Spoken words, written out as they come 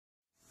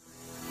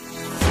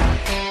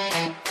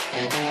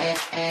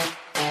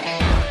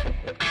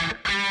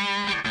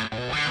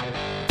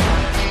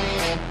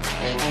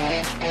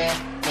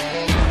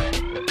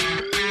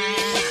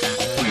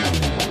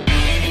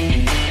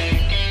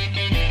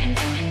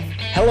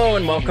Hello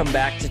and welcome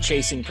back to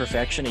Chasing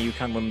Perfection, a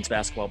UConn women's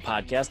basketball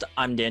podcast.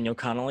 I'm Daniel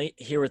Connolly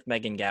here with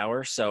Megan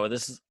Gower. So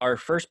this is our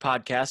first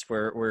podcast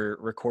where we're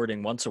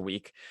recording once a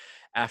week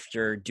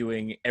after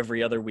doing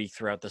every other week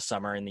throughout the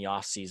summer in the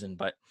off season.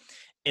 But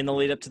in the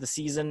lead up to the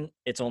season,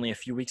 it's only a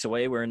few weeks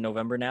away. We're in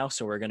November now,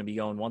 so we're going to be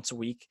going once a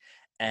week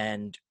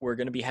and we're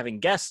going to be having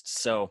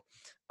guests. So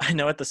I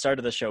know at the start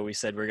of the show, we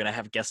said we're going to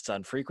have guests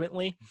on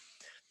frequently.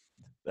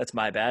 That's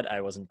my bad.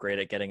 I wasn't great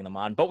at getting them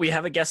on. But we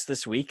have a guest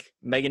this week,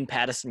 Meghan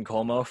Pattyson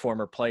Culmo,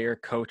 former player,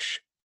 coach,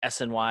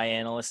 SNY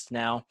analyst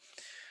now.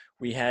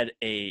 We had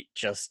a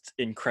just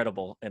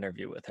incredible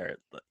interview with her.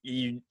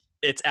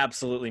 It's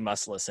absolutely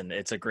must listen.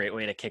 It's a great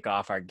way to kick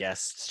off our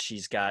guests.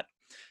 She's got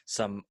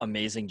some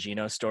amazing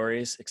Geno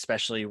stories,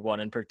 especially one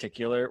in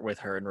particular with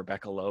her and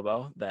Rebecca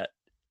Lobo that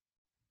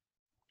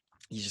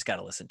you just got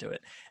to listen to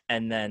it.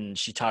 And then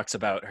she talks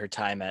about her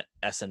time at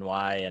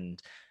SNY and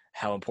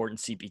how important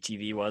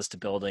CPTV was to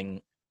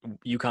building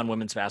UConn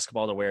women's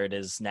basketball to where it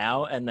is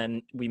now. And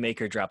then we make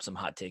her drop some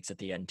hot takes at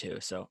the end too.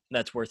 So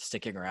that's worth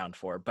sticking around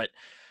for. But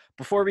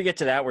before we get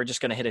to that, we're just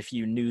going to hit a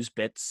few news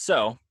bits.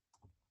 So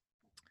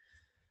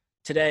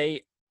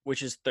today,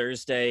 which is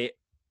Thursday,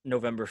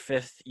 November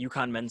 5th,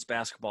 UConn men's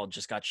basketball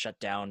just got shut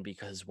down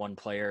because one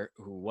player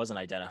who wasn't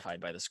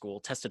identified by the school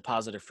tested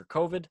positive for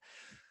COVID.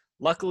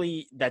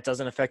 Luckily, that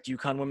doesn't affect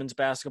UConn women's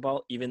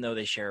basketball, even though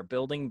they share a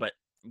building, but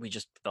we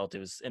just felt it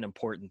was an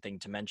important thing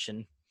to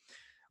mention.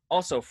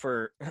 Also,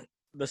 for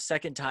the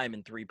second time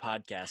in 3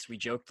 podcasts, we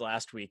joked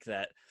last week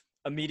that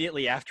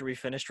immediately after we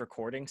finished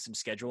recording, some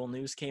schedule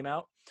news came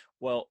out.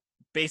 Well,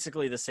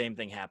 basically the same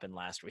thing happened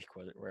last week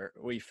where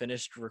we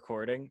finished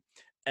recording,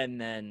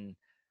 and then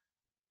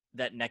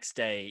that next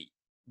day,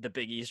 the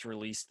Big East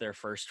released their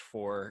first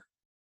 4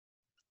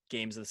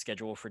 games of the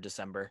schedule for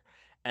December.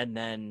 And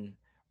then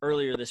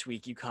earlier this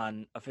week,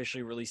 UConn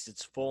officially released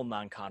its full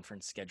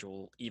non-conference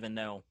schedule, even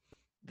though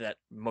that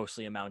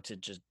mostly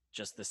amounted to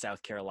just the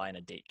South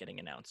Carolina date getting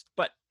announced.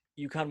 But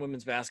UConn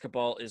women's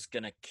basketball is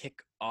going to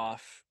kick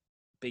off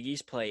Big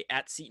East play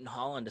at Seton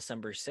Hall on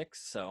December 6th.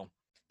 So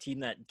team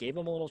that gave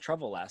them a little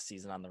trouble last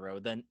season on the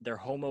road. Then their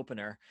home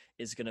opener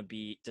is going to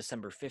be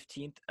December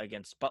 15th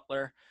against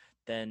Butler.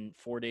 Then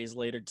 4 days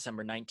later,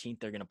 December 19th,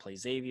 they're going to play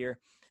Xavier.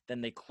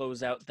 Then they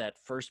close out that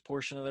first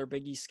portion of their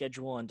Big East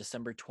schedule on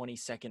December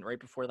 22nd, right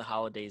before the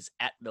holidays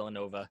at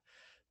Villanova.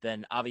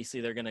 Then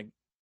obviously they're going to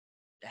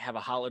have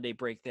a holiday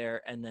break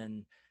there, and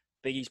then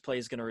Big East play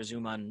is going to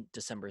resume on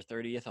December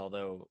 30th,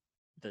 although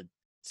the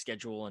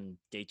schedule and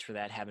dates for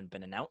that haven't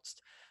been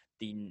announced.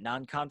 The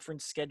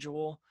non-conference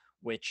schedule,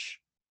 which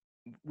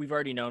we've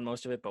already known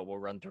most of it, but we'll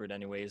run through it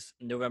anyways.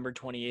 November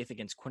 28th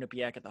against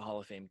Quinnipiac at the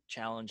Hall of Fame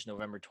Challenge.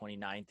 November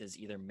 29th is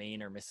either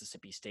Maine or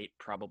Mississippi State,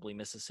 probably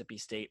Mississippi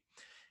State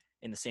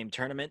in the same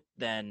tournament.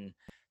 Then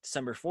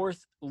December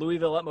 4th,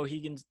 Louisville at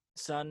Mohegan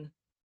Sun.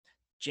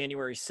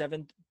 January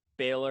 7th,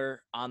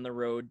 Baylor on the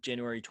road,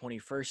 January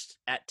 21st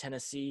at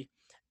Tennessee,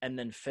 and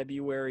then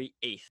February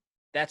 8th.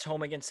 That's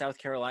home against South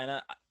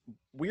Carolina.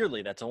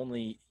 Weirdly, that's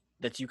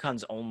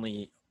UConn's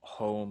only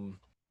home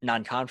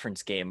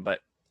non-conference game, but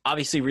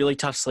obviously really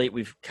tough slate.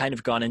 We've kind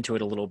of gone into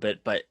it a little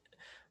bit, but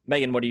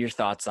Megan, what are your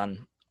thoughts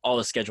on all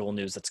the schedule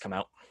news that's come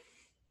out?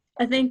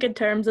 I think in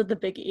terms of the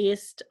Big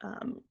East,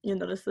 you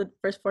notice the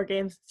first 4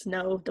 games, it's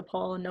no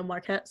DePaul and no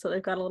Marquette, so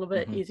they've got a little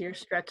bit easier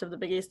stretch of the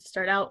Big East to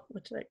start out,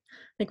 which I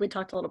think we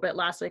talked a little bit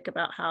last week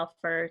about how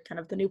for kind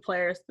of the new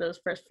players, those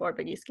first 4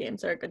 Big East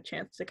games are a good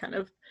chance to kind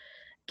of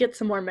get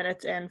some more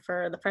minutes in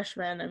for the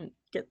freshmen and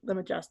get them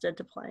adjusted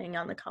to playing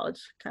on the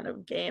college kind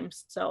of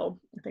games. So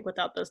I think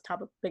without those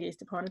top Big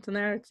East opponents in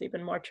there, it's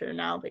even more true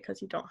now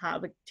because you don't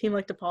have a team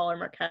like DePaul or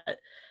Marquette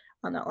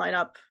on that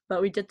lineup.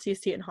 But we did see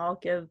Seton Hall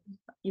give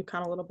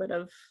UConn a little bit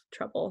of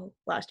trouble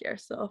last year.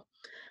 So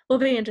it'll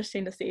be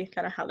interesting to see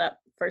kind of how that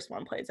first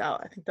one plays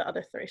out. I think the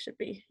other 3 should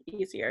be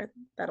easier.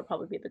 That'll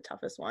probably be the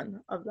toughest one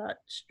of that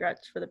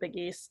stretch for the Big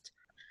East.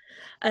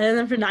 And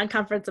then for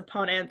non-conference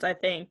opponents, I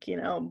think,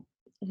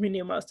 we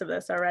knew most of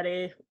this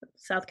already.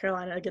 South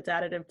Carolina gets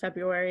added in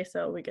February,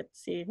 so we get to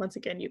see, once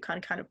again,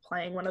 UConn kind of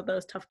playing one of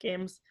those tough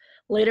games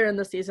later in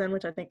the season,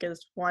 which I think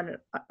is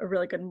a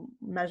really good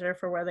measure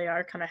for where they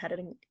are kind of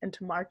heading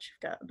into March.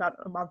 You've got about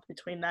a month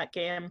between that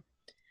game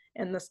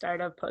and the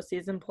start of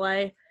postseason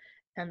play,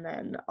 and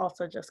then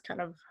also just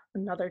kind of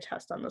another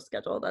test on the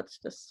schedule that's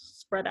just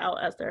spread out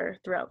as they're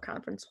throughout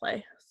conference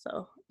play.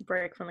 So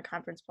break from the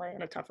conference play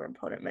and a tougher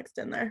opponent mixed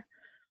in there.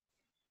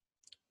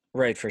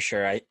 Right, for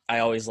sure. I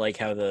always like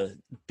how the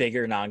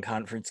bigger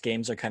non-conference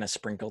games are kind of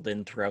sprinkled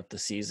in throughout the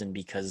season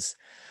because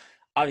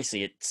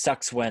obviously it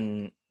sucks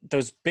when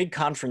those big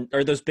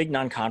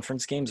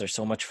non-conference games are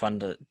so much fun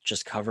to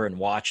just cover and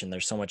watch, and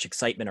there's so much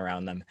excitement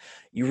around them.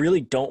 You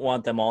really don't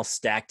want them all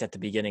stacked at the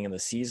beginning of the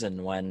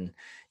season when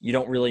you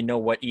don't really know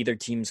what either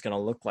team's going to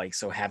look like.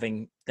 So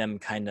having them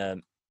kind of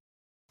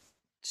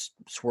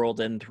swirled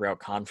in throughout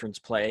conference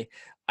play,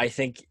 I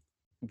think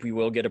we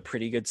will get a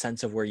pretty good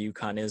sense of where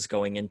UConn is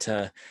going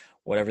into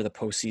whatever the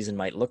postseason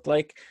might look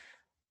like.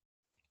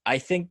 I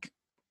think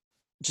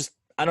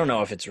I don't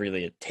know if it's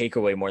really a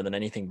takeaway more than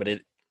anything, but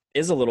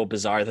is a little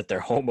bizarre that their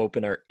home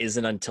opener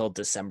isn't until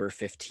December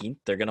 15th.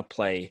 They're going to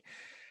play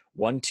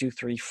one, two,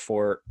 three,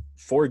 four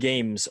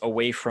games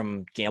away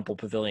from Gamble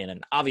Pavilion.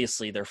 And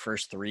obviously their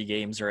first 3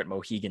 games are at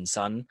Mohegan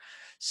Sun.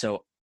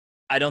 So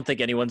I don't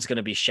think anyone's going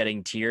to be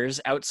shedding tears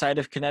outside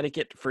of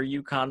Connecticut for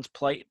UConn's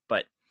plight,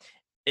 but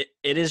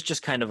it is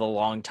just kind of a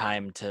long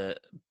time to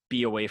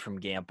be away from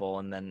Gamble,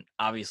 and then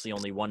obviously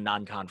only one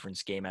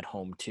non-conference game at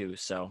home too.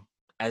 So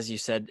as you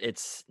said,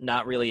 it's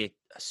not really a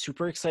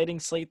super exciting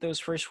slate those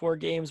first 4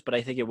 games, but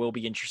I think it will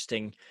be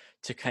interesting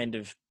to kind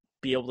of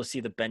be able to see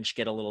the bench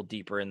get a little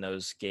deeper in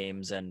those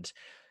games and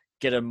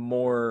get a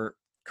more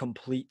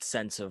complete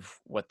sense of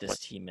what this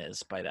team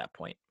is by that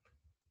point.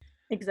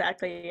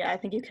 Exactly. Yeah, I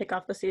think you kick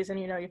off the season,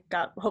 you've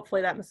got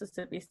hopefully that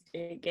Mississippi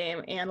State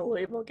game and a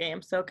Louisville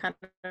game. So kind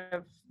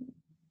of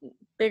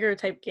bigger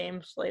type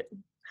games, like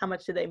how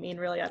much do they mean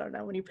really? I don't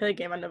know. When you play a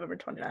game on November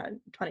 29th,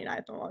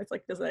 I'm always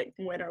like, does that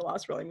win or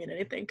loss really mean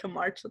anything come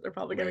March? So they're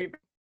probably going Right. to be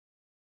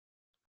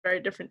very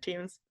different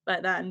teams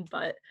by then.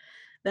 But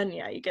then,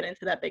 yeah, you get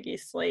into that Big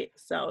East slate.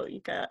 So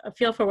you get a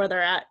feel for where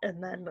they're at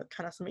and then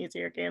kind of some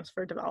easier games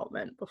for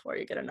development before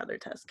you get another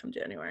test come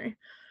January.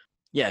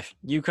 Yeah, if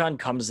UConn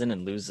comes in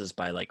and loses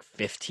by like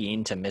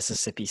 15 to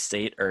Mississippi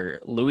State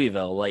or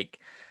Louisville, like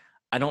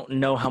I don't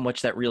know how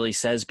much that really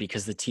says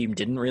because the team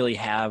didn't really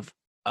have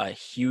a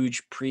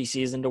huge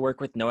preseason to work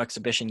with, no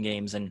exhibition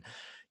games, and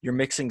you're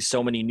mixing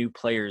so many new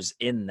players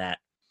in that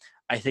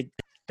I think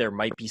there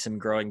might be some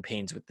growing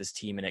pains with this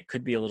team, and it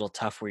could be a little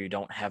tough where you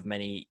don't have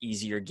many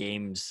easier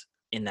games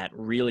in that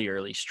really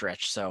early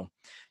stretch. So,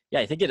 yeah,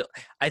 I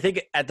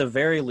think at the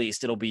very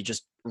least it'll be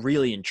just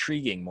really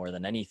intriguing more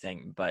than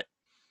anything. But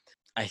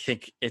I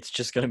think it's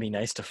just going to be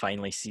nice to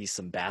finally see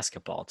some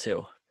basketball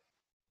too.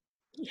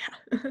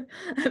 Yeah,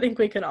 I think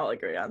we can all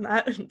agree on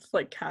that. It's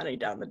like counting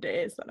down the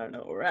days. I don't know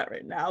where we're at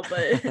right now,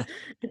 but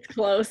it's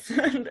close.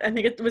 I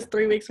think it was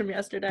 3 weeks from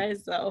yesterday,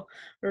 so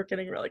we're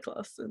getting really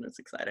close, and it's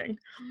exciting.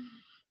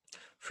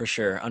 For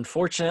sure.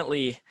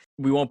 Unfortunately,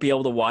 we won't be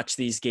able to watch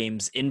these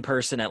games in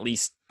person. At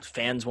least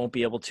fans won't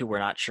be able to. We're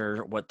not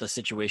sure what the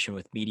situation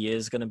with media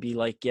is going to be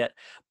like yet.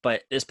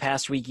 But this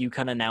past week,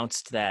 UConn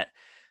announced that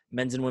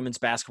men's and women's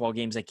basketball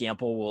games at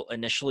Gamble will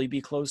initially be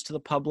closed to the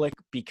public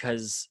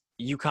because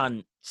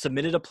UConn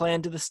submitted a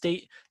plan to the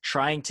state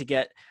trying to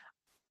get,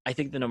 I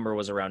think the number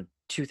was around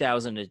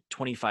 2,000 to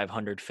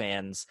 2,500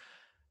 fans,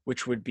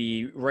 which would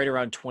be right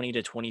around 20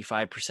 to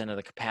 25% of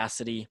the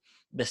capacity.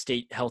 The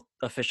state health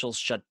officials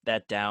shut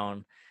that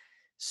down.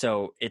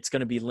 So it's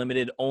going to be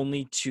limited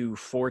only to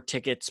 4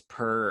 tickets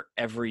per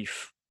every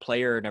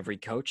player and every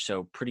coach.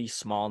 So pretty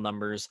small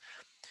numbers.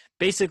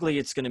 Basically,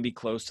 it's going to be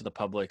closed to the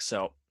public.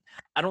 So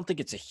I don't think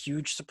it's a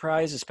huge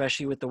surprise,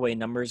 especially with the way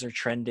numbers are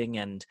trending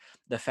and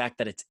the fact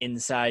that it's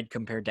inside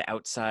compared to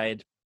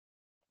outside.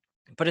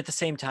 But at the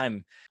same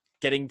time,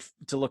 getting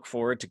to look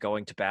forward to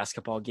going to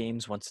basketball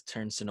games once it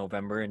turns to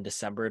November and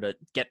December to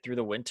get through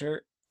the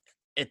winter,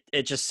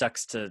 it just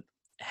sucks to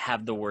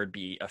have the word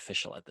be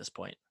official at this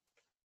point.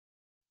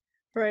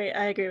 Right,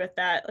 I agree with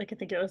that. Like, I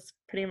think it was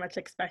pretty much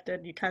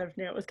expected. You kind of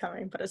knew it was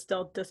coming, but it's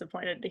still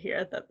disappointed to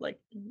hear that like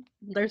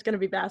there's going to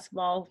be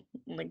basketball,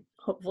 like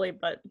hopefully,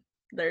 but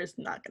there's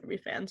not going to be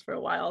fans for a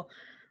while.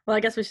 Well, I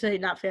guess we should say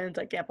not fans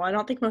at Gamble. I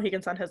don't think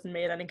Mohegan Sun has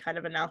made any kind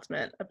of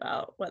announcement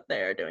about what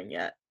they're doing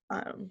yet.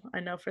 I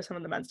know for some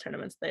of the men's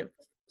tournaments they've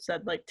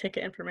said like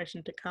ticket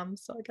information to come,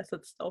 so I guess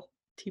it's still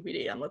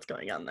TBD on what's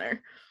going on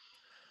there.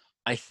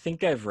 I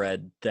think I've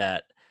read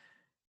that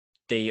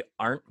they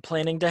aren't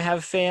planning to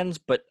have fans,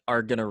 but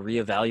are going to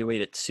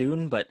reevaluate it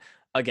soon. But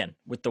again,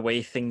 with the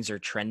way things are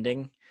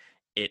trending,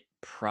 it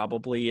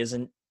probably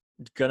isn't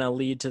going to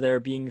lead to there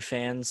being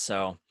fans.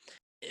 So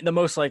the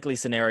most likely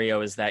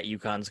scenario is that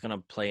UConn's going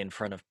to play in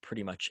front of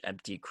pretty much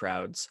empty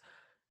crowds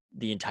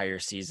the entire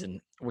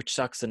season, which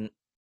sucks. And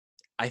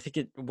I think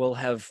it will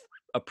have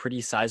a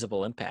pretty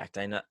sizable impact.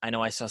 I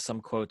know I saw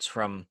some quotes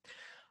from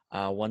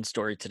one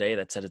story today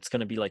that said it's going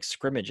to be like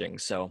scrimmaging.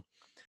 So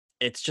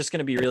it's just going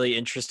to be really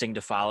interesting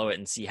to follow it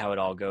and see how it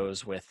all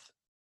goes with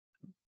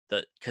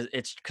the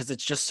because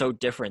it's just so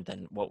different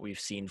than what we've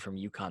seen from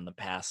UConn the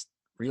past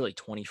really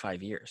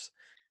 25 years.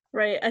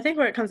 Right. I think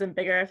where it comes in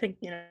bigger, I think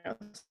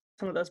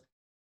some of those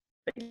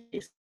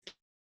big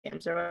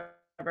games or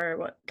whatever,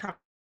 what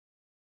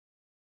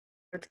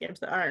games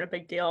that aren't a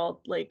big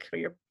deal, like for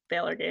your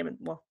Baylor game, and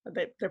well,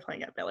 they're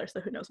playing at Baylor, so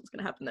who knows what's going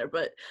to happen there.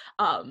 But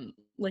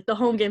like the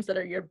home games that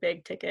are your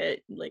big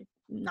ticket, like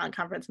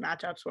non-conference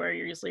matchups where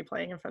you're usually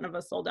playing in front of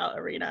a sold-out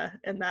arena,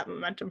 and that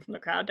momentum from the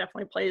crowd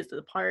definitely plays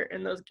the part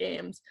in those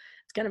games.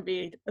 It's going to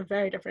be a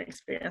very different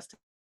experience to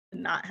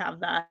not have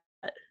that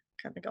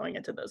kind of going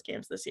into those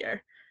games this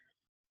year.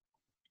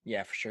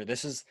 Yeah, for sure.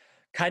 This is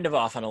kind of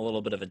off on a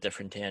little bit of a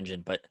different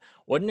tangent, but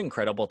what an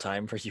incredible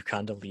time for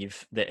UConn to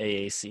leave the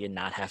AAC and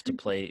not have to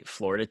play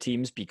Florida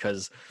teams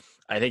because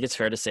I think it's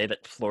fair to say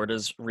that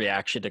Florida's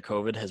reaction to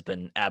COVID has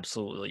been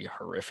absolutely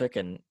horrific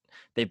and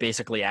they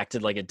basically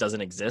acted like it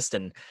doesn't exist.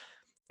 And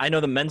I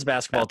know the men's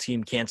basketball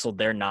team canceled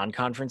their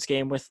non-conference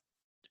game with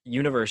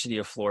University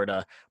of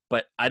Florida,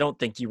 But I don't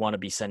think you want to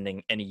be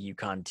sending any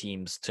UConn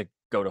teams to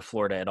go to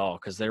Florida at all,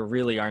 because there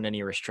really aren't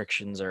any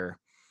restrictions or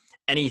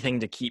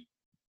anything to keep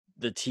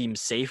the team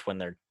safe when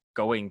they're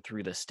going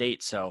through the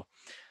state. So,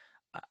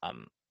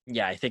 um,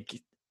 yeah, I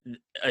think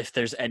if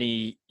there's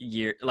any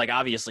year, like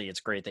obviously it's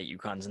great that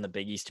UConn's in the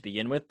Big East to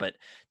begin with, but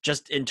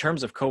just in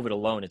terms of COVID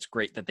alone, it's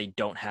great that they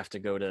don't have to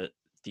go to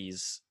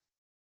these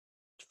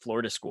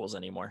Florida schools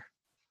anymore.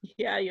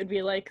 Yeah, you'd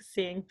be like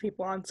seeing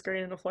people on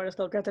screen in a Florida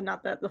school. Granted,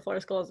 not that the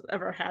Florida school has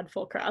ever had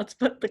full crowds,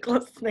 but the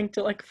closest thing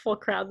to like full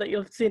crowd that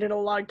you've seen in a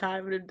long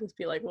time, and it'd just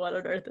be like, what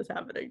on earth is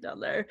happening down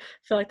there?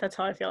 I feel like that's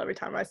how I feel every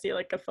time I see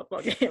like a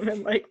football game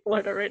in like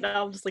Florida right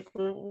now. I'm just like,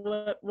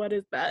 what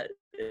is that?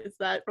 Is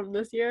that from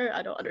this year?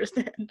 I don't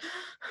understand.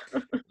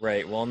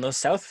 Right. Well, and those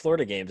South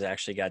Florida games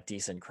actually got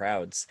decent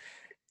crowds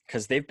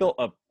because they've built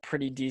a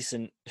pretty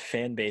decent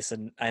fan base.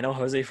 And I know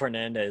Jose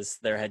Fernandez,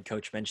 their head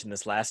coach, mentioned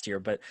this last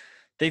year, but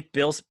they've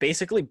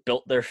basically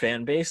built their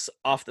fan base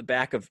off the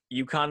back of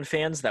UConn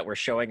fans that were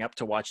showing up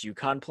to watch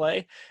UConn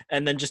play,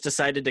 and then just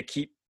decided to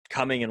keep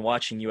coming and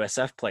watching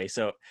USF play.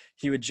 So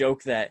he would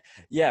joke that,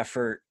 yeah,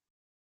 for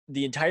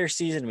the entire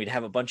season, we'd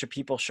have a bunch of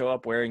people show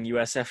up wearing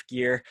USF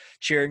gear,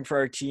 cheering for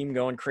our team,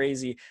 going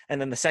crazy. And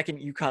then the second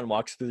UConn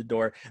walks through the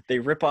door, they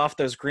rip off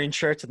those green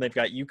shirts and they've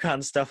got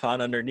UConn stuff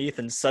on underneath,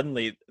 and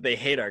suddenly they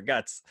hate our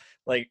guts.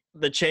 Like,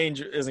 the change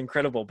is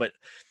incredible, but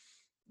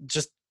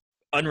just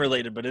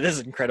unrelated, but it is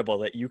incredible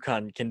that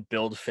UConn can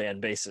build fan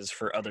bases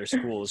for other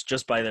schools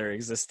just by their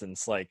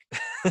existence. Like,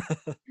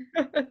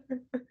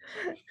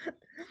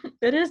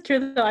 It is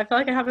true though. I feel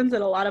like it happens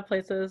in a lot of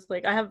places.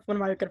 Like I have one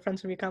of my good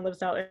friends from UConn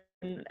lives out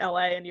in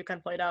LA, and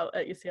UConn played out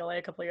at UCLA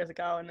a couple of years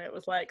ago, and it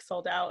was like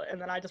sold out.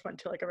 And then I just went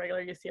to like a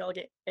regular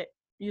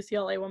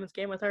UCLA women's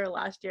game with her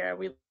last year.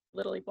 We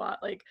literally bought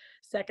like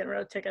second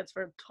row tickets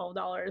for $12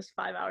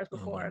 5 hours oh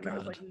before, my and there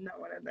was God. like no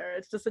one in there.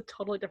 It's just a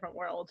totally different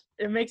world.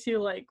 It makes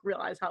you like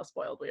realize how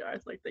spoiled we are.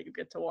 It's like that you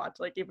get to watch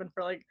like even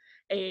for like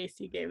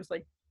AAC games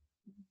like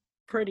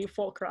pretty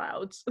full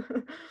crowds.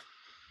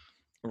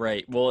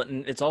 Right. Well,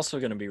 and it's also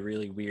going to be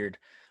really weird.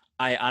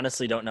 I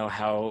honestly don't know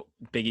how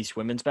Big East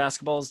women's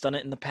basketball has done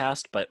it in the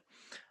past, but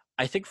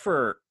I think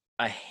for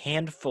a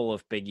handful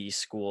of Big East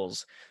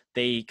schools,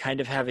 they kind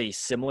of have a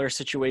similar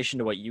situation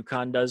to what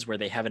UConn does, where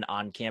they have an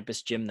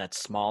on-campus gym that's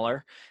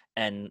smaller,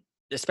 and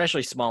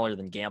especially smaller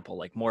than Gamble,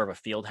 like more of a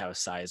field house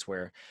size,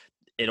 where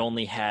it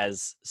only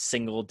has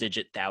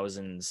single-digit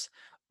thousands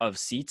of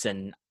seats,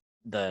 and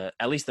the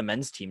at least the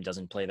men's team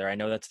doesn't play there. I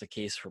know that's the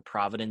case for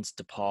Providence,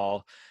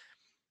 DePaul.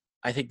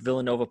 I think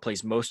Villanova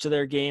plays most of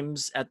their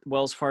games at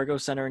Wells Fargo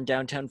Center in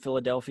downtown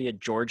Philadelphia,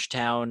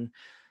 Georgetown,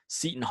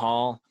 Seton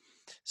Hall.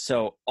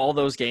 So all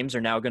those games are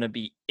now going to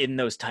be in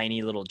those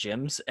tiny little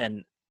gyms.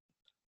 And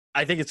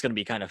I think it's going to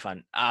be kind of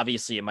fun.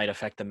 Obviously, it might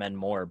affect the men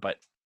more, but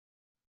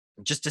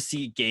just to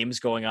see games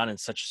going on in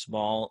such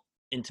small,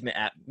 intimate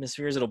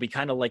atmospheres, it'll be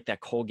kind of like that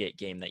Colgate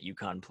game that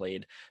UConn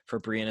played for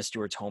Breanna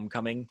Stewart's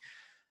homecoming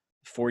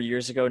 4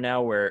 years ago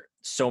now, where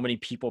so many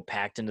people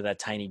packed into that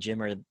tiny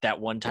gym, or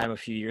that one time a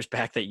few years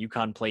back that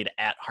UConn played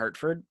at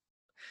Hartford.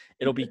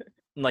 It'll be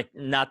like,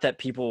 not that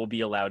people will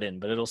be allowed in,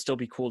 but it'll still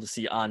be cool to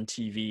see on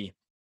TV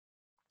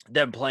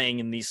them playing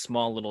in these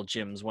small little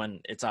gyms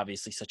when it's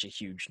obviously such a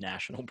huge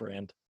national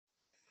brand.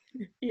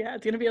 Yeah,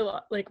 it's gonna be a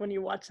lot like when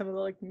you watch some of the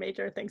like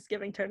major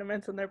Thanksgiving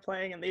tournaments and they're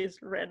playing in these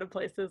random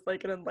places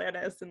like in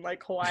Atlantis and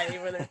like Hawaii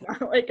where there's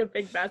not like a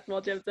big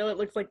basketball gym. So it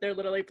looks like they're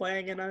literally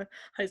playing in a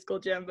high school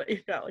gym, but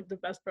you've got like the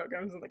best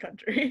programs in the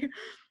country.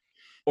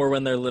 Or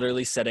when they're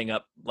literally setting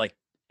up like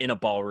in a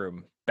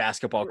ballroom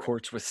basketball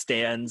courts with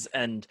stands,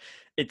 and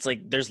it's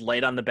like there's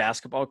light on the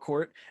basketball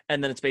court,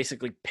 and then it's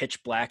basically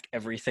pitch black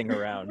everything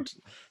around.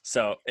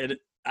 So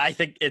I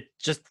think it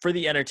just for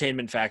the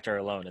entertainment factor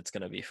alone, it's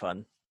going to be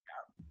fun.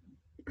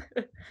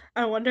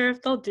 I wonder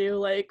if they'll do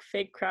like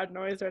fake crowd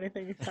noise or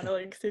anything. You kind of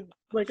like see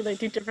like they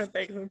do different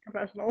things in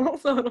professional,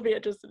 so it'll be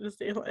interesting to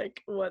see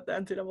like what the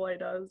NCAA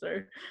does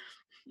or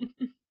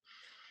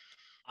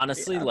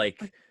Honestly, yeah.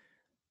 like,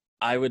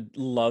 I would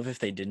love if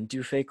they didn't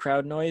do fake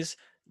crowd noise.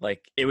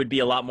 Like, it would be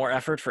a lot more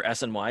effort for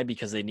SNY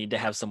because they need to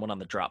have someone on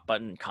the drop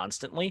button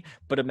constantly.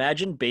 But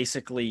imagine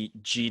basically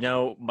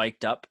Gino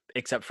mic'd up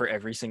except for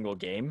every single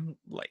game.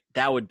 Like,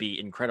 that would be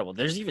incredible.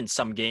 There's even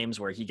some games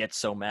where he gets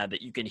so mad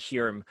that you can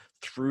hear him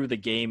through the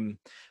game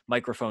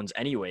microphones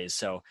anyways.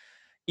 So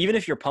even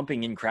if you're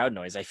pumping in crowd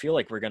noise, I feel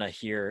like we're going to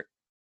hear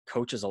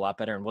coaches a lot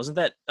better. And wasn't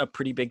that a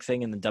pretty big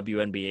thing in the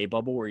WNBA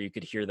bubble where you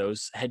could hear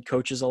those head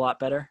coaches a lot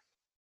better?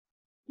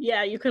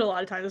 Yeah, you could a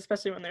lot of times,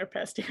 especially when they're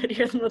pissed, you could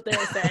hear what they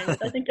were saying,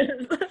 which I think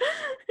is,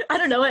 I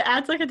don't know, it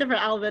adds like a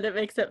different element. It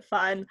makes it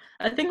fun.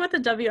 I think what the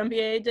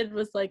WNBA did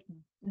was like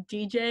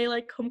DJ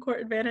like home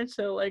court advantage.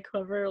 So like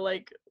whoever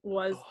like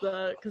was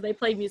because they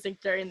play music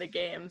during the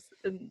games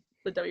in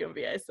the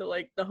WNBA. So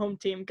like the home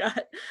team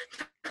got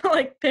to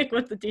like pick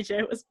what the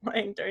DJ was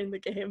playing during the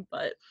game.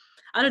 But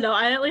I don't know.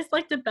 I at least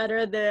liked it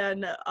better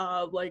than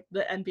like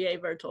the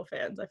NBA virtual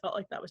fans. I felt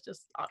like that was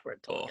just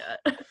awkward to look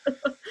Oh.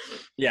 at.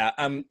 Yeah,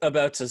 I'm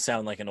about to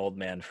sound like an old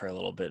man for a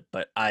little bit,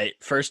 but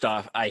first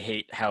off, I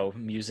hate how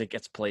music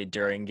gets played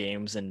during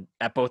games and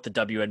at both the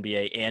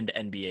WNBA and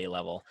NBA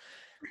level.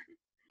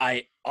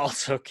 I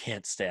also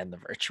can't stand the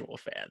virtual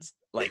fans.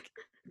 Like,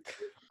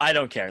 I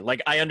don't care.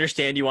 Like, I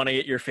understand you want to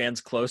get your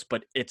fans close,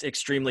 but it's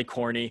extremely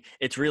corny.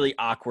 It's really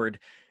awkward.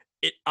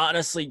 It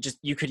honestly just,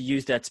 you could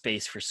use that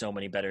space for so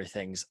many better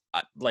things.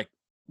 Like,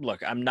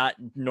 look, I'm not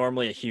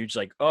normally a huge,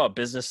 like, oh,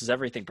 business is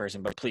everything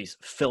person, but please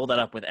fill that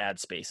up with ad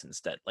space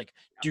instead. Like,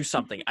 do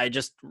something. I've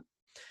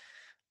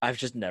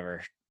just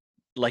never,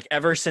 like,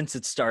 ever since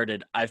it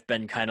started, I've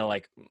been kind of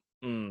like,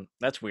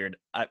 that's weird.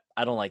 I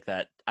don't like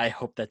that. I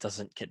hope that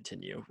doesn't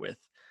continue with,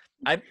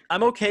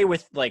 I'm okay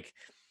with like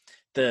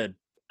the,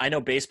 I know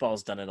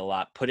baseball's done it a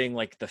lot, putting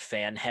like the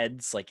fan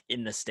heads like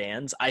in the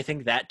stands. I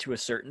think that to a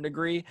certain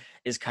degree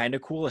is kind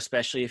of cool,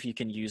 especially if you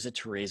can use it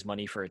to raise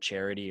money for a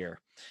charity or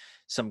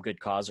some good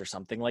cause or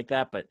something like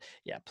that. But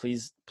yeah,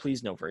 please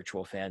no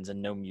virtual fans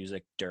and no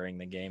music during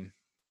the game.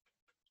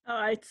 Oh,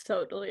 I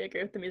totally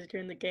agree with the music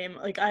during the game.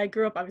 Like I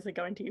grew up obviously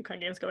going to UConn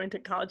games, going to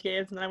college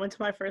games, and then I went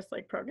to my first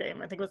like pro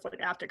game. I think it was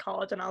like after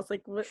college, and I was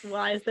like,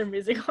 "Why is there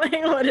music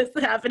playing? What is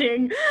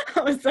happening?"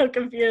 I was so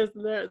confused.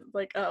 And they're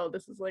like, "Oh,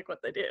 this is like what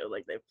they do.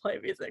 Like they play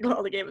music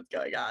while the game is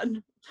going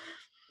on."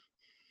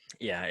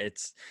 Yeah,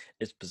 it's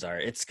bizarre.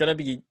 It's gonna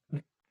be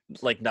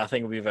like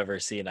nothing we've ever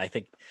seen. I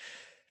think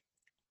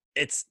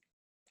it's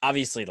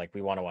obviously like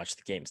we want to watch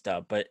the game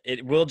stuff, but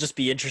it will just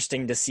be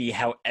interesting to see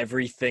how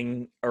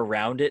everything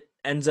around it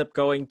ends up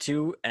going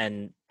to.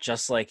 And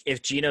just like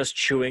if Gino's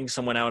chewing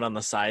someone out on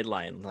the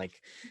sideline,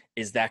 like,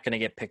 is that going to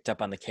get picked up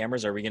on the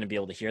cameras? Are we going to be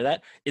able to hear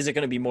that? Is it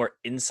going to be more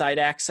inside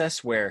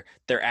access where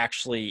they're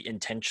actually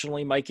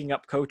intentionally miking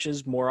up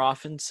coaches more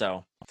often?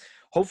 So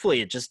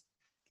hopefully it just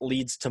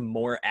leads to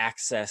more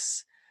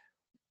access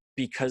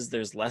because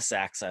there's less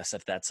access,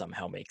 if that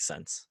somehow makes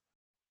sense.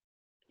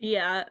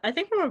 Yeah, I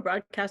think from a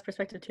broadcast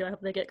perspective too, I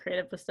hope they get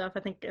creative with stuff. I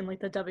think in like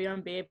the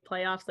WNBA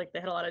playoffs, like they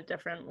had a lot of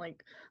different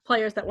like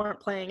players that weren't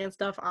playing and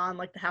stuff on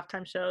like the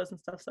halftime shows and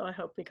stuff. So I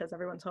hope because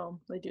everyone's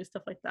home, they do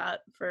stuff like that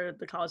for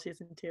the college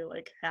season too,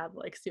 like have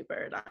like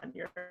Super on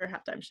your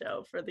halftime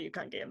show for the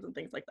UConn games and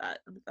things like that.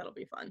 I think that'll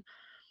be fun.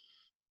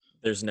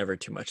 There's never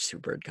too much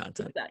Super Bird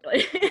content.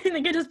 Exactly.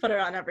 They could just put her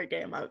on every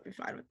game. I would be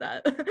fine with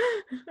that.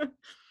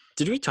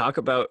 Did we talk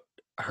about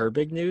her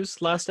big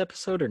news last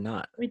episode or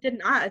not? We did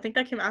not. I think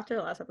that came after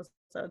the last episode,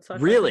 so I feel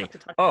like we Really? have to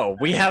talk Oh,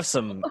 we about have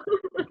some that.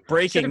 Should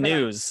breaking have been on.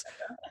 news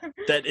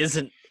that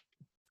isn't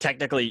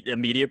technically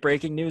immediate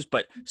breaking news,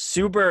 but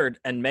Sue Bird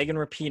and Megan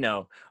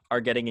Rapinoe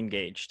are getting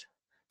engaged.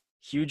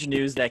 Huge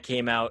news that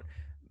came out.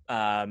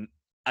 Um,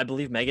 I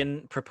believe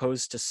Megan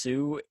proposed to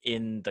Sue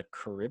in the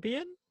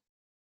Caribbean.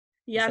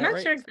 Is Yeah, I'm that not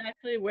right? sure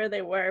exactly where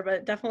they were,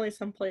 but definitely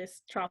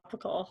someplace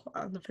tropical.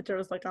 The picture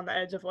was like on the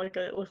edge of like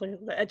it looked like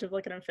the edge of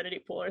like an infinity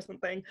pool or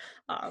something.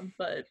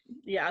 But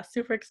yeah,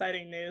 super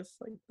exciting news.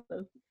 Like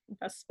the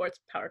best sports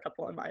power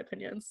couple in my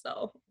opinion.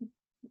 So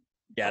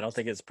Yeah, I don't hopes.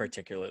 think it's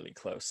particularly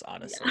close,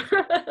 honestly.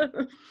 Yeah.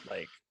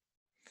 Like,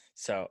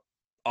 so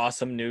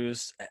awesome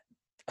news.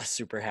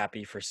 Super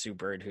happy for Sue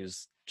Bird,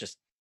 who's just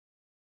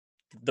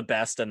the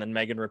best. And then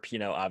Megan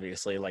Rapinoe,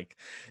 obviously, like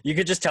you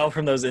could just tell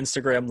from those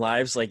Instagram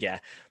lives, like, yeah,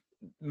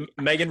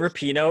 Megan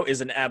Rapinoe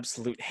is an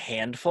absolute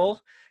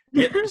handful.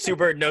 Yet Sue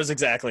Bird knows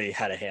exactly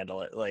how to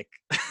handle it. Like,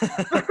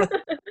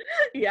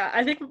 Yeah,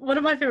 I think one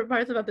of my favorite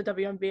parts about the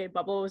WNBA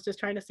bubble was just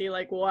trying to see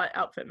like what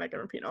outfit Megan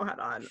Rapinoe had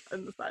on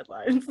the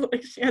sidelines.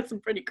 Like she had some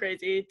pretty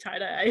crazy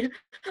tie-dye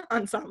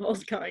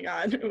ensembles going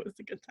on. It was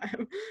a good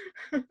time.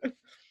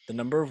 the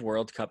number of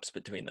World Cups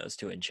between those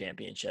two and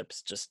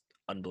championships, just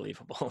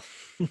unbelievable.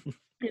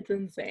 It's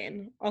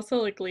insane. Also,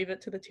 like leave it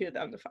to the two of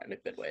them to find a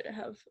good way to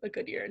have a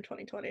good year in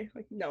 2020.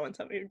 Like no one's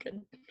having a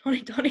good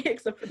 2020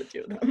 except for the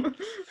two of them.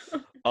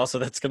 Also,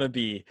 that's going to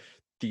be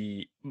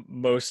the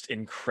most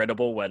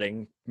incredible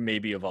wedding,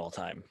 maybe of all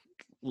time. Oh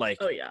Like,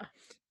 yeah.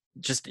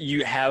 just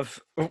you have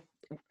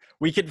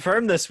we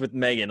confirmed this with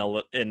Megan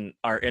in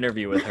our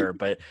interview with her,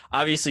 but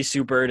obviously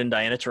Sue Bird and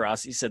Diana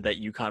Taurasi said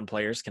that UConn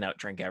players can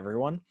outdrink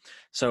everyone.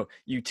 So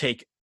you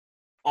take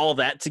all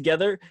that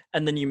together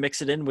and then you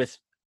mix it in with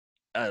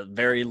a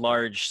very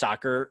large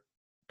soccer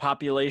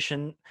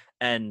population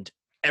and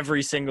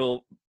every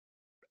single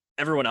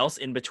everyone else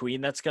in between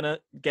that's gonna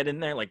get in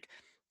there. Like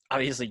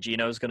obviously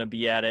Gino's gonna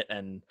be at it,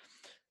 and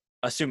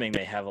assuming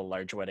they have a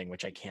large wedding,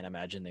 which I can't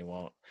imagine they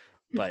won't.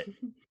 But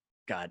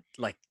God,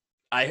 like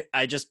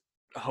I just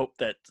hope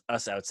that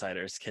us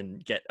outsiders can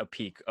get a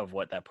peek of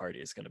what that party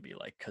is going to be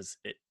like because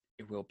it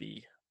will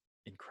be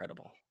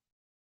incredible.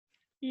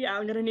 Yeah,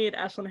 I'm gonna need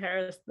Ashlyn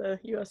Harris, the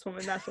U.S.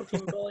 Women's National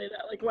Team goalie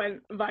that like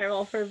went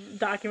viral for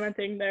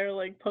documenting their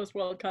like post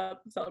World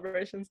Cup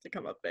celebrations to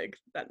come up big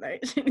that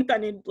night. I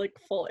need like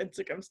full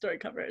Instagram story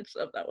coverage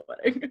of that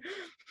wedding.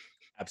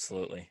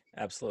 Absolutely,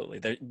 absolutely.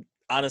 There,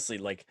 honestly,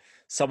 like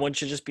someone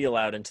should just be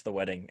allowed into the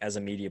wedding as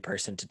a media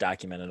person to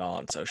document it all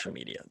on social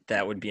media.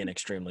 That would be an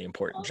extremely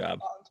important I'll job.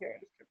 volunteer.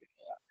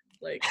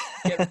 like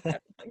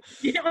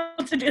be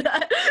able to do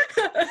that.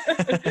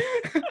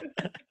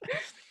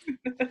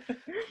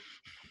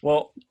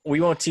 Well,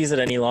 we won't tease it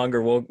any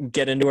longer. We'll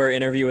get into our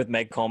interview with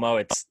Meg Culmo.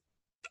 It's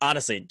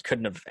honestly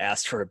couldn't have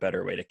asked for a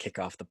better way to kick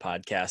off the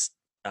podcast.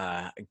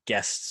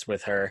 Guests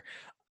with her,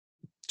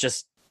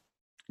 just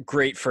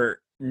great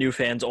for new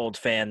fans, old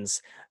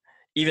fans,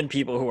 even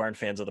people who aren't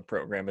fans of the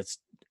program. It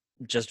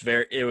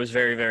was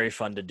very, very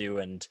fun to do.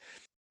 And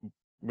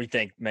we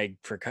thank Meg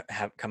for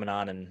coming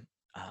on, and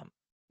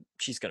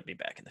she's going to be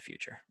back in the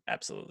future.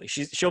 Absolutely.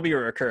 She'll be a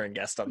recurring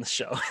guest on the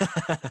show.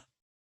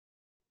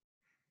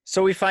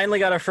 So we finally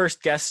got our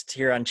first guest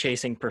here on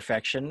Chasing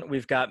Perfection.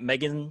 We've got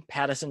Meghan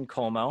Pattyson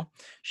Culmo.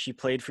 She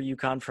played for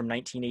UConn from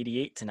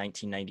 1988 to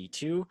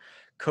 1992,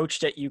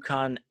 coached at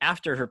UConn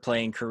after her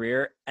playing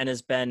career, and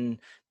has been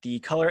the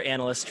color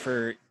analyst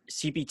for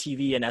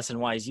CBTV and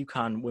SNY's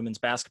UConn women's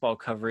basketball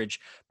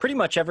coverage pretty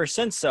much ever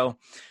since. So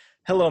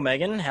hello,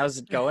 Meghan. How's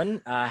it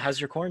going?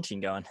 How's your quarantine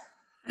going?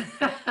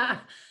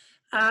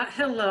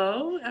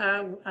 Hello.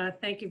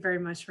 Thank you very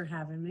much for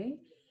having me.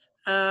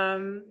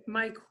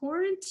 My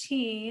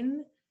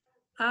quarantine,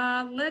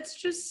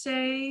 let's just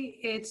say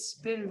it's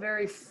been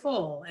very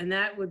full, and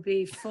that would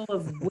be full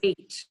of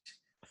weight.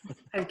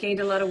 I've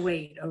gained a lot of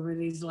weight over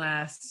these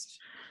last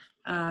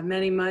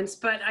many months,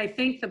 but I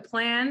think the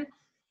plan,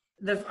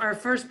 our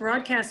first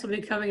broadcast will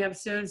be coming up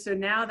soon. So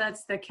now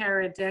that's the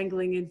carrot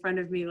dangling in front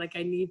of me. Like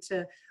I need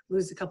to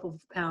lose a couple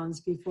of pounds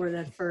before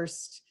that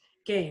first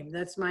game.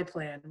 That's my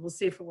plan. We'll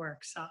see if it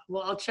works.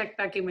 I'll check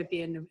back in at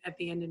the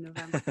end of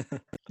November.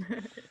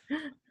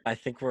 I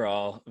think we're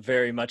all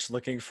very much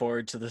looking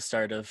forward to the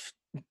start of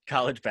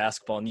college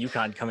basketball and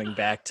UConn coming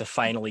back to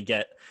finally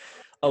get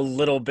a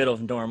little bit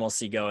of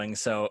normalcy going.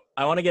 So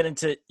I want to get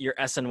into your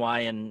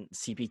SNY and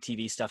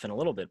CPTV stuff in a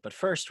little bit, but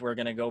first we're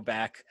going to go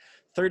back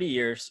 30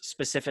 years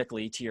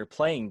specifically to your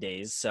playing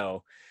days.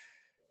 So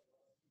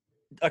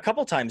a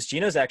couple times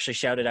Gino's actually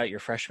shouted out your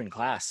freshman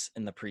class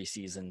in the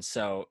preseason.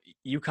 So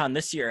UConn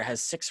this year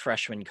has 6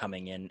 freshmen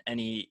coming in, and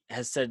he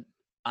has said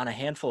on a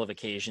handful of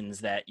occasions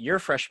that your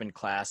freshman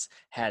class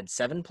had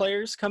 7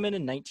 players come in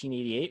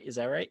 1988. Is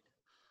that right?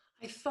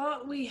 I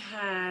thought we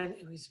had,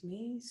 it was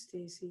me,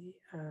 Stacy,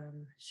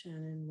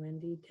 Shannon,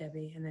 Wendy,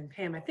 Debbie, and then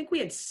Pam. I think we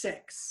had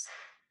 6.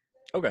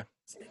 Okay.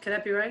 Could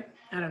that be right?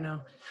 I don't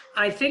know.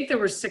 I think there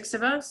were 6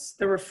 of us.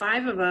 There were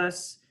 5 of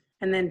us,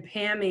 and then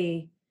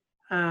Pammy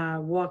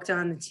walked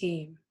on the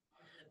team.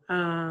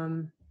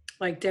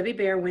 Like Debbie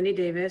Bear, Wendy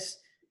Davis,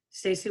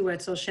 Stacy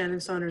Wetzel, Shannon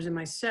Saunders, and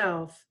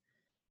myself.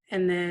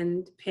 And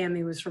then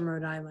Pammy was from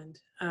Rhode Island.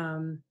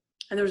 And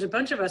there was a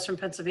bunch of us from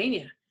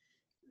Pennsylvania.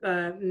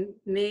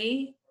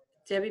 Me,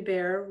 Debbie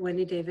Bear,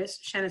 Wendy Davis,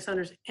 Shannon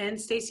Saunders, and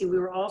Stacy. We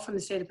were all from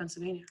the state of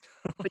Pennsylvania,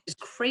 which is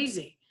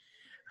crazy.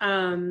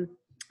 And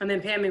then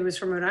Pammy was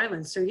from Rhode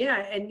Island. So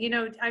yeah,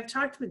 and I've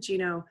talked with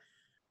Gino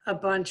a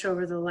bunch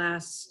over the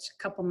last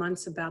couple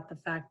months about the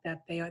fact that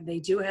they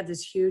do have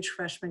this huge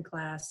freshman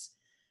class.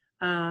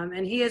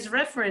 And he has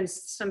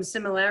referenced some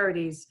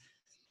similarities.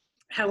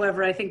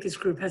 However, I think this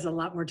group has a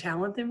lot more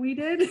talent than we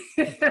did.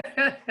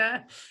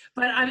 But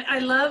I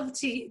love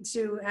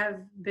to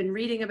have been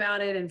reading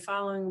about it and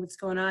following what's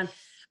going on.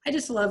 I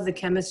just love the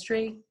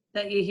chemistry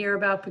that you hear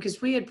about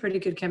because we had pretty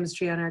good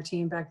chemistry on our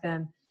team back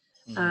then.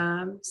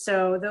 Mm-hmm.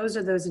 So those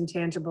are those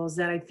intangibles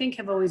that I think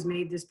have always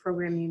made this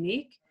program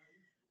unique.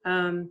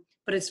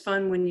 But it's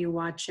fun when you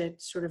watch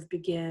it sort of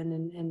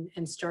begin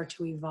and start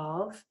to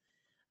evolve.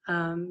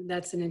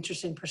 That's an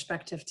interesting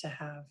perspective to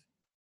have.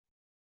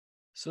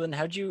 So then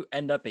how'd you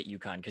end up at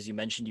UConn? Because you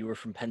mentioned you were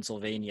from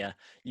Pennsylvania.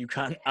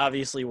 UConn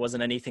obviously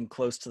wasn't anything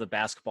close to the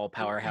basketball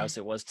powerhouse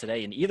it was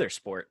today in either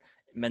sport,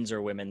 men's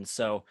or women's.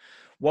 So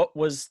what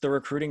was the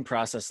recruiting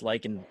process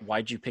like, and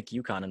why'd you pick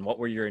UConn, and what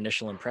were your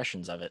initial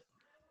impressions of it?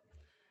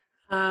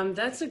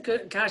 That's a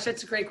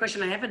great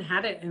question. I haven't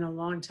had it in a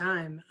long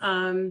time.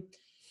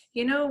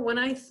 When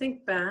I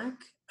think back,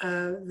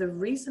 the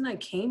reason I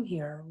came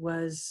here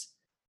was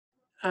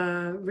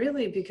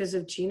really because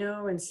of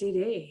Gino and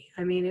CD.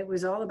 I mean, it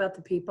was all about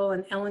the people,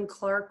 and Ellen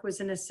Clark was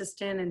an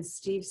assistant, and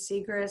Steve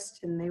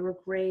Segrist, and they were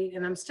great.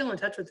 And I'm still in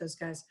touch with those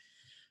guys.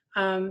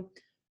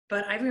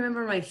 But I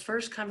remember my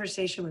first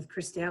conversation with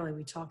Chris Daly.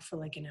 We talked for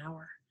like an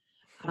hour.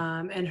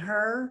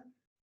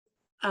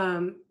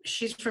 And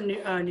she's from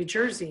New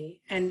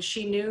Jersey, and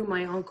she knew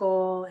my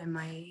uncle and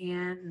my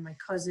aunt and my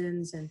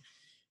cousins, and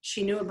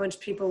she knew a bunch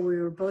of people. We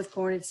were both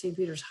born at St.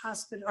 Peter's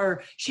Hospital,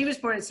 or she was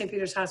born at St.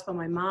 Peter's Hospital.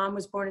 My mom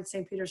was born at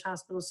St. Peter's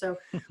Hospital. So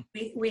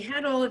we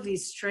had all of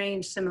these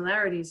strange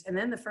similarities. And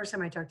then the first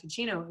time I talked to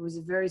Gino, it was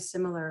a very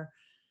similar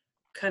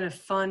kind of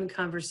fun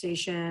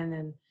conversation,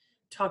 and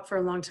talked for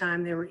a long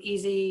time. They were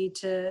easy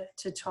to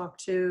talk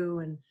to.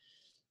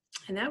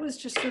 And that was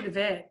just sort of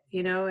it,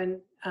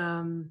 and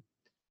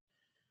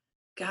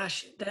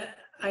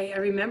I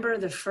remember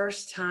the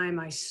first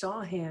time I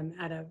saw him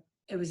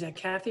it was at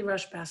Kathy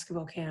Rush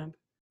basketball camp,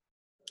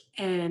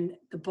 and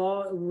we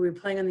were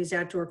playing on these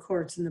outdoor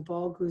courts, and the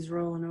ball goes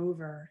rolling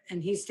over,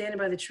 and he's standing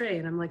by the tree,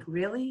 and I'm like,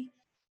 really?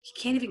 He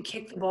can't even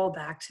kick the ball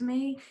back to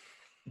me?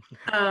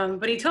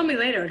 But he told me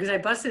later, because I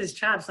busted his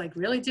chops, like,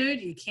 really,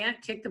 dude, you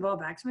can't kick the ball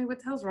back to me? What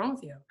the hell's wrong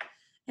with you?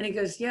 And he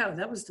goes, yeah,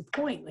 that was the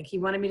point. Like, he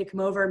wanted me to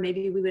come over.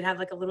 Maybe we would have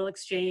like a little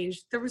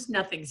exchange. There was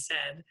nothing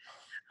said.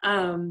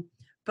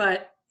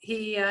 But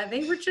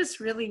they were just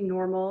really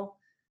normal,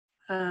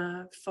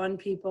 fun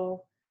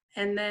people.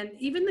 And then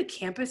even the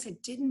campus,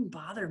 it didn't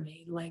bother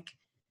me. Like,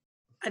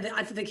 I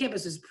thought the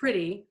campus was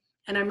pretty.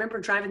 And I remember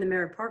driving the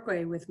Merritt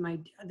Parkway with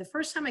the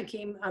first time I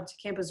came up to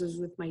campus was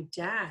with my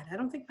dad. I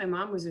don't think my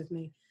mom was with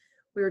me.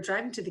 We were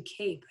driving to the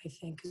Cape, I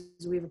think,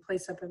 because we have a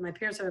place my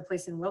parents have a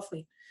place in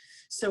Wellfleet.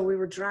 So we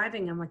were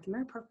driving. I'm like, the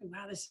Merritt Parkway,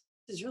 wow, this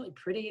is really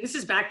pretty. This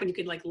is back when you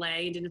could like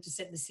lay and didn't have to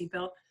sit in the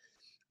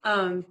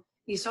seatbelt.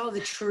 You saw the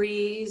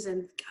trees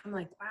and I'm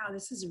like, wow,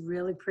 this is a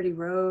really pretty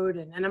road.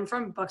 And I'm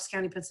from Bucks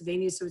County,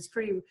 Pennsylvania. So it's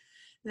pretty,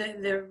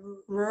 the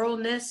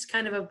ruralness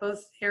kind of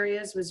both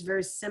areas was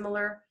very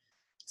similar.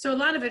 So a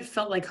lot of it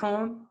felt like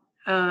home.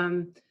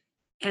 And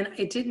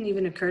it didn't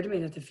even occur to me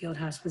that the field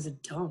house was a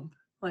dump.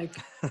 Like,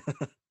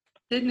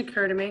 didn't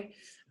occur to me.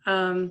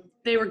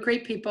 They were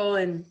great people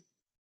and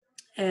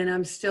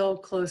I'm still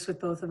close with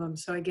both of them.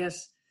 So I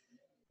guess,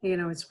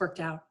 it's worked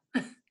out.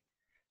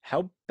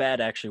 How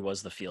bad actually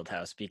was the field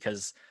house?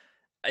 Because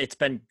it's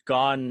been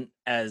gone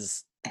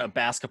as a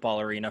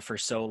basketball arena for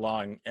so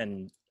long.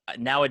 And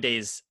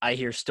nowadays I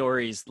hear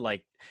stories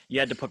like you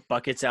had to put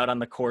buckets out on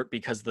the court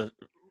because the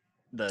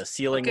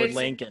ceiling would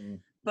link and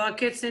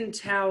buckets and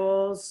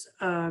towels.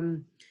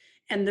 And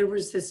there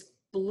was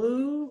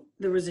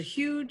a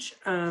huge,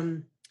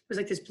 it was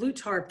like this blue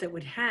tarp that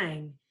would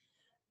hang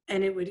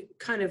and it would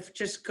kind of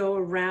just go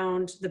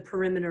around the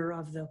perimeter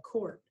of the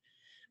court.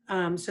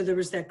 So there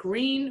was that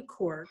green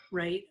court,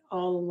 right,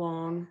 all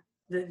along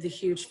the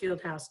huge field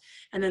house.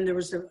 And then there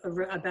was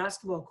a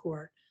basketball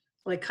court,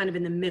 like kind of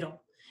in the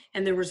middle.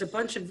 And there was a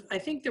bunch of, I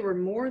think there were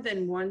more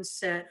than one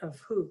set of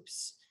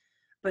hoops,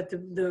 but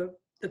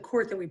the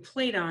court that we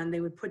played on, they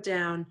would put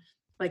down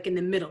like in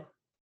the middle.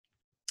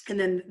 And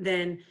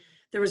then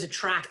there was a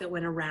track that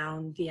went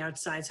around the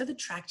outside. So the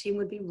track team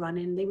would be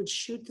running, they would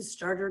shoot the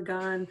starter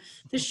gun,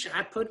 the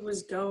shot put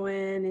was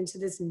going into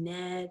this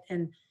net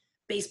and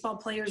baseball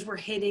players were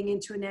hitting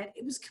into a net.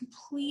 It was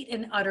complete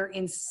and utter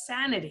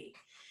insanity.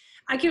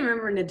 I can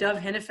remember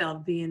Nadav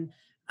Hennefeld being,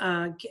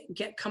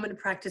 coming to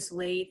practice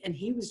late and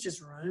he was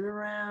just running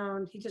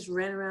around. He just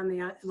ran around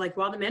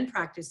while the men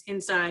practiced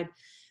inside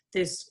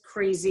this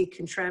crazy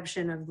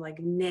contraption of like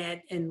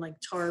net and like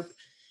tarp.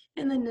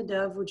 And then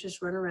Nadav would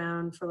just run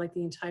around for like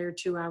the entire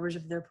 2 hours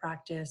of their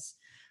practice,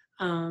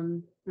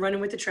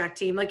 running with the track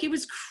team. Like it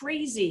was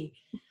crazy.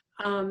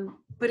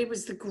 But it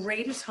was the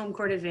greatest home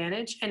court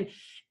advantage. And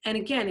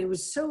again, it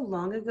was so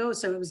long ago.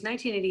 So it was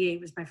 1988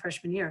 was my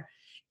freshman year.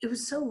 It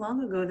was so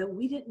long ago that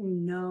we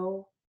didn't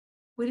know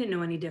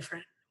any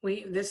different.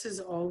 This is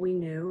all we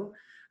knew.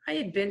 I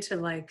had been to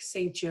like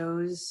St.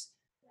 Joe's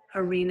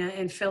Arena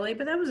in Philly,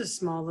 but that was a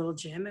small little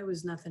gym. It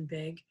was nothing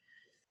big.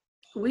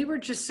 We were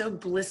just so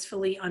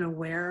blissfully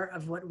unaware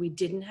of what we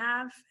didn't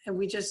have. And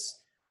we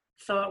just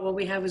thought what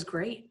we had was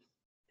great.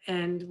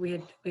 And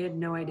we had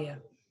no idea.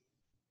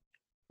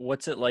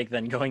 What's it like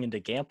then going into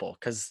Gamble?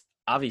 Because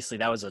obviously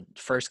that was a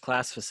first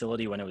class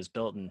facility when it was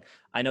built. And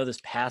I know this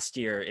past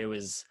year, it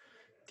was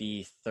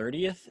the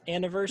 30th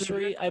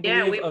anniversary, I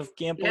believe, of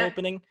Gamble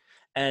opening.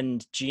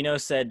 And Gino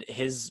said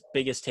his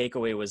biggest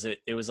takeaway was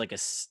it was like a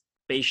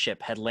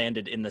spaceship had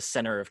landed in the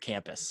center of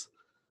campus.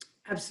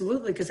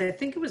 Absolutely, because I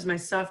think it was my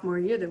sophomore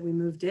year that we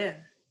moved in.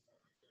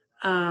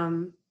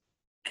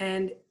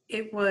 And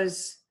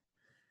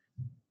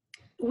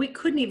we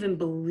couldn't even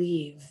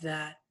believe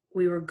that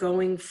we were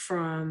going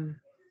from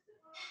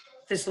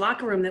this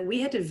locker room that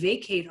we had to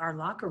vacate our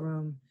locker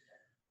room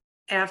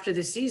after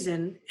the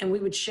season, and we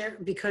would share,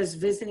 because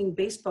visiting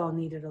baseball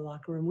needed a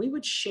locker room, we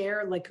would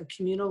share like a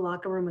communal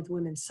locker room with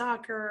women's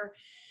soccer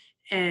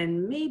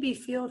and maybe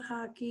field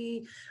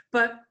hockey.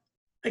 But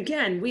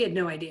again, we had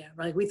no idea.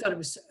 Like we thought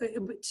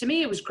to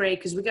me, it was great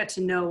because we got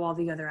to know all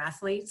the other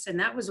athletes. And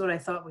that was what I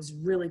thought was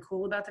really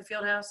cool about the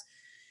field house.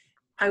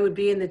 I would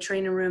be in the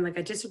training room, like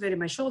I dislocated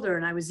my shoulder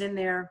and I was in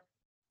there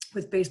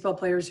with baseball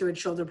players who had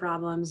shoulder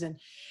problems. And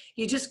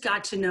you just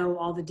got to know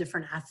all the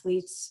different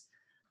athletes.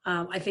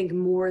 I think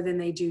more than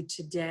they do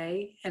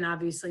today. And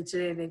obviously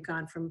today they've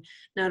gone from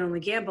not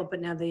only Gamble,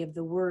 but now they have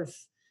the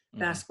Worth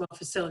basketball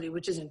facility,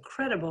 which is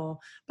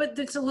incredible, but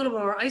it's a little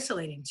more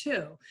isolating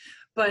too.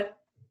 But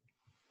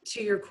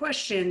to your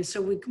question,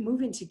 so we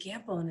move into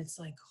Gamble and it's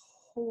like,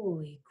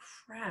 holy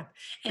crap.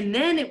 And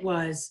then it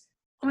was,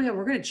 oh my God,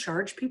 we're going to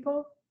charge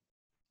people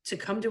to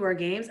come to our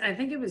games. I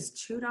think it was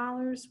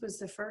 $2 was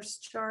the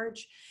first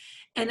charge.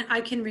 And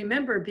I can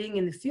remember being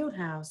in the field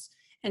house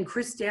and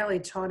Chris Daly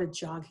taught a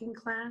jogging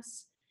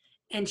class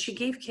and she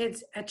gave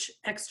kids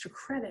extra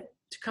credit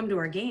to come to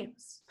our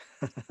games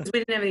because we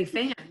didn't have any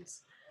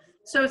fans.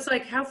 So it's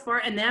like, how far?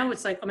 And now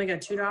it's like, oh my God,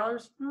 $2?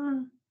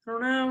 I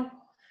don't know.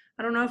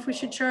 I don't know if we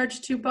should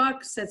charge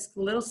 $2. That's a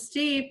little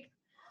steep.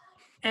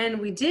 And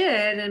we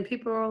did. And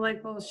people were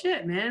like, well,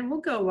 shit, man,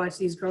 we'll go watch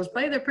these girls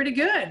play. They're pretty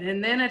good.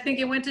 And then I think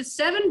it went to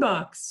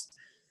 $7.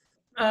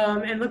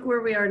 And look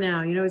where we are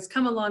now. You know, it's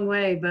come a long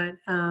way, but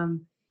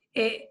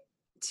it,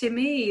 to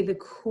me, the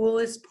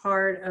coolest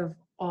part of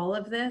all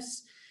of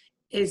this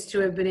is to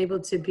have been able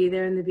to be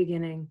there in the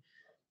beginning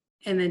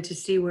and then to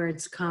see where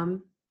it's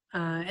come.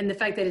 And the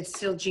fact that it's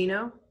still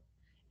Gino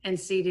and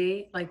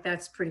CD, like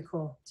that's pretty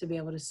cool to be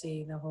able to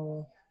see the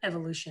whole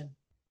evolution.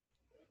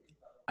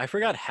 I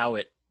forgot how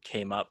it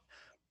came up,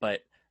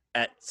 but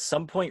at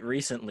some point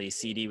recently,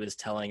 CD was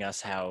telling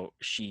us how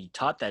she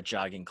taught that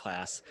jogging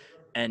class,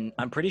 and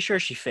I'm pretty sure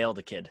she failed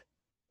a kid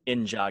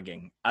in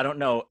jogging. I don't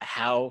know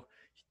how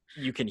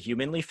you can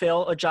humanly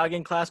fail a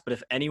jogging class, but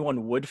if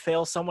anyone would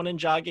fail someone in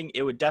jogging,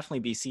 it would definitely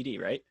be CD,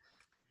 right?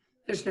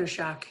 There's no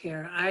shock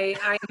here.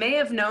 I may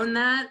have known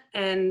that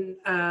and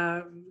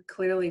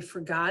clearly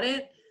forgot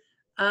it,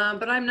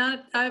 but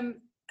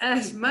I'm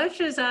as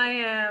much as I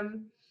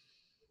am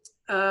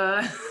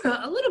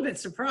a little bit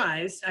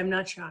surprised, I'm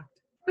not shocked.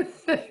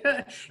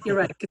 You're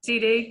right, 'cause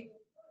CD.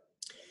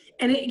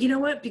 And you know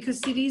what? Because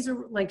CD's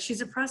like,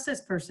 she's a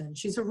process person.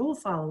 She's a rule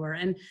follower,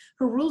 and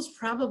her rules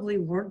probably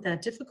weren't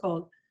that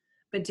difficult.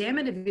 But damn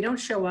it, if you don't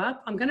show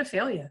up, I'm going to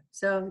fail you.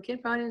 So the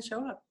kid probably didn't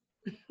show up.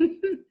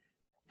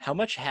 How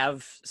much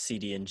have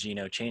CD and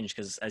Gino changed?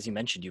 Because as you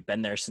mentioned, you've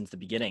been there since the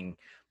beginning,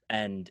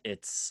 and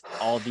it's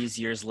all these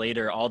years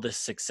later, all this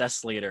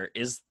success later.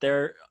 Is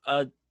there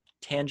a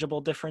tangible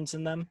difference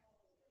in them?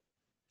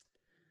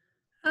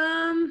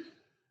 Um,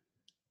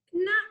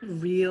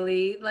 Not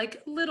really.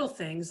 Like little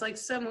things, like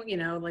some, you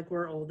know, like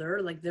we're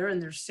older, like they're in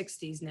their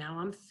 60s now.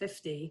 I'm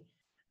 50.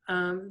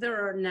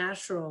 There are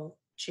natural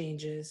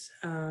changes.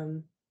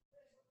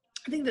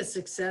 I think the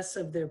success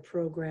of their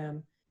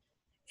program,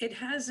 it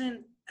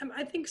hasn't,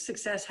 I think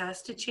success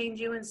has to change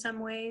you in some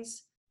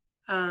ways.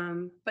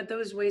 But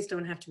those ways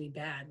don't have to be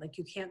bad. Like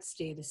you can't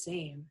stay the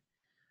same.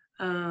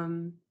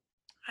 Um,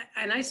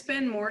 and I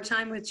spend more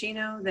time with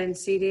Gino than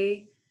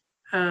CD.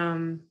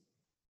 Um,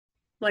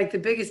 like the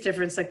biggest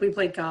difference, like we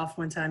played golf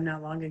one time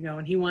not long ago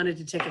and he wanted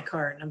to take a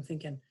cart. And I'm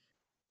thinking,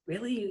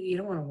 really? You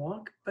don't want to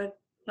walk? But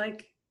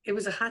like it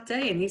was a hot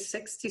day and he's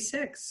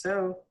 66.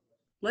 So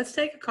let's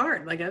take a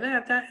cart. Like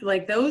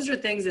like those are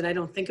things that I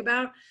don't think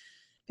about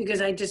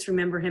because I just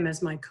remember him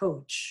as my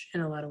coach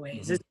in a lot of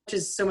ways. Mhm. As much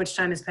as so much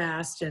time has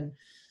passed and,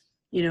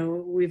 you know,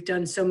 we've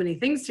done so many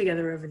things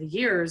together over the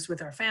years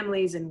with our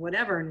families and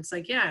whatever. And it's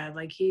like, yeah,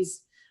 like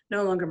he's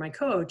no longer my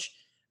coach.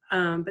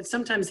 But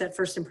sometimes that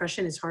first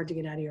impression is hard to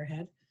get out of your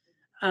head.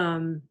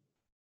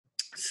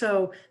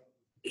 So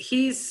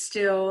he's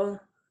still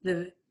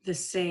the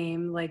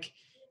same, like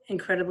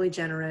incredibly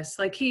generous.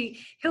 Like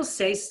he'll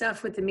say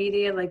stuff with the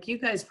media. Like you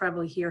guys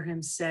probably hear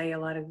him say a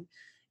lot of,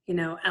 you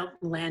know,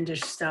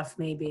 outlandish stuff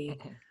maybe.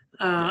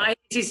 Yeah.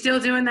 Is he still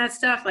doing that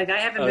stuff? Like I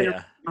haven't Oh been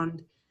yeah.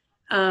 around.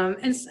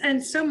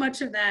 And so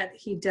much of that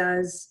he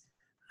does,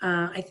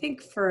 I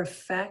think for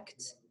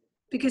effect,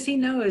 because he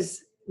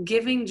knows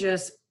giving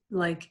just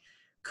like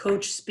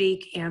coach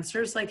speak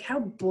answers, like how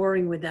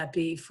boring would that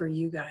be for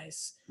you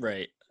guys?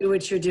 Right. Do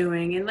what you're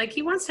doing. And like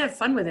he wants to have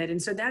fun with it.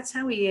 And so that's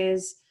how he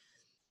is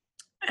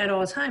at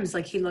all times.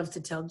 Like he loves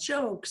to tell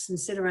jokes and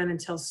sit around and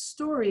tell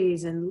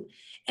stories. And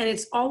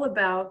it's all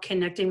about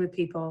connecting with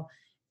people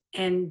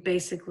and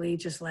basically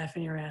just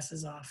laughing your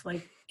asses off.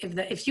 Like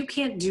if you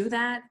can't do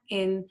that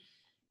in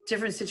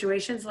different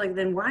situations, like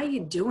then why are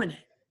you doing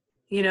it?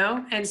 You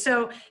know? And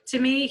so to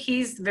me,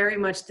 he's very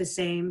much the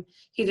same.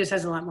 He just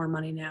has a lot more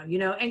money now, you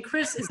know? And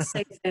Chris is the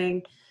same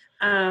thing.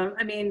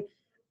 I mean,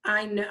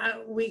 I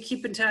know we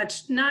keep in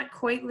touch, not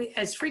quite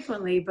as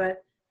frequently,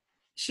 but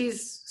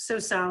she's so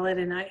solid.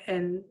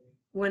 And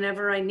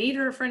whenever I need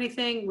her for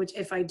anything, which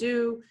if I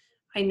do,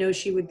 I know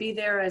she would be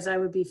there as I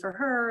would be for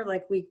her.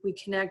 Like we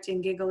connect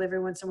and giggle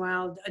every once in a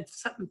while.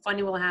 Something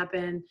funny will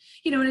happen,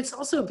 you know, and it's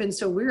also been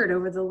so weird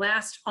over the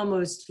last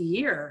almost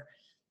year,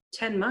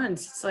 10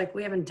 months. It's like,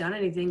 we haven't done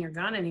anything or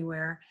gone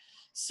anywhere.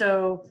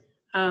 So,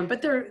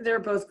 but they're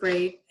both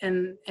great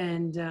and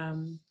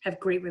have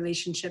great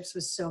relationships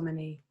with so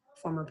many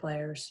former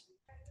players.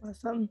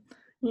 Awesome.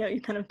 You know,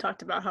 you kind of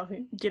talked about how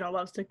Gino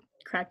loves to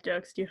crack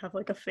jokes. Do you have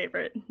like a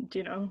favorite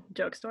Gino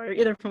joke story,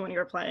 either from when you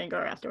were playing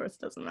or afterwards?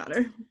 Doesn't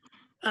matter.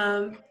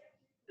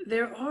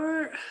 There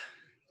are,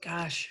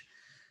 gosh,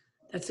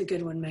 that's a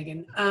good one,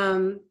 Megan.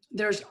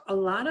 There's a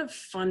lot of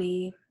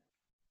funny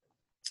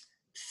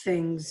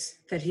things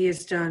that he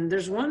has done.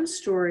 There's one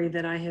story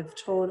that I have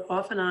told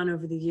off and on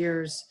over the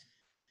years,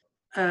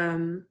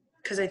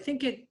 because I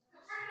think it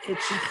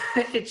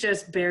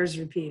just bears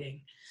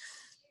repeating.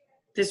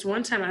 This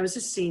one time I was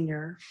a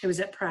senior. It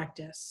was at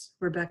practice.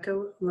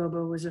 Rebecca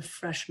Lobo was a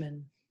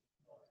freshman.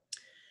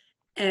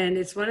 And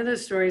it's one of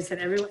those stories that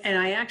and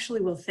I actually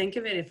will think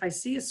of it if I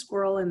see a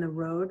squirrel in the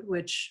road,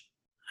 which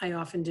I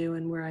often do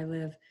and where I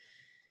live.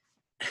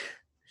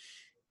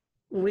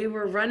 We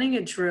were running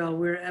a drill.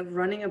 We were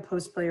running a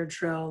post player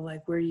drill,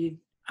 like where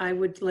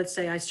let's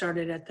say I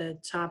started at the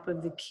top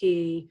of the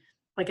key,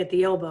 like at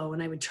the elbow,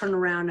 and I would turn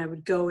around, I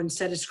would go and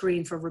set a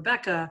screen for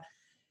Rebecca.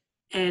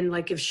 And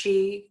like if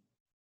she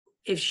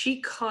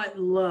caught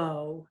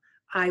low,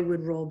 I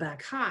would roll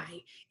back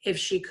high. If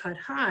she cut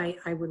high,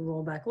 I would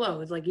roll back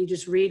low. It's like you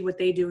just read what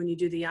they do and you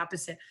do the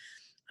opposite.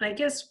 And I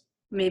guess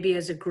maybe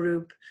as a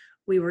group,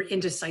 we were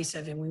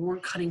indecisive and we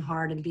weren't cutting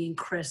hard and being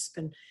crisp.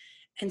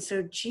 And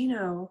so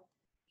Gino,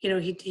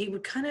 he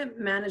would kind of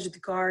manage the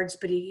guards,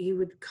 but he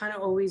would kind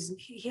of always,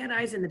 he had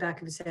eyes in the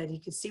back of his head. He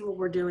could see what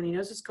we're doing. He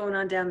knows what's going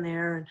on down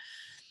there.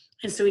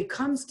 And so he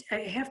comes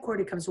at half court,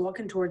 he comes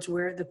walking towards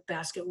where the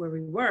basket where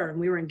we were, and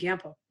we were in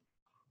Gamble.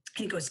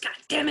 And he goes, God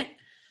damn it,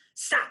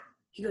 stop.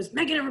 He goes,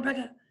 Megan and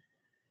Rebecca,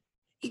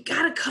 you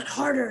gotta cut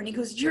harder. And he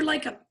goes, you're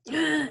like a,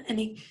 and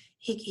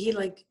he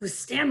like was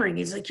stammering.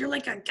 He's like, you're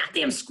like a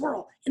goddamn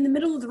squirrel in the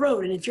middle of the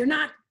road. And if you're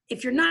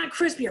not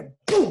crispy,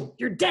 boom,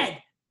 you're dead.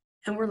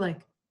 And we're like,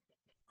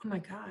 oh my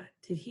God,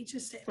 did he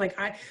just say, like,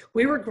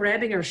 we were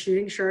grabbing our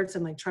shooting shirts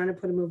and like trying to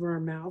put them over our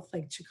mouth,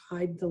 like to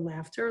hide the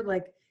laughter.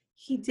 Like,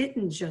 he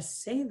didn't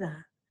just say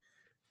that.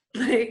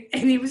 Like,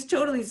 and he was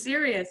totally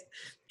serious.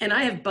 And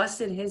I have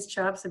busted his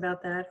chops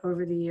about that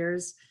over the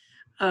years.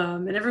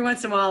 And every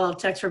once in a while I'll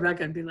text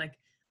Rebecca and be like,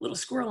 little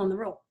squirrel on the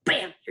road,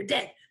 bam, you're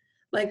dead.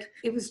 Like,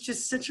 it was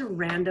just such a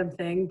random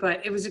thing,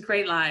 but it was a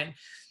great line.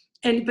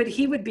 But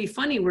he would be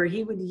funny where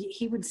he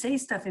would say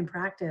stuff in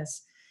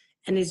practice,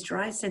 and his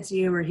dry sense of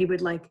humor, he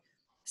would like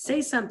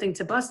say something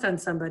to bust on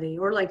somebody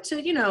or like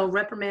to,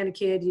 reprimand a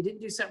kid, you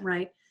didn't do something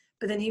right.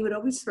 But then he would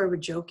always throw a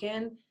joke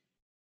in,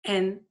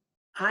 and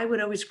I would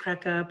always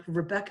crack up,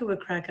 Rebecca would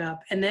crack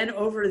up. And then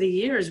over the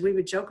years, we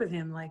would joke with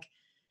him like,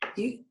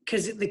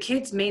 because the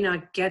kids may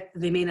not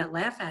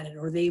laugh at it,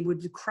 or they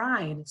would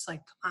cry. And it's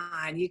like, come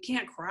on, you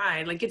can't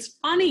cry. Like, it's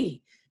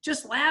funny.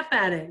 Just laugh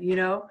at it,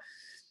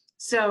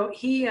 So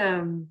he,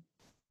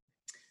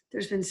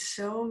 there's been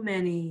so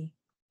many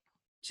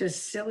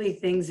just silly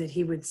things that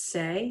he would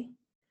say.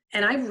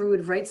 And I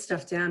would write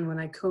stuff down when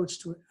I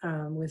coached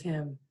with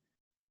him.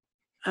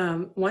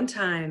 One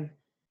time,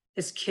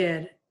 this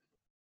kid,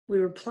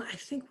 I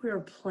think we were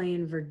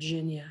playing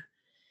Virginia.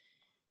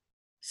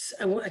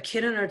 So a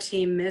kid on our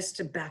team missed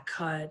a back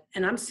cut,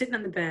 and I'm sitting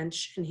on the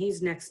bench, and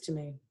he's next to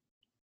me.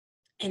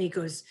 And he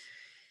goes,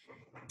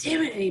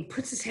 damn it, and he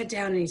puts his head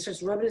down, and he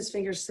starts rubbing his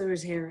fingers through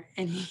his hair.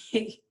 And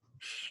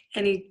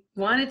he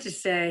wanted to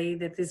say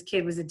that this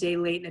kid was a day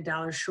late and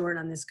 $1 short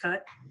on this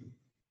cut.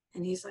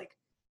 And he's like,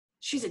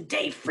 she's a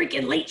day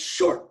freaking late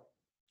short.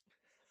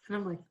 And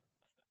I'm like,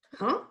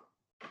 huh?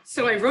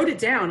 So I wrote it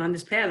down on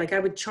this pad. Like, I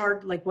would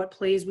chart like what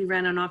plays we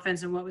ran on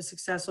offense and what was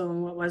successful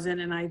and what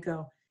wasn't. And I'd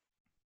go,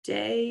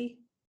 day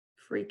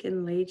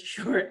freaking late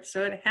short.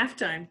 So at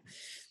halftime,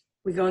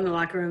 we go in the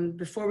locker room.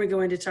 Before we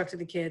go in to talk to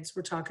the kids,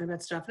 we're talking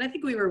about stuff. And I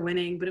think we were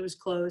winning, but it was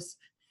close.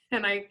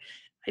 And I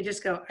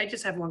just go, I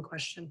just have one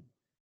question.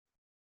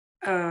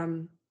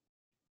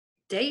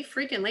 Day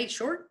freaking late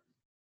short?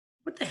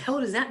 What the hell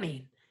does that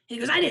mean? And he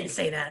goes, I didn't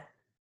say that.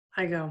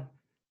 I go,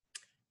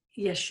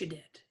 yes, you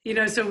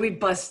did. So we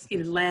bust,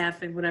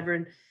 laugh and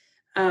whatever.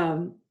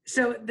 And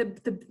so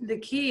the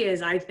key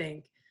is, I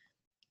think,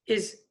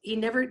 is he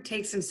never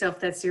takes himself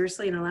that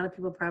seriously. And a lot of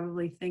people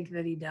probably think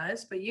that he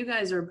does, but you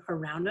guys are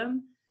around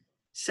him.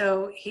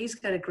 So he's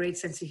got a great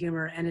sense of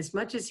humor. And as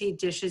much as he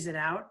dishes it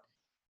out,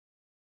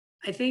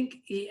 I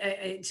think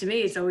to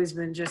me, it's always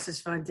been just as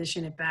fun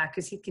dishing it back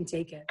because he can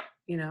take it,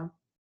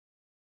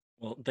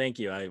 Well, thank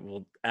you. I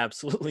will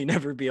absolutely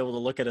never be able to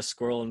look at a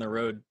squirrel in the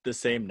road the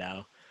same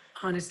now.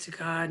 Honest to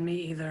God, me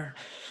either.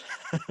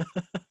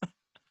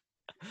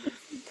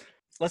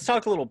 Let's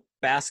talk a little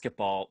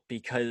basketball,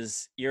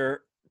 because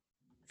your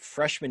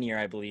freshman year,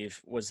 I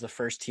believe, was the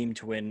first team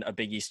to win a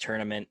Big East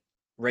tournament,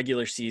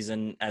 regular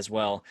season as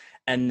well.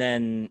 And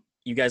then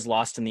you guys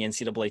lost in the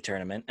NCAA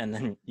tournament, and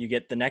then you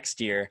get the next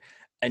year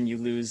and you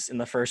lose in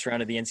the first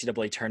round of the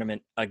NCAA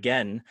tournament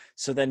again.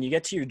 So then you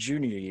get to your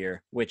junior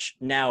year, which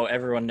now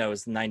everyone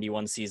knows the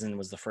 91 season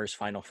was the first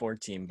Final Four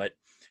team, but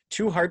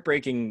 2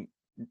 heartbreaking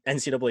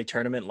NCAA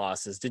tournament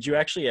losses. Did you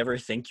actually ever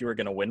think you were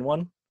going to win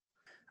one?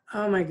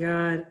 Oh my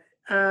God.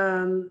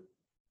 God,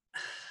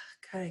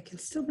 I can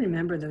still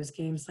remember those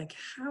games. Like,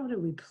 how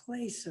did we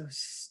play so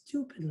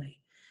stupidly?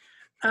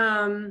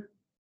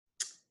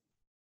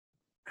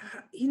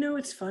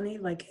 It's funny,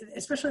 like,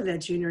 especially that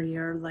junior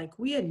year, like,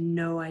 we had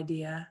no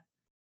idea.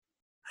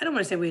 I don't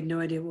want to say we had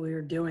no idea what we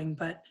were doing,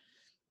 but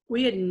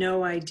we had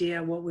no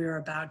idea what we were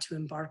about to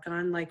embark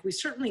on. Like, we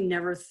certainly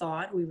never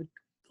thought we would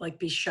like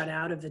be shut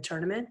out of the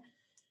tournament.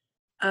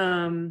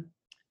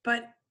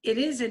 But it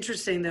is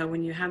interesting though,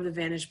 when you have the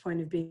vantage point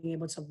of being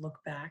able to look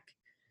back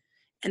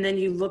and then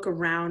you look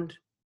around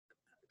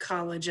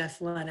college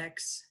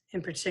athletics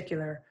in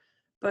particular.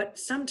 But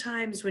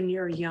sometimes when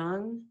you're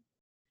young,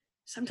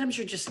 sometimes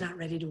you're just not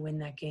ready to win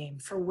that game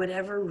for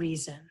whatever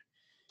reason.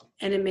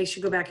 And it makes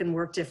you go back and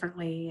work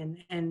differently.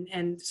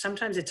 And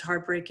sometimes it's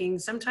heartbreaking.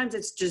 Sometimes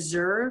it's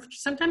deserved.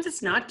 Sometimes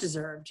it's not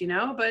deserved,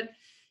 but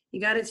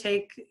you got to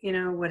take,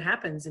 what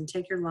happens and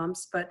take your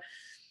lumps. But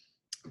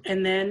I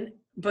don't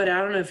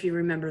know if you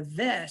remember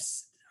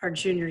this, our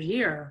junior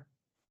year,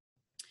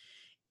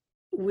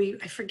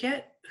 I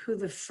forget who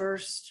the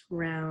first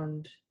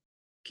round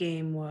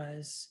game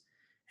was.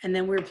 And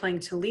then we were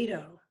playing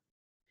Toledo.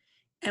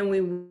 And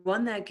we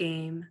won that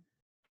game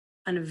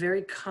on a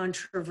very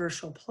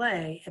controversial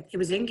play. It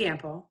was in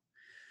Gamble.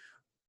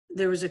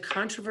 There was a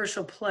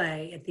controversial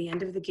play at the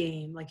end of the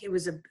game. Like, it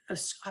was a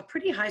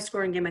pretty high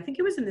scoring game. I think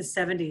it was in the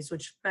 70s,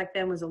 which back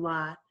then was a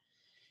lot.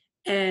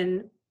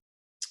 And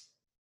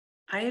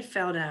I had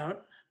fouled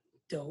out,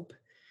 dope.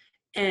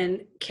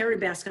 And Carrie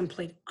Bascom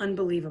played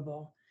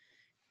unbelievable.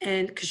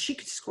 And because she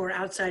could score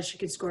outside, she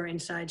could score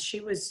inside. She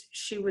was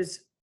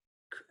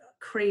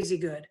crazy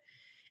good.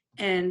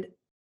 And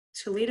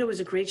Toledo was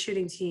a great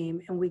shooting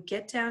team. And we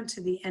get down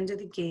to the end of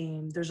the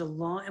game. There's a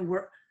long, and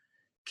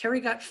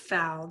Carrie got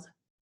fouled.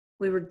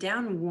 We were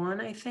down 1,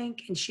 I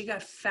think, and she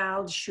got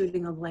fouled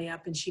shooting a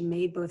layup, and she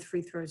made both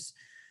free throws.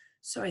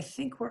 So I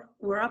think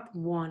we're up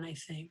 1, I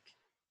think.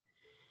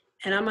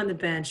 And I'm on the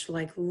bench,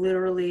 like,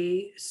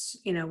 literally,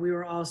 we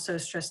were all so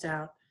stressed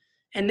out.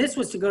 And this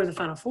was to go to the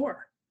Final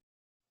Four.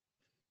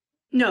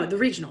 No, the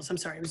regionals. I'm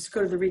sorry. It was to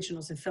go to the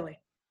regionals in Philly.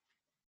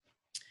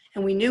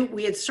 And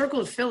we had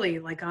circled Philly,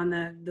 like, on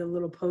the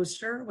little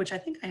poster, which I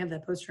think I have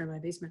that poster in my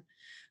basement.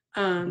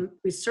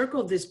 We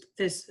circled this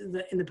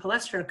in the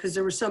Palestra because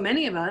there were so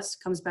many of us.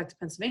 Comes back to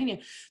Pennsylvania.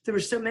 There were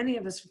so many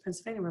of us from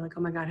Pennsylvania. We're like,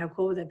 oh my God, how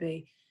cool would that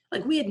be?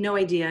 Like, we had no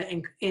idea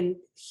in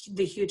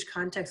the huge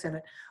context of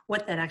it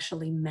what that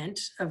actually meant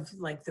of,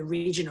 like, the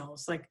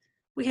regionals. Like,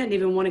 we hadn't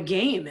even won a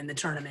game in the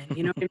tournament.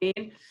 You know what I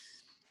mean?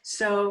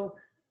 So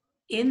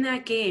in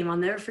that game, I'll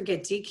never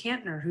forget Dee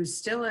Cantner, who's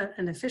still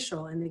an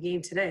official in the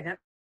game today. That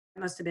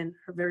must have been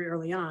very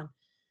early on.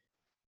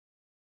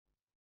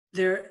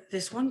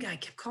 This one guy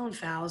kept calling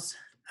fouls,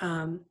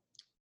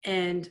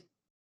 and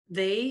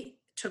they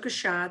took a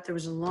shot. There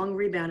was a long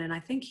rebound, and I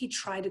think he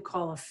tried to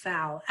call a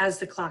foul as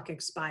the clock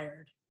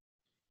expired,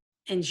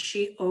 and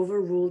she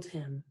overruled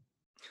him.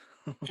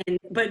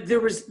 But there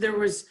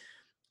was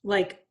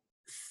like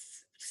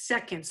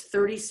seconds,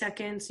 30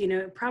 seconds.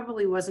 It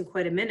probably wasn't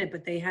quite a minute,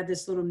 but they had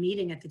this little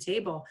meeting at the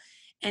table.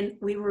 And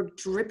we were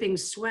dripping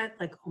sweat,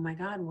 like, oh my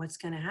God, what's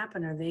going to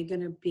happen? Are they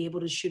going to be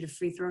able to shoot a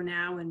free throw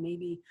now and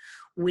maybe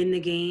win the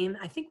game?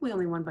 I think we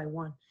only won by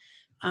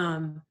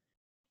 1.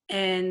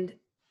 And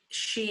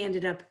she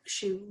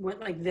went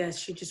like this.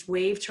 She just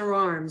waved her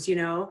arms,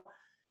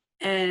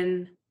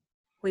 and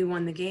we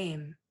won the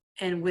game.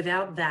 And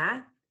without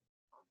that,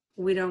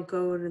 we don't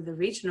go to the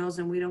regionals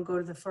and we don't go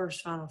to the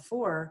first Final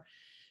Four.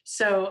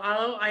 So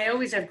I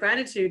always have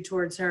gratitude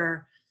towards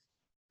her.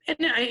 And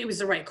it was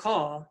the right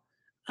call.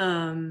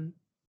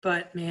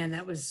 But man,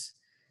 it was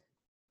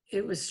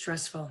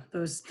stressful.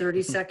 Those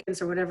 30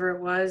 seconds or whatever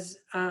it was.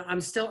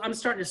 I'm starting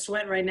to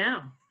sweat right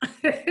now.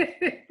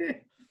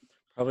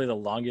 Probably the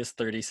longest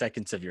 30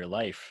 seconds of your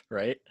life,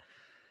 right?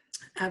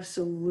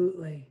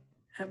 Absolutely.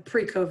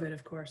 Pre-COVID,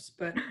 of course,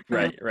 but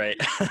right.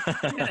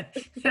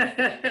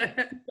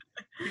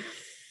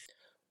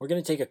 We're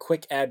going to take a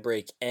quick ad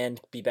break and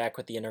be back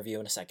with the interview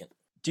in a second.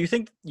 Do you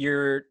think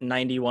your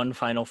 91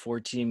 Final Four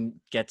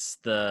team gets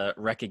the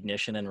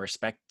recognition and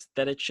respect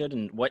that it should?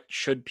 And what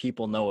should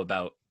people know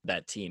about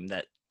that team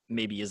that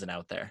maybe isn't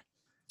out there?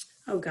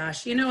 Oh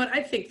gosh, you know what?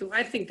 I think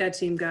that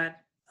team got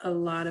a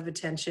lot of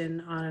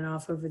attention on and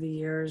off over the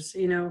years,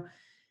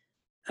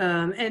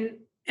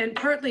 and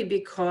partly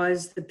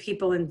because the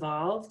people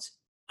involved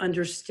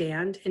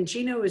understand. And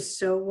Gino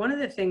is one of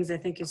the things I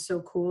think is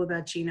so cool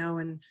about Gino,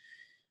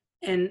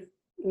 and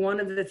one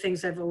of the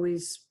things I've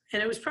always,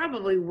 and it was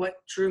probably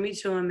what drew me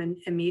to him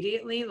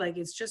immediately. Like,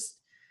 it's just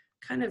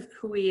kind of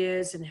who he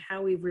is and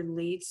how he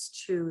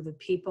relates to the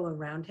people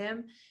around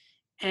him.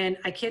 And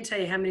I can't tell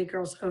you how many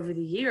girls over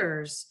the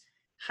years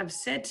have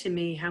said to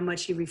me how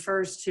much he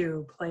refers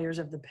to players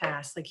of the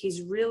past. Like,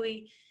 he's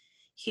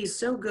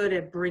so good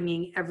at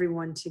bringing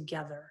everyone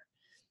together.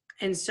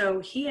 And so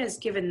he has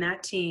given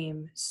that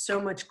team so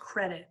much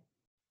credit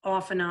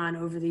off and on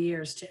over the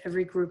years to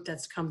every group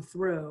that's come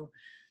through.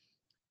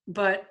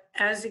 But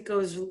as it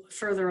goes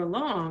further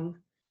along,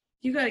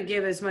 you got to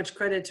give as much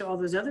credit to all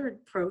those other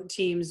pro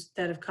teams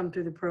that have come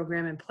through the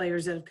program and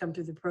players that have come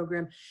through the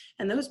program.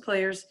 And those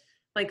players,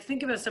 like,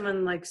 think about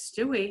someone like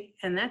Stewie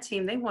and that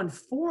team, they won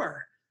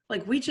 4.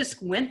 Like, we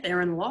just went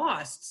there and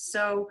lost.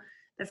 So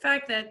the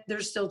fact that they're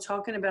still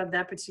talking about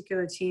that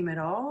particular team at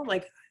all,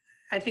 like,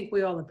 I think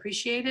we all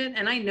appreciate it.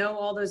 And I know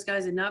all those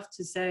guys enough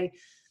to say,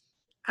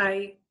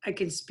 I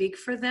can speak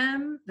for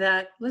them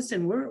that,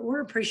 listen, we're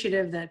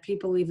appreciative that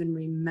people even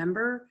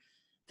remember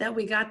that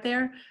we got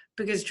there,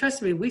 because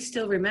trust me, we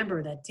still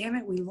remember that, damn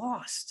it, we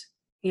lost,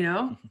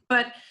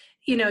 but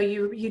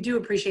you do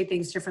appreciate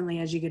things differently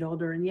as you get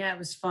older. And yeah, it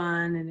was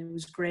fun and it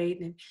was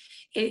great. And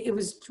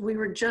we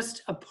were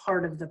just a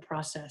part of the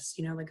process,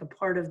 like a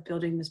part of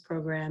building this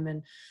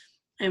program.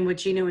 And what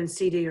Gino and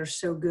CD are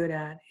so good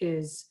at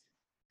is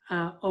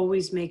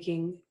always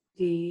making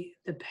the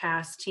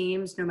past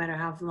teams, no matter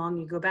how long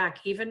you go back,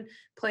 even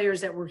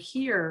players that were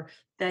here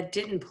that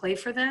didn't play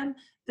for them,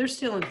 they're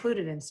still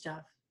included in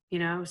stuff,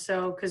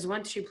 so because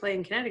once you play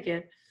in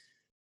Connecticut,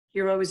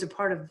 you're always a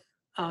part of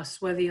us,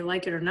 whether you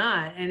like it or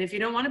not. And if you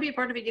don't want to be a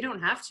part of it, you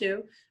don't have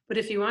to, but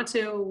if you want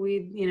to,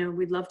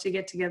 we'd love to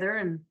get together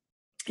and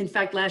In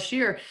fact, last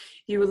year,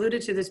 you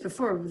alluded to this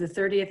before, the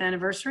 30th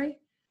anniversary.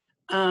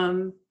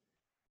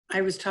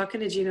 I was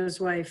talking to Gino's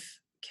wife,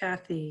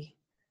 Kathy,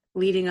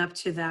 leading up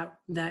to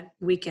that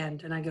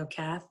weekend, and I go,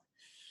 Kath,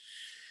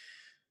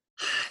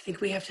 I think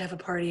we have to have a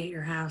party at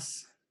your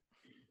house.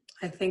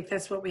 I think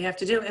that's what we have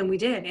to do. And we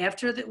did.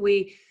 After that,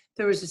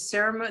 there was a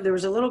ceremony, there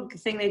was a little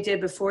thing they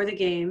did before the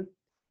game.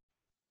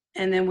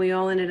 And then we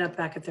all ended up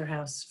back at their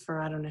house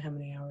for I don't know how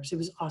many hours. It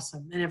was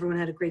awesome. And everyone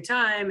had a great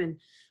time and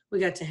we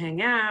got to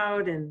hang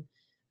out. And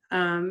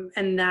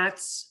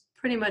that's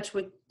pretty much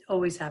what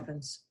always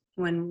happens.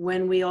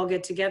 When we all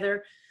get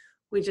together,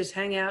 we just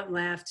hang out,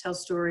 laugh, tell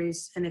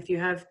stories. And if you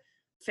have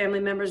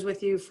family members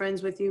with you,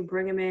 friends with you,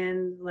 bring them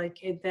in.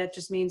 That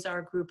just means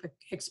our group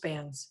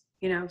expands,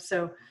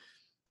 so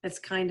that's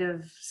kind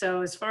of,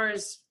 so as far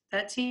as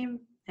that team,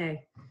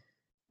 hey,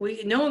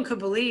 no one could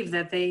believe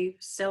that they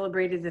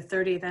celebrated the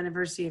 30th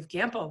anniversary of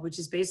Gamble, which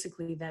is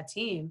basically that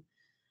team.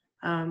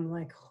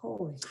 Like,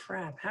 holy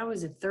crap, how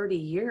is it 30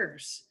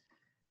 years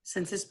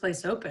since this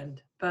place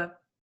opened?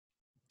 But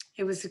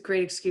it was a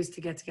great excuse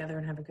to get together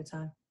and have a good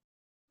time.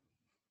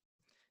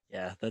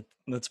 Yeah,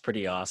 that's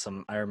pretty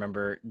awesome. I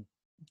remember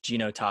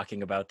Gino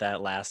talking about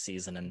that last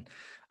season, and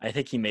I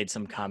think he made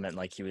some comment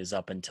like he was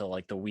up until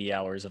like the wee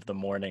hours of the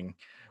morning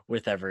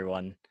with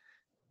everyone.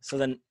 So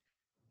then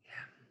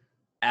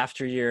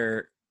after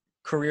your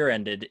career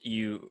ended,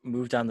 you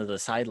moved onto the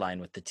sideline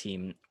with the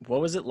team.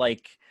 What was it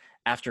like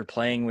after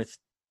playing with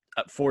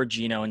for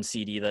Gino and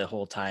CD the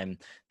whole time,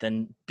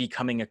 then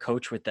becoming a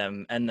coach with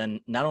them, and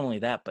then not only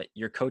that, but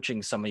you're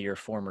coaching some of your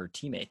former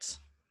teammates?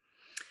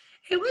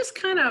 It was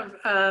kind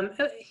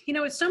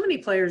of, so many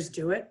players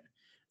do it.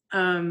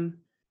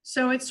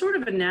 So it's sort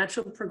of a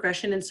natural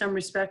progression in some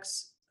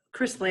respects.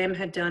 Chris Lamb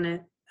had done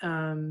it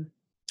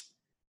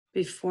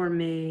before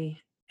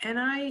me,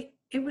 and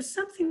it was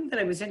something that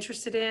I was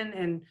interested in,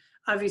 and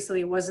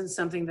obviously it wasn't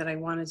something that I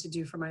wanted to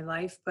do for my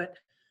life, but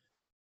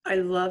I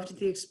loved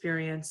the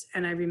experience.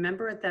 And I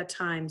remember at that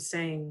time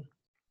saying,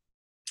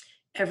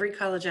 every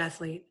college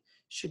athlete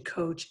should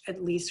coach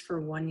at least for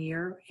 1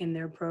 year in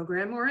their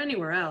program or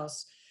anywhere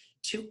else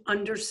to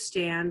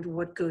understand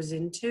what goes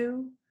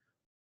into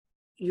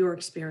your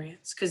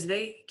experience. Because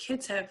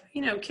kids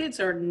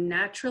are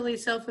naturally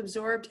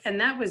self-absorbed, and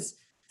that was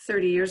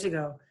 30 years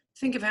ago.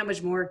 Think of how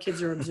much more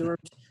kids are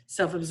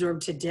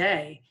self-absorbed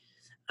today.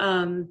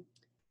 And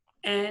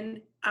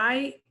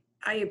I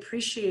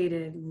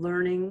appreciated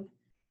learning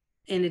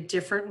in a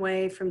different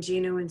way from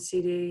Gino and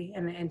CD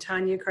and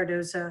Tanya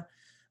Cardoza.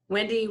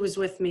 Wendy was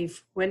with me.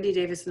 Wendy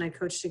Davis and I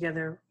coached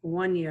together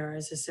 1 year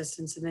as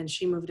assistants, and then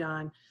she moved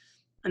on.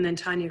 And then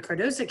Tanya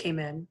Cardoza came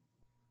in,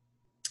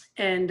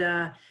 and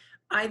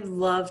I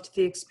loved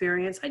the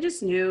experience. I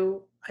just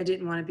knew I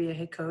didn't want to be a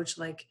head coach.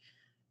 Like,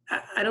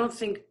 I don't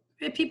think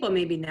people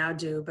maybe now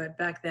do, but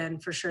back then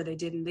for sure they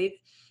didn't.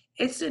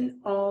 It's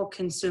an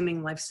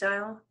all-consuming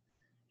lifestyle.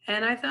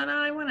 And I thought,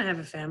 I want to have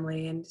a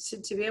family. And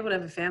to be able to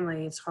have a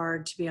family, it's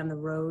hard to be on the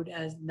road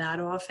as that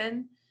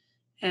often.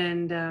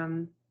 And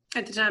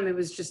at the time, it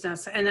was just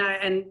not.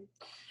 And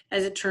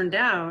as it turned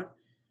out,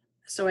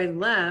 so I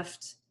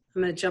left.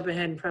 I'm going to jump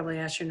ahead and probably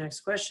ask your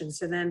next question.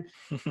 So then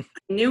I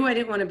knew I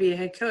didn't want to be a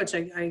head coach.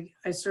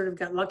 I sort of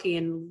got lucky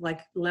and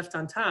left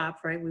on top,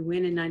 right? We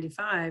win in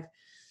 95.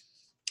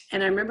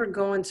 And I remember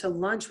going to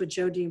lunch with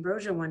Joe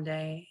D'Ambrosio one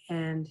day,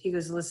 and he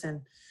goes,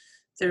 listen,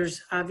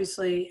 there's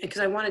obviously, because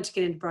I wanted to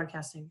get into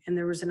broadcasting, and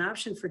there was an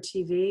option for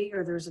TV,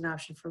 or there was an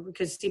option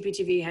because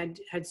CPTV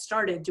had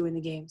started doing the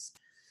games.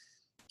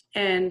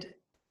 And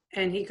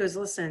he goes,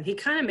 listen, he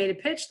kind of made a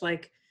pitch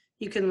like,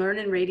 you can learn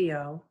in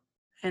radio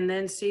and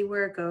then see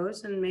where it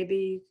goes, and maybe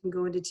you can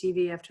go into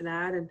TV after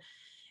that. And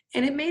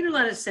it made a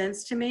lot of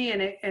sense to me.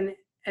 And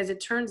as it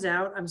turns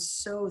out, I'm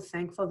so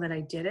thankful that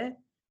I did it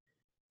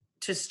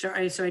to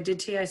start. So I did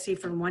TIC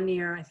for 1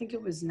 year. I think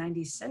it was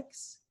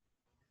 96.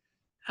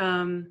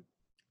 And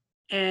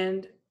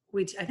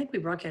I think we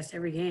broadcast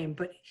every game,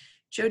 but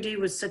Joe D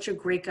was such a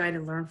great guy to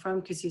learn from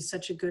because he's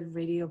such a good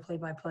radio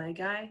play-by-play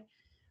guy.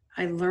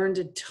 I learned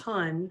a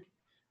ton.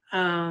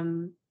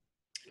 To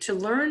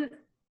learn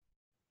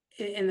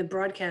in the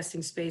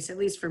broadcasting space, at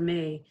least for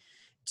me,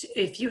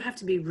 if you have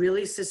to be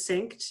really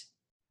succinct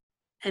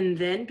and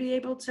then be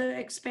able to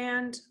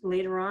expand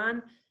later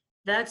on,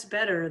 that's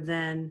better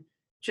than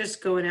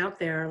just going out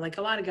there. Like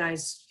a lot of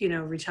guys,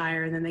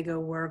 retire and then they go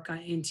work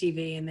in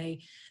TV and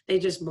they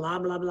just blah,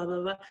 blah, blah,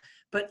 blah, blah.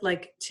 But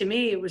to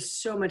me, it was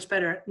so much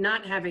better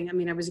not having,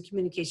 I was a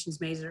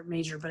communications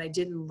major, but I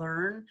didn't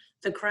learn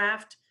the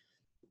craft.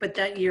 But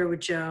that year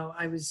with Joe,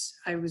 I was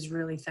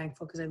really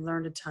thankful because I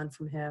learned a ton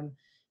from him.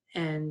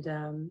 And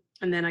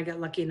then I got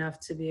lucky enough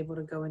to be able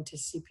to go into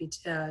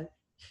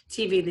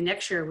TV the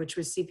next year, which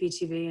was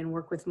CPTV, and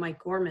work with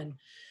Mike Gorman,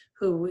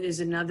 who is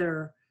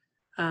another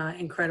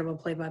incredible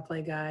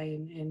play-by-play guy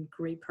and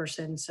great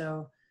person.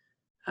 So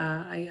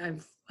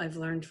I've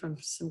learned from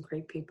some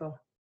great people.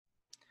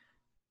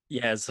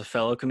 Yeah, as a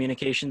fellow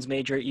communications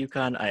major at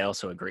UConn, I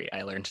also agree.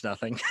 I learned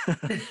nothing.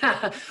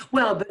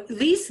 Well, but at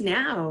least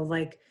now,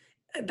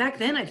 back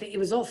then I think it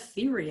was all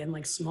theory and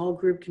like small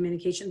group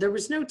communication. There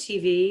was no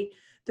TV.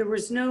 There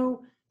was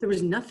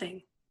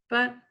nothing.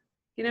 But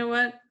you know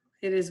what?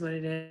 It is what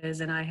it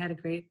is. And I had a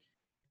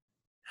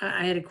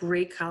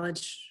great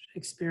college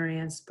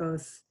experience,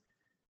 both,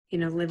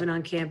 living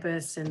on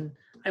campus, and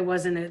I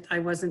wasn't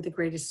the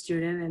greatest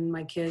student, and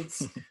my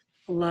kids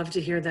love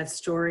to hear that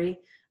story.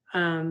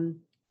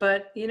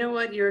 But you know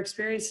what? Your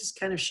experiences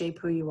kind of shape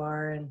who you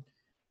are, and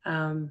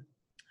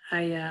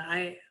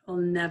I will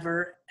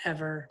never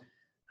ever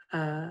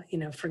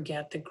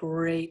forget the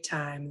great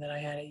time that I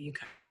had at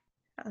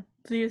UConn.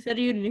 So you said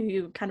you knew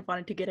you kind of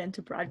wanted to get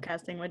into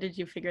broadcasting. When did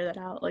you figure that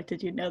out? Like,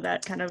 did you know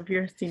that kind of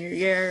your senior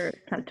year, or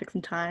it kind of took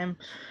some time?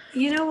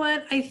 You know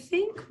what? I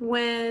think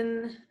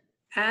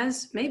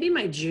as maybe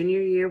my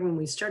junior year, when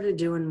we started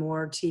doing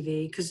more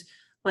TV, because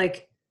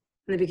like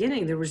in the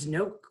beginning, there was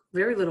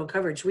very little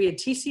coverage. We had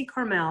TC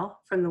Carmel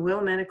from the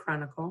Willamette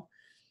Chronicle,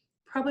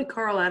 probably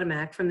Carl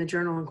Adamack from the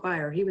Journal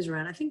Enquirer. He was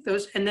around. I think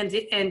those, and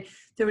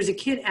there was a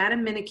kid,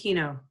 Adam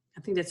Minichino.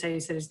 I think that's how you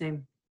said his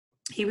name.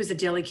 He was a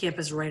daily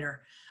campus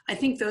writer. I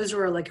think those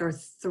were like our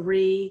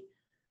three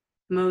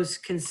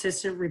most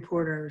consistent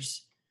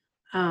reporters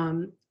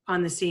on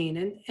the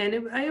scene.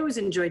 I always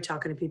enjoyed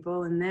talking to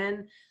people. And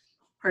then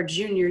our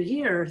junior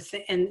year,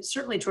 and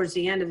certainly towards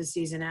the end of the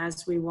season,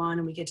 as we won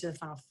and we get to the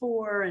Final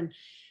Four, and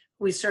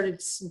we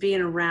started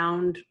being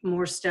around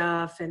more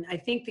stuff. And I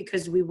think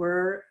because we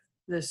were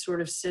the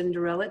sort of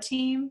Cinderella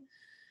team,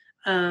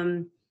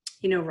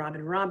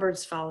 Robin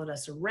Roberts followed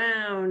us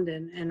around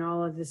and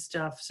all of this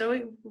stuff.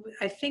 So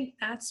I think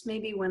that's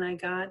maybe when I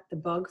got the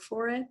bug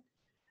for it.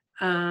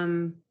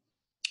 And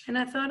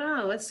I thought,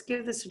 oh, let's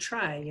give this a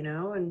try,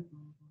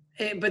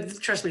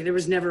 but trust me, there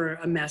was never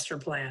a master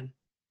plan.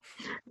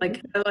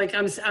 Like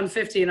I'm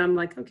 50 and I'm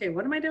like, okay,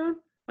 what am I doing?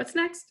 What's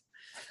next?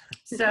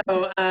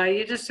 So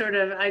I just sort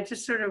of I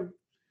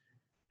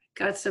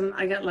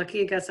got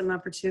lucky, got some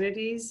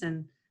opportunities,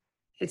 and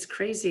it's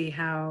crazy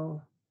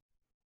how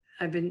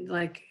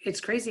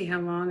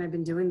long I've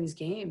been doing these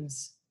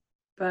games,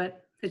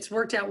 but it's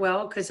worked out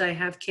well because I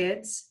have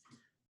kids.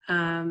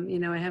 I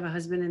have a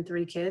husband and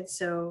 3 kids.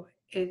 So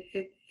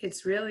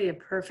it's really a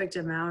perfect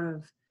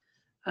amount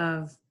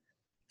of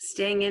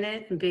staying in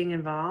it and being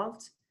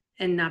involved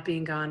and not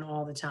being gone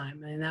all the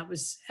time. And that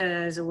was,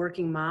 as a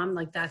working mom,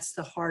 like that's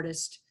the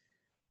hardest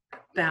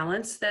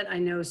balance that I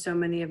know so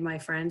many of my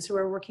friends who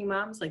are working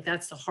moms, like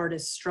that's the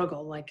hardest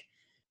struggle. Like,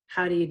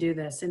 how do you do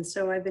this? And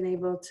so I've been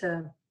able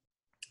to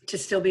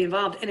still be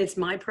involved, and it's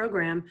my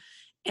program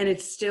and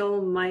it's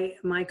still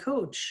my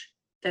coach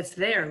that's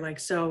there.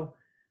 Like, so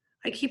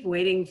I keep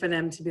waiting for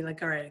them to be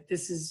like, all right,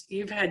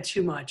 you've had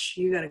too much.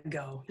 You got to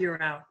go,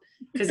 you're out.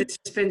 Cause it's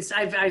been,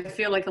 I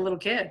feel like a little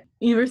kid.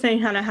 You were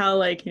saying kind of how,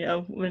 like,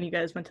 when you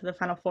guys went to the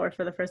Final Four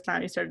for the first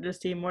time, you started to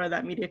see more of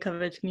that media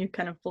coverage. Can you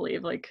kind of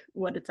believe like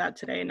what it's at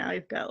today? Now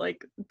you've got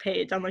like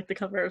Paige on like the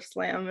cover of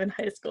Slam in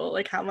high school,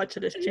 like how much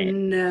it has changed.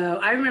 No,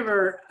 I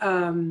remember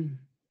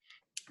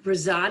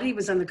Rosati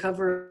was on the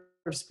cover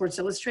of Sports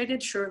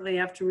Illustrated shortly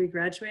after we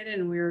graduated,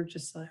 and we were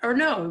just like, or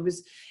no,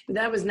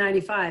 that was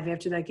 95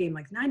 after that game.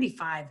 Like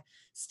 95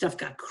 stuff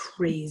got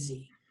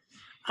crazy.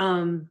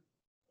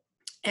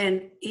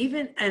 And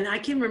I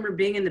can remember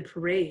being in the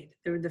parade.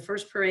 The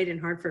first parade in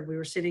Hartford, we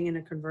were sitting in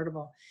a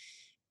convertible,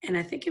 and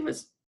I think it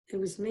was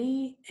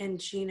me and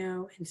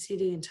Gino and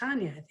CD and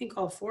Tanya. I think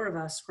all 4 of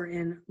us were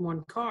in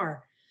one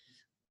car,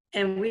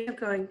 and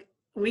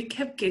we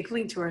kept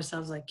giggling to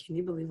ourselves, like, can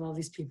you believe all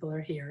these people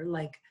are here?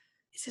 Like,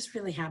 is this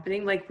really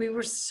happening? Like, we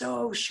were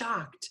so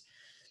shocked.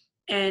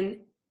 And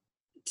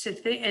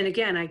and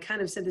again, I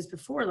kind of said this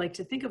before, like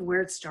to think of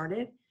where it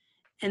started.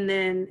 And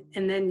then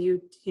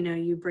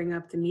you bring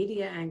up the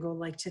media angle,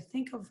 like to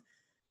think of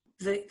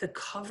the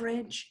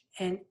coverage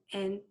and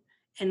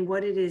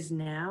what it is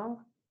now.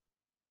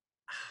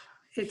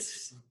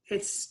 It's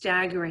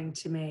staggering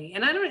to me.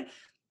 And I don't,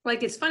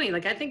 like, it's funny.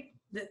 Like, I think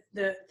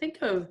think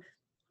of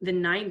the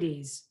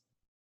 90s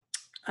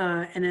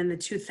and then the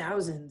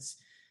 2000s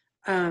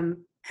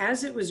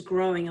as it was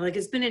growing. Like,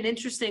 it's been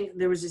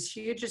there was this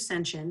huge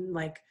ascension,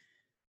 like,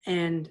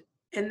 and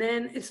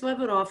then it's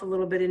leveled off a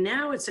little bit. And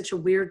now it's such a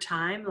weird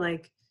time.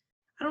 Like,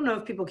 I don't know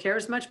if people care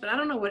as much, but I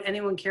don't know what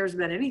anyone cares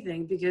about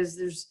anything, because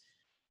there's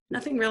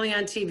nothing really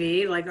on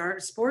TV. Like, our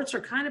sports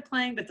are kind of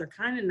playing, but they're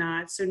kind of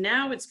not. So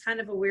now it's kind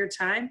of a weird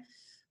time.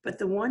 But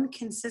the one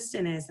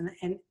consistent is, and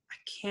I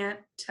can't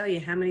tell you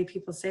how many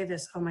people say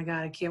this, oh my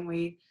God, I can't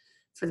wait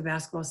for the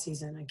basketball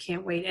season. I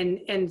can't wait.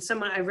 And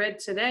someone I read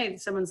today,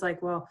 someone's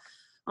like, well,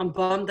 I'm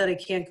bummed that I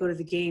can't go to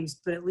the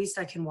games, but at least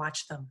I can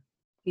watch them,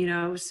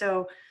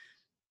 So,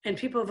 and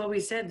people have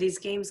always said these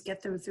games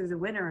get them through the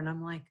winter. And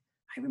I'm like,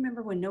 I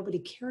remember when nobody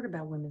cared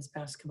about women's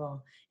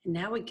basketball, and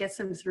now it gets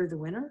them through the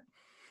winter.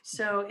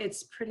 So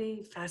it's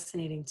pretty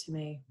fascinating to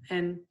me.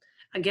 And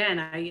again,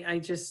 I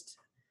just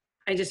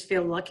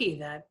feel lucky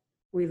that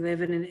we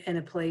live in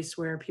a place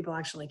where people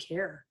actually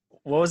care.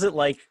 What was it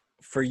like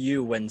for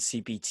you when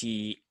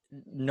CPT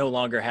no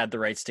longer had the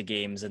rights to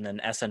games and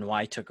then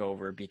SNY took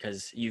over?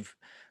 Because you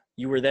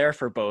were there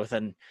for both,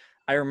 and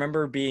I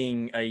remember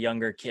being a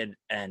younger kid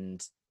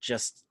and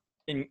just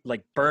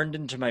like burned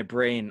into my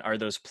brain are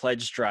those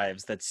pledge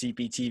drives that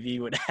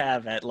CPTV would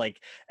have at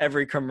like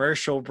every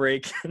commercial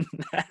break and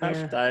Yeah.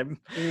 halftime.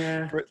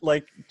 Yeah.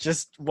 Like,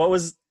 just what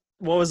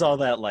was all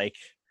that like?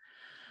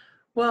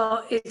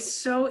 Well, it's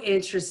so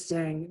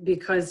interesting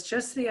because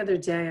just the other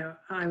day,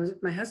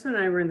 my husband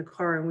and I were in the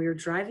car and we were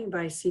driving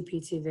by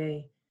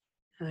CPTV,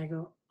 and I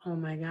go, oh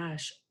my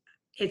gosh,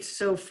 it's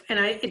so,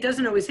 it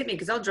doesn't always hit me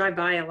because I'll drive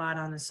by a lot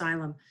on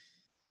Asylum.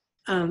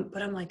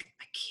 But I'm like,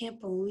 I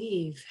can't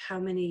believe how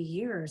many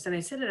years. And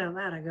I said it out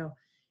loud. I go,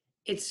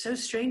 it's so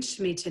strange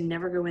to me to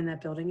never go in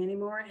that building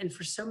anymore. And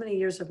for so many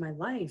years of my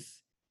life,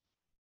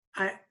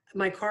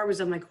 my car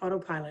was on like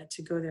autopilot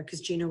to go there because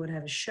Gina would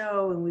have a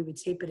show and we would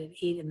tape it at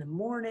 8 in the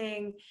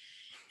morning,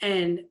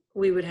 and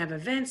we would have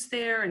events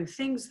there and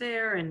things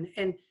there, and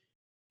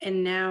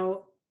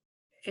now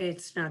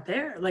it's not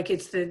there. Like,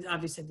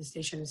 obviously the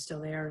station is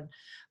still there.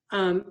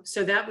 And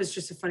so that was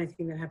just a funny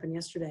thing that happened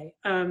yesterday.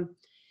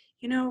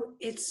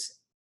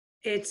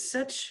 It's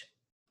such,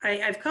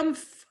 I've come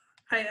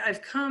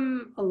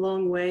a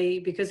long way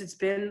because it's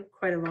been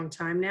quite a long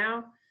time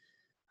now.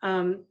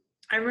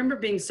 I remember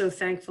being so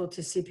thankful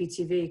to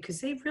CPTV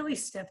because they really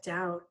stepped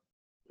out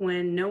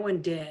when no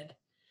one did.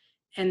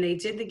 And they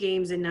did the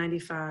games in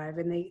 95,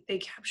 and they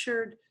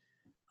captured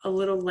a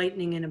little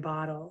lightning in a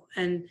bottle.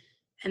 And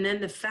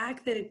then the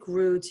fact that it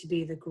grew to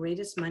be the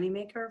greatest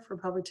moneymaker for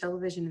public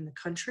television in the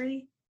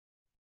country.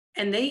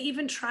 And they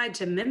even tried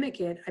to mimic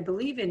it, I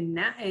believe, in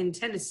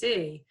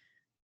Tennessee.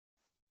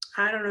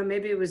 I don't know,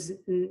 maybe it was,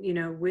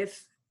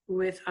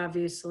 with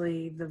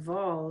obviously the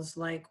Vols,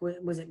 like,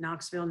 was it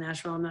Knoxville,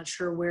 Nashville? I'm not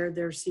sure where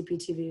their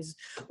CPTVs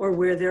or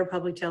where their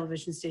public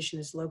television station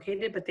is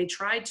located, but they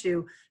tried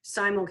to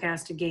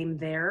simulcast a game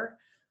there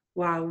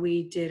while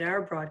we did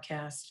our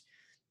broadcast.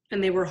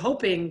 And they were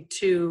hoping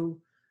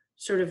to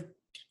sort of,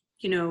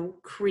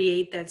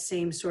 create that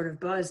same sort of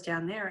buzz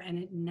down there, and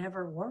it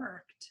never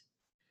worked.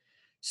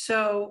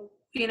 So,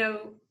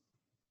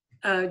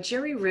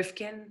 Larry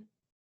Rifkin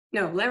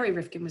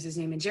was his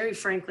name, and Jerry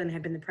Franklin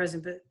had been the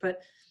president,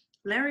 but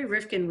Larry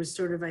Rifkin was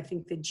sort of, I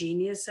think, the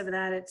genius of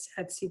that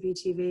at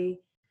CPTV.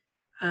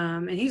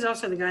 And he's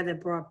also the guy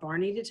that brought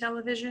Barney to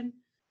television.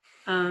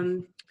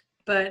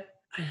 But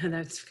I know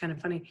that's kind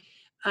of funny.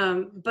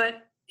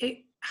 But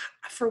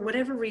for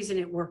whatever reason,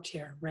 it worked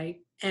here, right?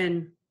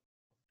 And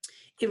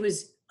it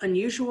was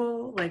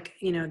unusual, like,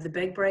 the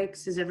beg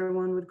breaks, as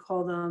everyone would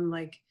call them,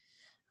 like,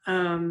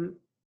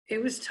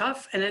 it was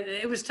tough, and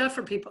it was tough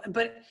for people,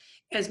 but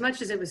as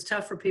much as it was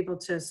tough for people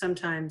to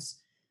sometimes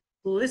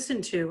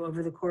listen to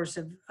over the course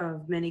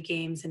of many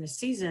games in a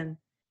season,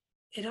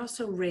 it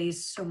also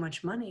raised so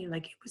much money.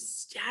 Like, it was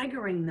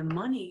staggering the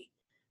money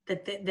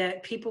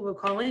that people would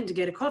call in to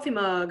get a coffee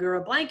mug or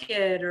a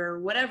blanket or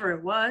whatever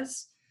it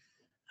was.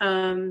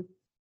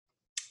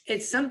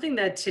 It's something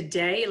that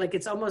today, like,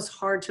 it's almost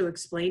hard to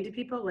explain to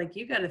people. Like,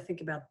 you got to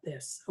think about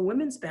this. A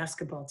women's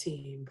basketball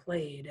team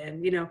played,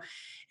 and,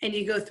 and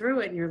you go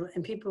through it,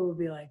 and people will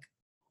be like,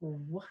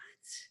 what?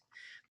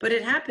 But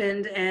it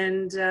happened,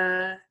 and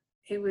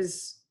it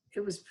was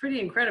pretty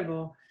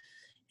incredible.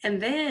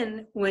 And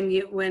then when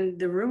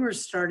the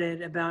rumors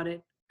started about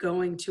it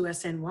going to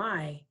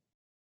SNY,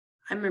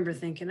 I remember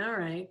thinking, all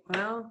right,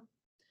 well,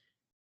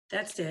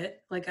 that's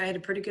it. Like, I had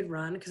a pretty good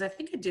run because I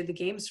think I did the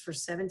games for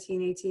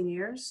 17, 18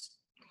 years.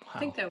 Wow. I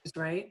think that was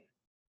right.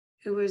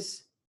 It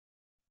was,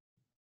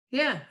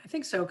 yeah, I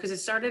think so. Because it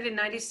started in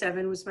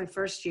 97 was my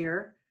first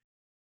year.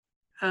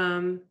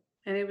 And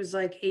it was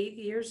like 8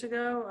 years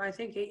ago. I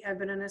think I've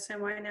been on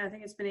SNY now. I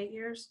think it's been 8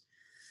 years.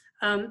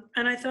 And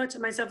I thought to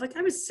myself, like,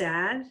 I was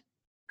sad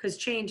because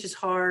change is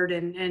hard.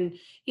 And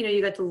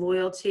you got the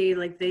loyalty,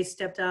 like, they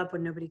stepped up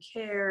when nobody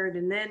cared.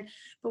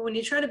 But when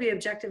you try to be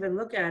objective and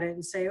look at it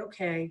and say,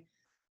 okay,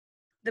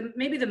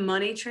 maybe the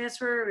money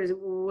transfer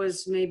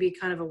was maybe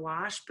kind of a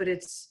wash, but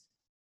it's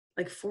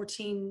like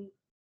 14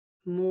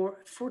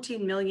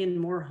 million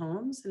more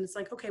homes. And it's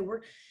like, okay,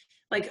 we're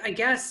like, I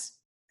guess,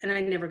 and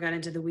I never got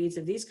into the weeds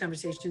of these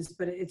conversations,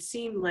 but it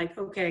seemed like,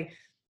 okay,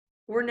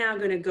 we're now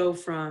going to go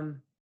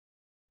from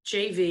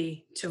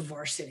JV to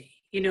varsity,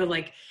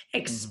 like,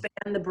 expand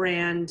the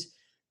brand,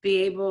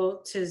 be able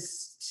to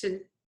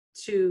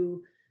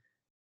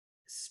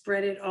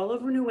spread it all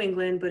over New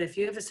England. But if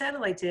you have a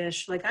satellite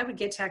dish, like, I would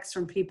get texts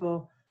from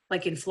people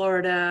like in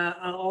Florida,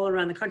 all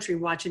around the country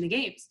watching the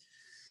games.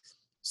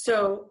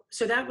 So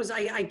that was,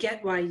 I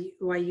get why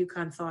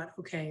UConn thought,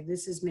 okay,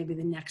 this is maybe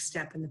the next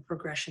step in the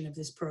progression of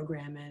this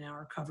program and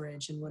our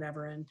coverage and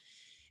whatever. And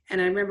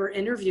I remember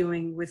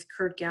interviewing with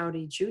Kurt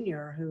Gowdy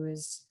Jr., who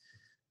is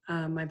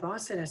my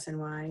boss at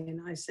SNY.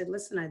 And I said,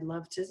 listen, I'd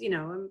love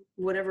to,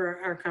 whatever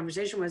our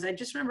conversation was, I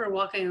just remember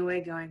walking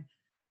away going,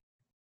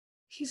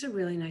 he's a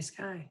really nice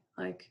guy.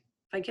 Like,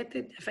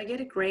 if I get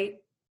it,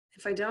 great.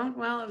 If I don't,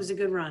 well, it was a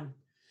good run.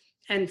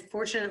 And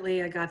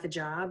fortunately, I got the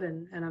job,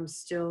 and I'm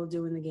still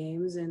doing the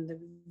games. And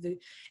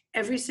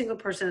every single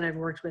person that I've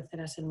worked with at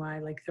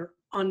SNY, like, they're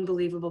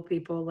unbelievable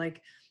people. Like,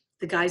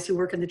 the guys who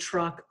work in the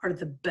truck are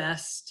the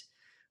best.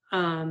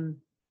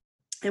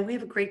 and we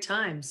have a great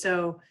time.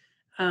 So,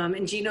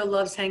 and Gino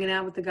loves hanging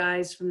out with the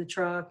guys from the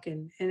truck,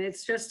 and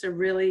it's just a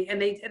really,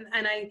 and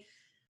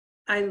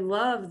I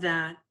love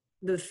that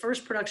the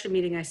first production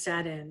meeting I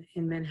sat in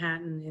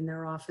Manhattan in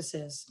their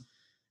offices,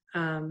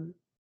 um,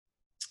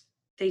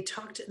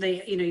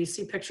 you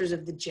see pictures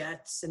of the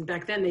Jets, and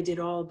back then they did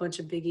a bunch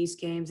of Big East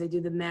games. They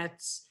do the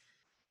Mets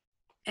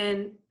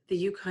and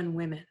the UConn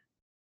women.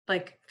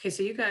 Like, okay,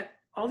 so you got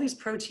all these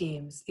pro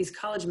teams, these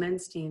college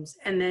men's teams,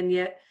 and then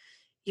yet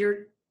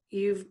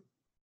you've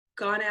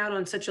gone out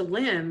on such a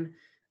limb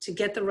to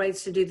get the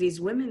rights to do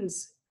these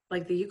women's,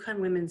 like the UConn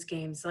women's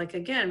games. Like,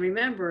 again,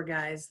 remember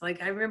guys,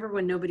 like I remember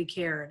when nobody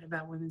cared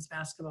about women's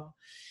basketball.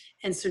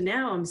 And so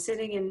now I'm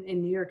sitting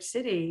in New York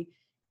City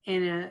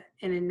in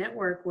a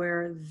network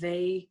where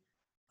they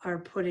are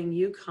putting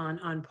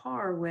UConn on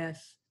par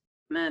with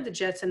the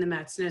Jets and the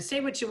Mets. Now, say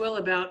what you will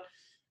about,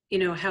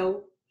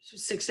 how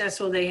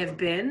successful they have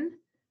been,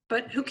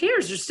 but who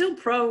cares? They're still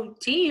pro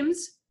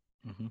teams.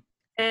 Mm-hmm.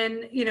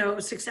 And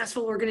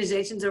successful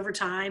organizations over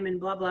time and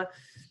blah blah.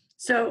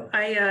 So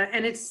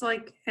and it's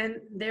like, and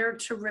they're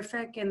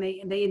terrific, and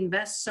they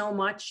invest so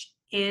much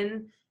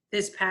in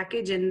this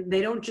package, and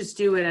they don't just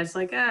do it as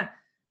like,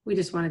 we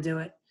just want to do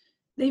it.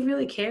 They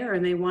really care,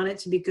 and they want it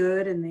to be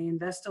good, and they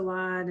invest a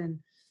lot, and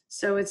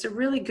so it's a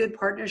really good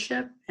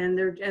partnership, and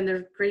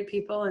they're great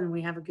people, and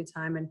we have a good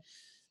time, and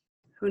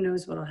who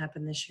knows what'll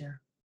happen this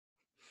year.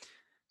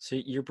 So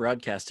your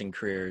broadcasting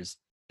career is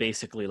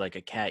basically like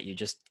a cat. You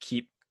just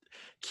keep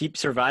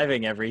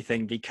surviving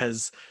everything,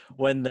 because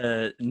when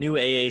the new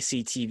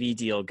AAC TV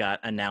deal got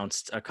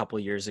announced a couple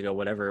of years ago,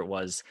 whatever it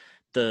was,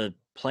 the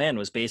plan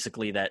was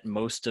basically that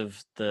most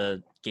of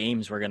the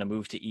games were going to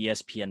move to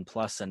ESPN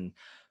Plus, and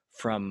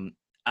from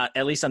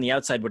at least on the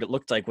outside, what it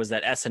looked like was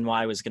that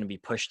SNY was going to be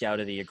pushed out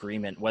of the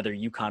agreement, whether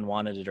UConn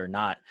wanted it or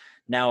not.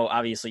 Now,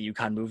 obviously,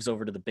 UConn moves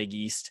over to the Big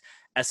East.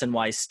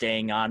 SNY is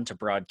staying on to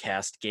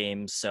broadcast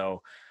games.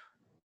 So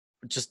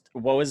just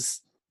what was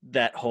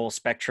that whole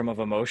spectrum of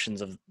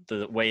emotions of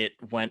the way it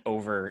went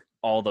over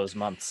all those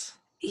months?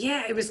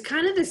 Yeah, it was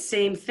kind of the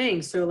same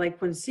thing. So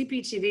like when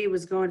CPTV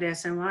was going to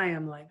SNY,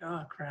 I'm like,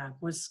 oh crap,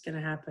 what's going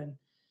to happen?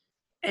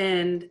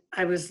 And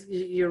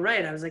you're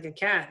right. I was like a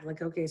cat,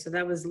 like, okay, so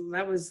that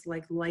was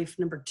like life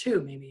number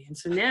 2 maybe. And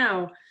so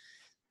now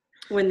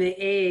when the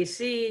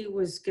AAC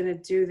was going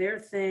to do their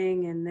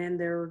thing, and then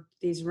there were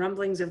these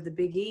rumblings of the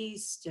Big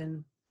East,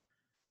 and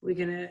we're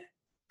going to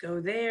go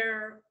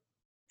there.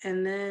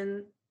 And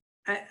then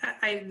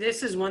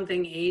this is one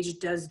thing age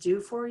does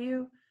do for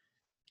you.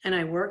 And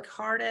I work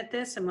hard at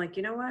this. I'm like,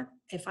 you know what?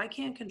 If I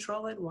can't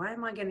control it, why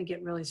am I going to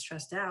get really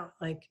stressed out?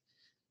 Like,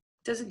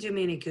 it doesn't do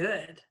me any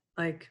good.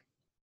 Like,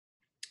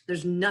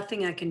 there's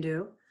nothing I can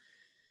do.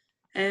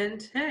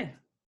 And hey,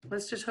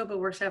 let's just hope it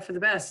works out for the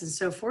best. And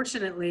so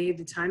fortunately,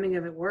 the timing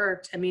of it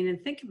worked. I mean,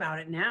 and think about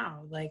it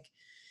now, like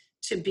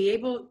to be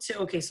able to,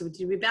 okay, so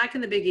to be back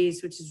in the Big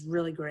East, which is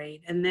really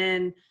great. And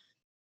then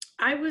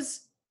I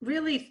was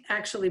really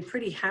actually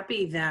pretty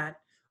happy that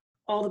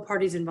all the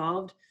parties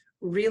involved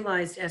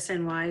realized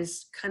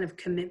SNY's kind of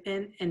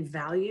commitment and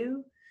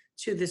value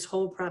to this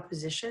whole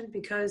proposition,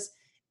 because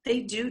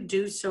they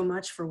do so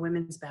much for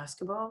women's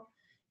basketball.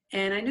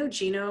 And I know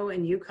Gino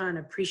and UConn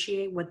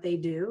appreciate what they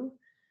do,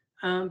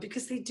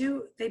 because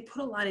they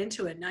put a lot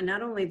into it.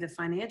 Not only the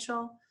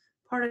financial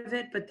part of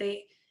it, but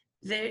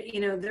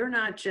they're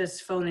not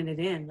just phoning it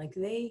in. Like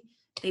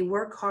they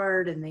work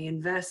hard, and they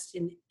invest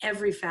in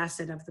every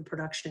facet of the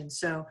production.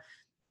 So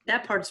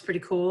that part's pretty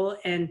cool.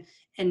 And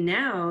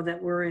now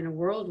that we're in a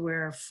world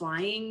where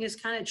flying is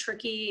kind of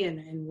tricky,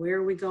 and where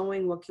are we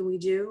going? What can we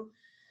do?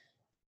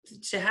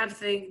 To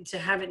have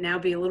it now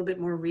be a little bit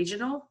more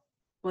regional,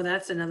 well,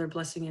 that's another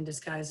blessing in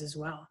disguise as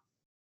well.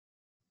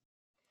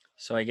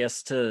 So I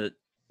guess to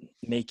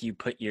make you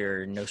put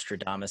your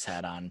Nostradamus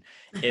hat on,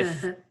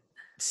 if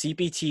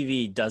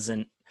CPTV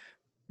doesn't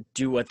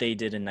do what they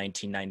did in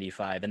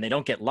 1995, and they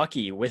don't get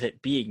lucky with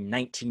it being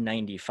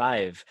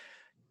 1995,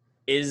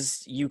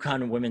 is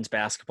UConn women's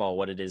basketball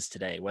what it is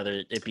today,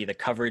 whether it be the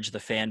coverage, the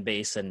fan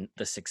base, and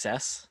the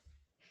success?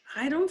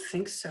 I don't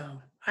think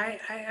so.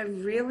 I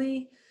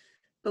really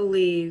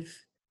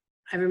believe,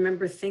 I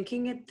remember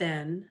thinking it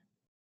then,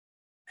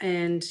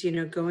 and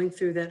going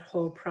through that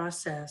whole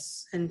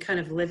process and kind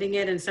of living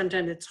it. And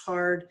sometimes it's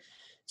hard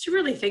to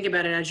really think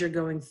about it as you're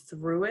going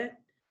through it.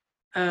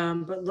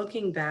 But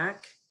looking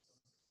back,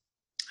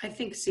 I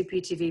think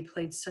CPTV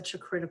played such a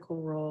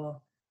critical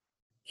role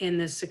in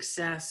the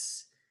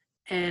success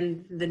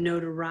and the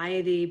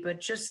notoriety, but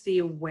just the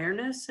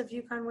awareness of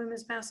UConn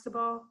women's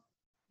basketball.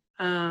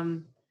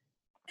 And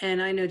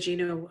I know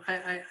Gino,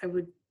 I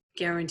would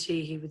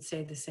guarantee he would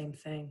say the same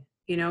thing,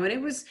 and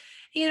it was,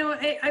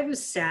 I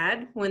was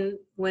sad when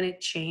it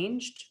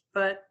changed,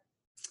 but,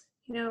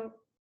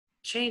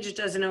 change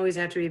doesn't always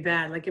have to be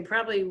bad. Like, it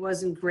probably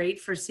wasn't great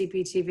for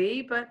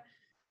CPTV, but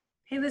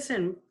hey,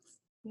 listen,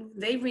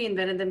 they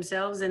reinvented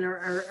themselves and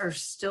are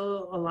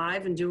still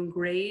alive and doing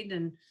great.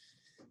 And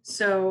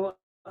so,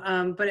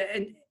 but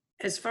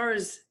as far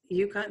as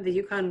the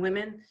UConn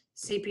women,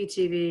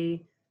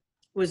 CPTV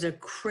was a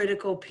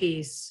critical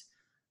piece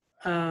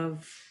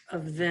of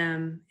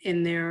them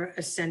in their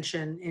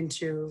ascension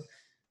into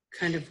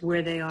kind of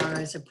where they are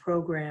as a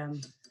program.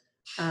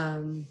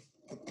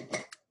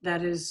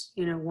 That is,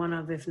 one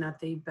of, if not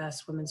the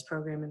best women's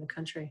program in the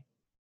country.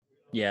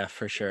 Yeah,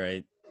 for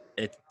sure.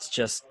 It's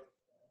just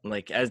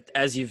like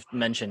as you've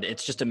mentioned,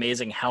 it's just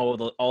amazing how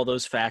all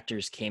those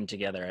factors came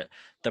together at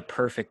the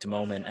perfect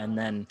moment. And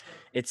then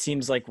it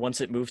seems like once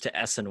it moved to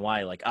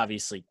SNY, like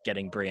obviously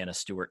getting Brianna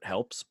Stewart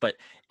helps, but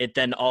it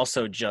then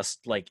also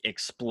just like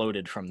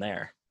exploded from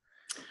there.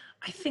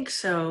 I think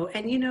so.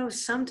 And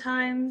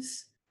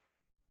sometimes,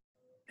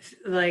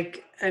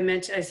 like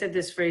I said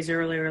this phrase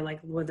earlier, like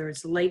whether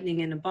it's lightning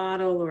in a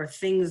bottle or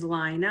things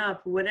line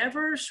up,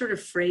 whatever sort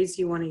of phrase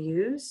you want to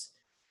use,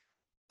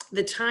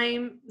 the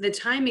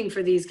timing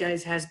for these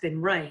guys has been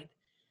right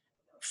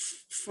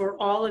for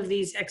all of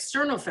these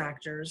external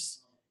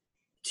factors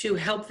to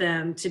help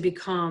them to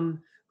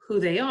become who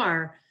they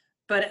are.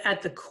 But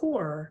at the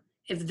core,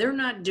 if they're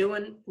not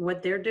doing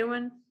what they're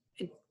doing,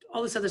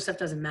 all this other stuff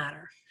doesn't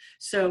matter.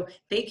 So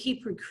they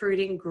keep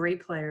recruiting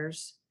great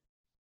players,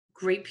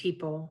 great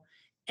people,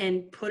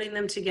 and putting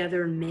them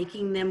together,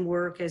 making them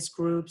work as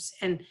groups.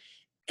 And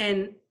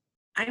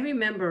I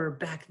remember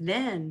back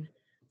then,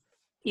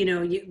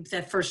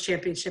 that first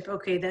championship,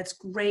 okay, that's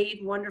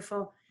great,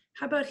 wonderful.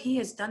 How about he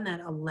has done that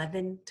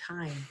 11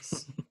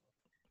 times?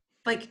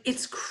 Like,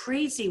 it's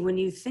crazy when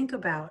you think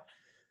about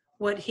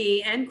what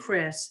he and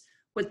Chris,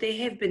 what they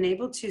have been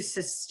able to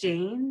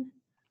sustain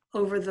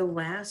over the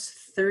last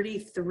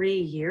 33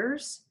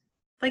 years.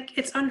 Like,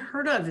 it's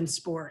unheard of in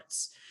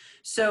sports.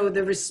 So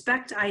the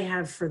respect I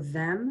have for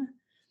them,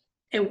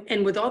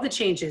 and with all the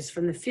changes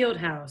from the field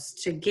house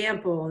to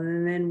Gamble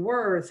and then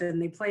Worth,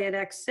 and they play at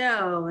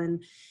Excel,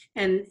 and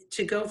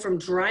to go from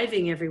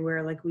driving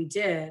everywhere like we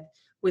did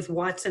with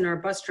Watson, our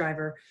bus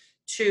driver,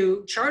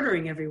 to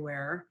chartering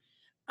everywhere.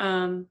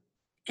 And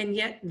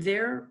yet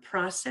their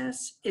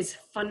process is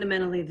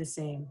fundamentally the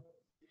same.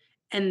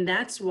 And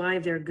that's why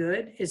they're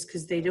good, is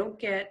because they don't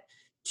get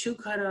too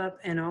caught up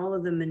in all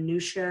of the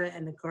minutia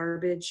and the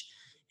garbage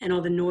and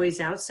all the noise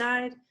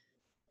outside.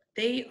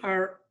 They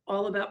are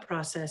all about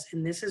process,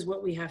 and this is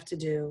what we have to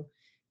do.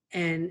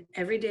 And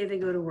every day they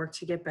go to work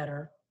to get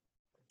better.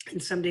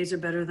 And some days are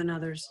better than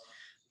others,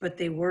 but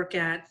they work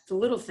at the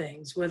little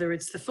things, whether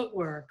it's the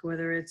footwork,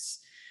 whether it's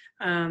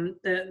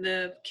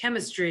the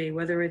chemistry,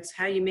 whether it's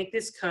how you make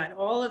this cut,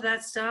 all of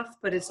that stuff,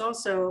 but it's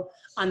also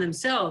on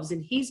themselves.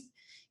 And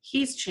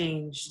he's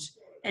changed,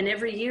 and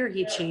every year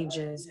he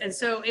changes. And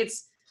so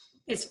it's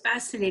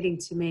fascinating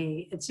to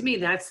me. And to me,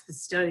 that's the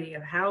study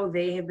of how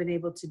they have been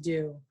able to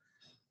do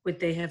what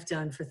they have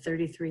done for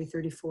 33,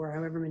 34,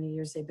 however many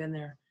years they've been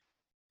there,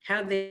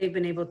 how they've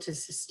been able to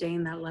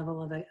sustain that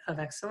level of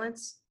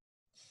excellence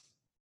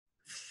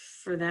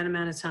for that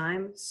amount of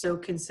time so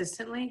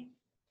consistently.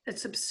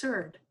 It's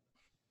absurd.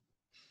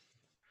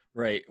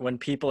 Right. When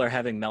people are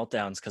having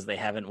meltdowns because they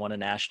haven't won a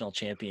national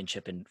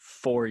championship in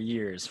 4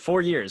 years,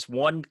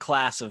 one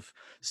class of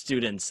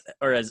students,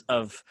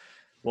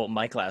 well,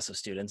 my class of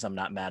students, I'm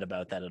not mad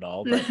about that at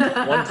all, but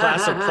one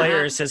class of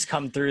players has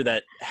come through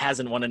that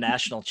hasn't won a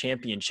national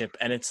championship,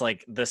 and it's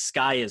like the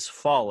sky is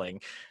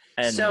falling.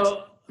 And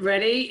so,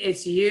 ready?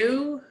 It's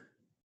you,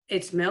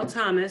 it's Mel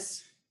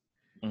Thomas,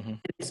 and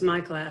it's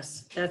my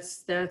class.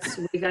 That's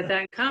we got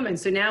that in common.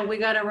 So now we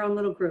got our own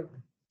little group.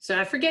 So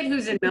I forget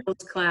who's in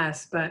Mel's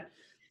class, but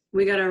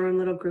we got our own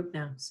little group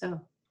now. So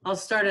I'll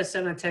start us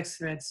on a text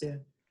thread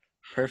soon.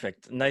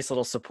 Perfect. Nice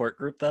little support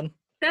group then.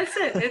 That's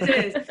it. It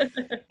is.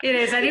 It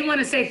is. I didn't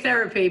want to say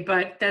therapy,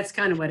 but that's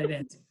kind of what it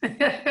is.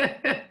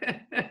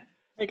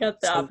 I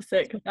got the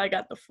opposite because I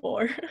got the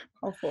 4.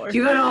 All 4.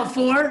 You got all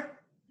 4?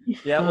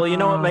 Yeah, well, you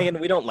know what, Megan?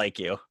 We don't like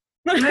you.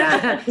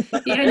 Yeah,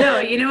 no,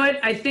 you know what?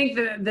 I think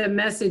the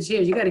message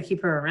here, you got to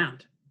keep her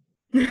around.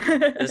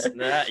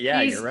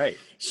 Yeah, you're right.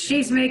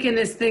 She's making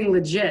this thing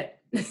legit.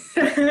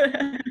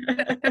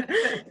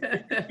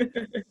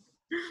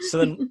 So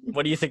then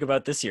what do you think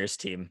about this year's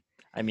team?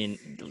 I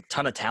mean, a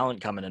ton of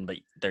talent coming in, but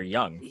they're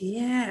young.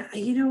 Yeah,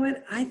 you know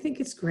what? I think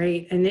it's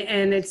great. And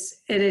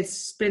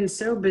it's been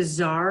so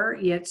bizarre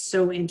yet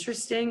so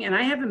interesting. And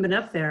I haven't been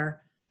up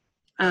there.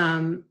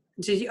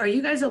 Are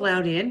you guys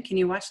allowed in? Can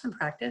you watch them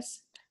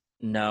practice?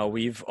 No,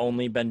 we've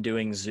only been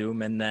doing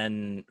Zoom, and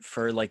then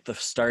for like the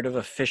start of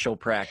official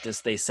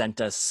practice, they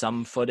sent us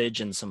some footage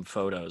and some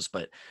photos,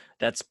 but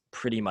that's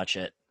pretty much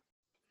it.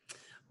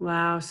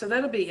 Wow. So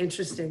that'll be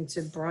interesting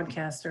to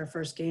broadcast our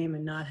first game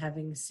and not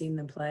having seen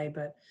them play.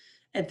 But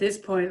at this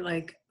point,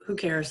 like, who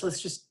cares?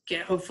 Let's just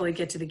hopefully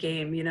get to the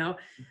game,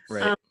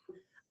 Right.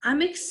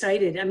 I'm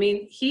excited. I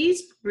mean,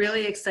 he's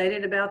really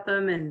excited about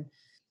them.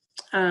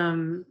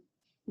 And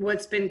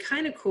what's been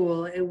kind of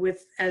cool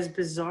with as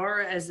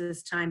bizarre as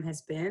this time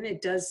has been,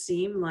 it does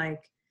seem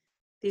like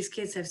these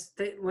kids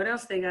what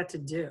else they got to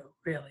do,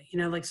 really?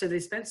 So they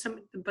spent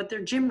but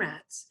they're gym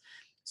rats.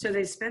 So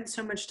they spent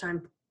so much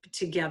time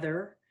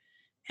together.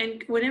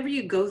 And whenever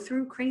you go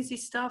through crazy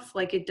stuff,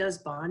 like, it does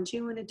bond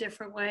you in a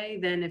different way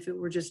than if it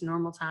were just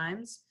normal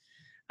times.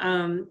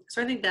 So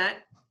I think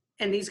that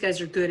and these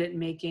guys are good at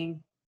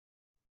making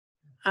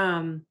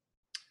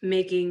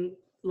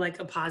like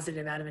a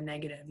positive out of a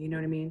negative, you know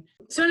what I mean?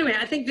 So anyway,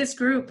 I think this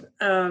group,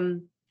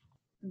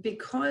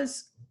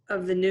 because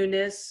of the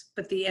newness,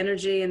 but the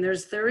energy, and there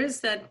is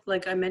that,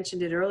 like I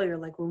mentioned it earlier,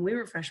 like when we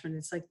were freshmen,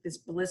 it's like this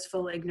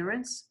blissful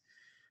ignorance.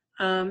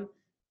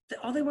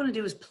 All they want to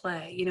do is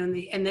play, you know,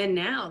 and then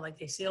now, like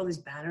they see all these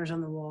banners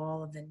on the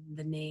wall of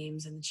the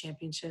names and the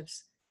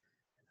championships.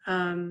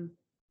 I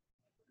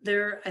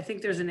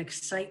think there's an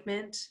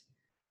excitement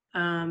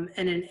and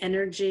an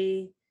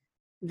energy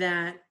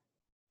that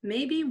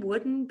maybe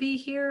wouldn't be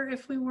here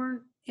if we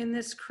weren't in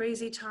this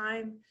crazy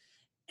time.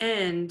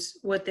 And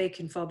what they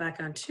can fall back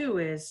on too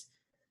is,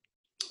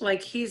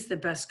 like, he's the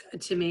best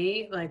to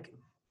me. Like,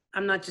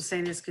 I'm not just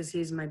saying this because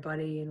he's my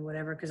buddy and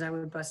whatever, because I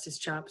would bust his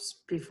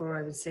chops before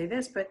I would say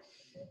this, but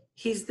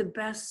he's the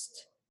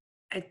best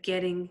at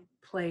getting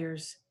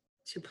players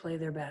to play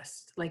their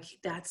best. Like,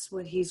 that's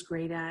what he's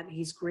great at.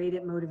 He's great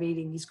at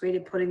motivating. He's great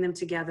at putting them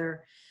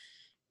together.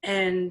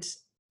 And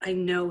I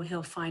know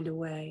he'll find a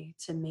way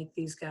to make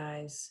these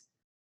guys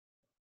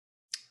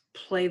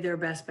play their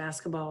best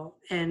basketball.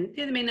 And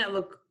it may not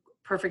look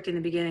perfect in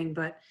the beginning,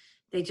 but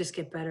they just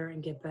get better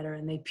and get better,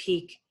 and they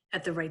peak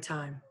at the right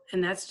time.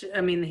 And that's,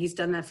 I mean, he's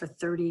done that for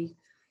 30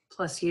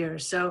 plus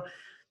years. So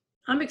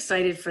I'm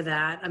excited for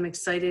that. I'm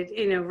excited,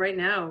 you know, right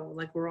now,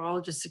 like we're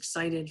all just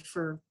excited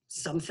for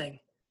something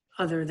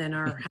other than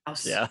our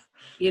house, Yeah.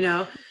 you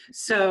know?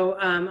 So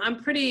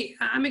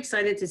I'm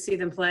excited to see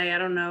them play. I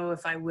don't know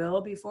if I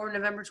will before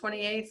November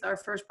 28th, our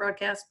first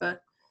broadcast,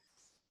 but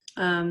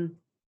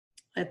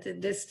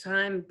this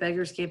time,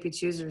 beggars can't be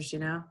choosers, you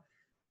know?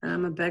 And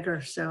I'm a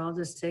beggar, so I'll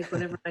just take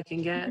whatever I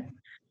can get.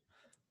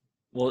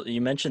 Well, you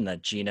mentioned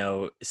that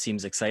Gino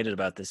seems excited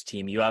about this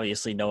team. You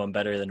obviously know him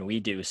better than we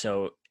do.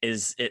 So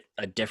is it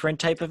a different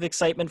type of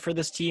excitement for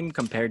this team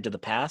compared to the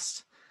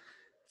past?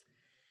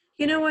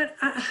 You know what?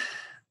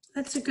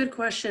 That's a good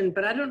question,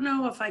 but I don't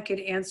know if I could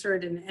answer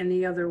it in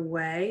any other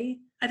way.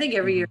 I think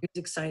every year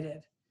he's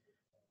excited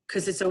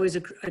because it's always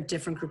a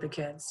different group of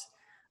kids.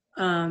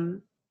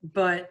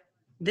 But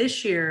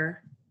this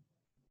year,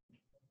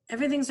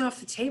 everything's off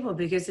the table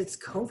because it's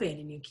COVID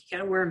and you got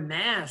to wear a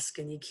mask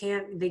and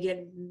they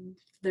get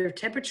their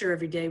temperature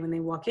every day when they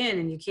walk in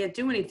and you can't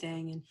do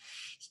anything and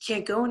you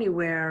can't go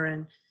anywhere.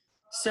 And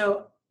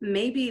so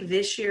maybe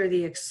this year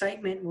the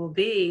excitement will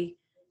be,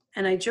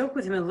 and I joke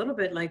with him a little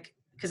bit, like,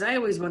 because I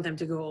always want them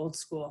to go old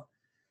school.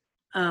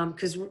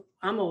 Because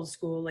I'm old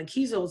school, like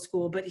he's old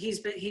school, but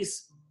he's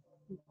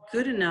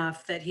good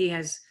enough that he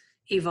has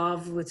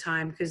evolved with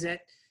time, because at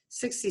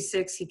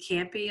 66, he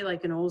can't be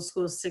like an old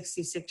school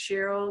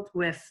 66-year-old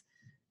with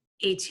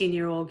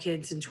 18-year-old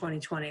kids in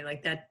 2020.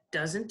 Like that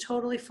doesn't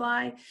totally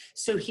fly.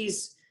 So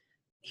he's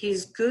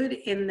good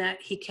in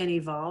that he can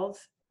evolve,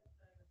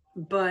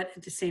 but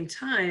at the same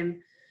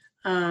time,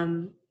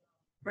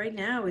 right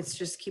now it's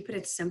just keeping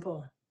it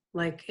simple.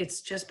 Like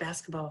it's just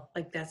basketball.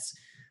 Like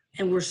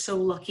and we're so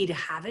lucky to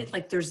have it.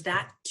 Like there's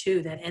that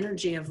too, that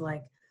energy of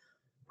like,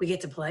 we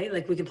get to play,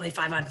 like we can play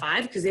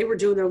 5-on-5, because they were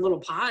doing their little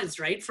pods,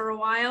 right, for a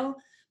while.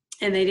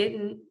 And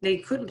they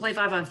couldn't play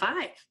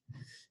 5-on-5.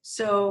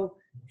 So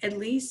at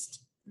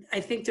least I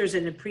think there's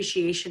an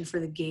appreciation for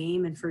the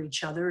game and for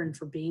each other and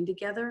for being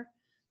together.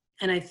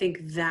 And I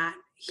think that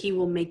he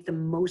will make the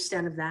most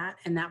out of that,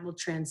 and that will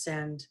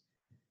transcend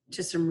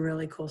to some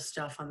really cool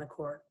stuff on the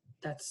court.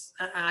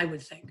 I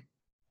would think.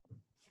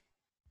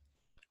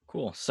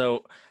 Cool.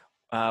 So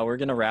we're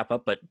going to wrap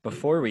up, but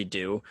before we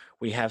do,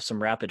 we have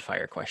some rapid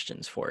fire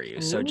questions for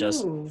you. So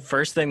just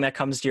first thing that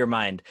comes to your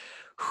mind,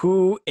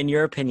 who, in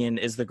your opinion,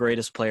 is the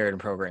greatest player in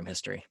program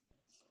history?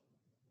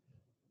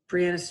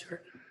 Brianna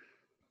Stewart.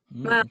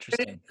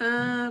 Interesting.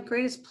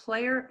 Greatest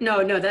player?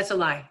 No, that's a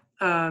lie.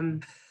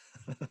 Diana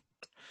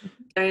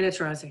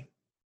Taurasi.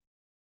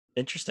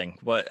 Interesting.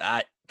 What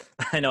I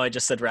know I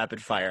just said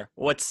rapid fire.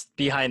 What's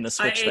behind the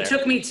switch there?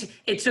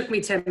 It took me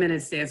 10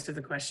 minutes to answer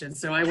the question,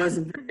 so I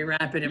wasn't very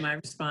rapid in my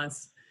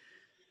response.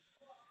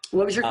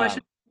 What was your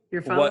question?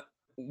 Your follow-up?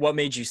 What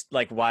made you,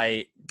 like,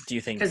 why do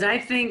you think? Because I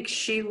think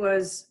she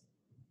was,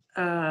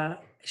 I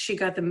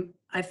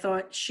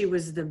thought she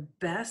was the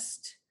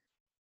best,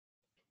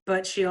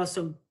 but she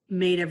also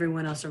made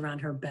everyone else around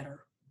her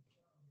better.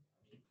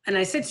 And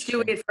I said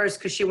Stewie at first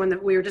because she won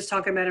we were just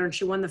talking about her, and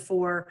she won the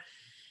 4,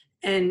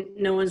 and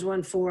no one's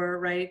won 4,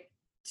 right?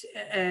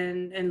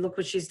 And look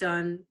what she's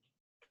done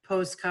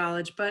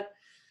post-college. But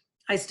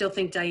I still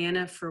think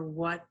Diana, for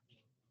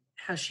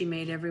how she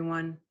made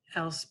everyone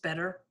else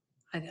better.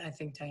 I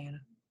think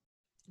Diana.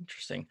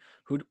 Interesting.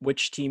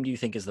 Which team do you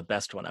think is the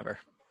best one ever?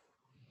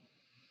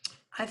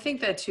 I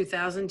think that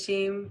 2000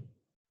 team,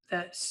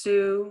 that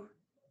Sue,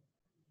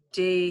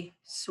 Dee,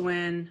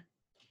 Swin,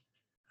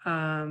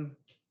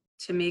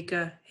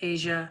 Tamika,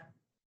 Asia,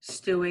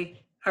 Shuey,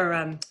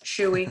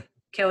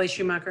 Kelly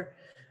Schumacher.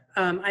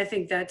 I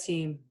think that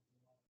team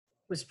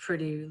was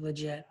pretty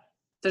legit.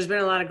 There's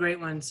been a lot of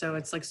great ones, so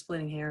it's like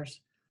splitting hairs.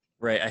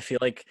 Right. I feel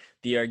like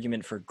the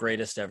argument for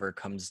greatest ever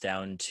comes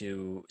down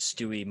to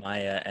Stewie,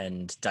 Maya,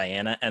 and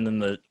Diana. And then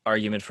the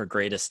argument for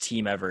greatest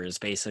team ever is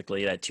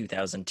basically that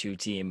 2002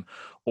 team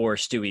or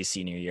Stewie's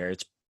senior year.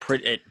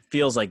 It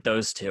feels like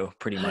those two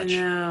pretty much.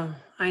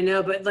 I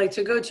know, but like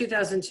to go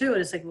 2002,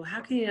 and it's like, well,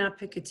 how can you not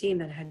pick a team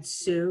that had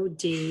Sue,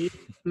 Dee,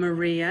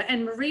 Maria,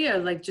 and Maria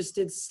like just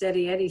did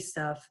steady Eddie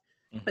stuff,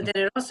 but then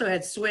it also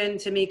had Swin,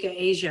 Tamika,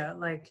 Asia,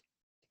 like,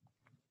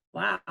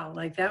 wow,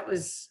 like that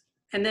was,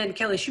 and then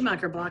Kelly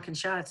Schumacher blocking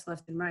shots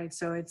left and right.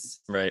 So it's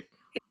Right.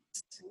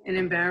 an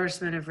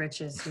embarrassment of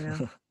riches,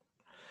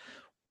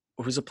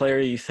 Who's a player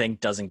you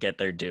think doesn't get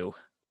their due?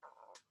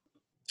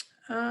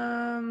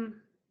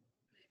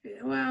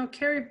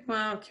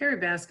 Carrie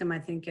Bascom, I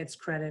think, gets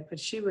credit, but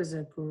she was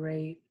a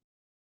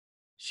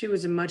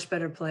much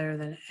better player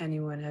than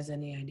anyone has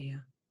any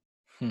idea.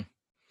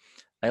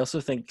 I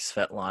also think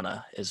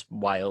Svetlana is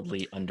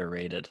wildly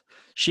underrated.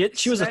 She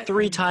was a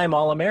 3-time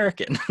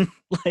All-American.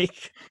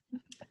 Like,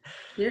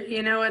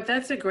 you know what?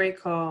 That's a great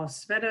call.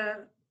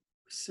 Sveta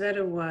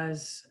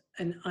was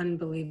an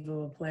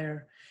unbelievable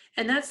player,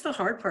 and that's the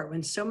hard part.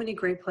 When so many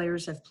great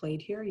players have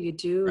played here, you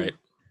do. Right.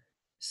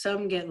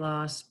 Some get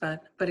lost,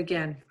 but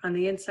again, on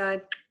the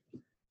inside,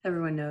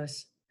 everyone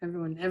knows.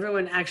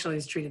 Everyone actually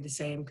is treated the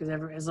same because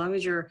as long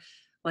as you're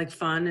like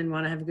fun and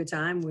want to have a good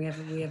time, we have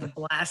a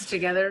blast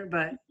together.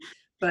 But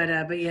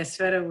yeah,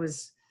 Sveta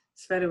was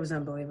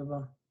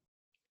unbelievable.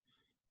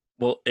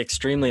 Well,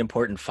 extremely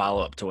important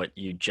follow-up to what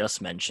you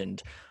just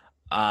mentioned.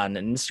 On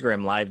an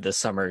Instagram Live this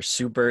summer,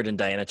 Sue Bird and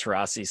Diana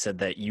Taurasi said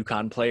that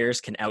UConn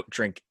players can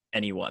outdrink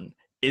anyone.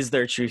 Is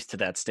there truth to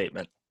that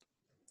statement?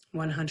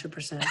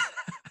 100%.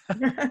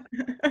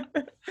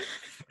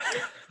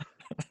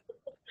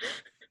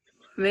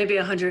 Maybe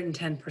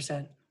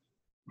 110%.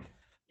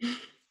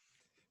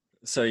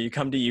 So you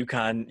come to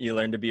UConn, you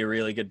learn to be a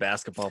really good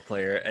basketball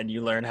player, and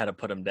you learn how to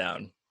put them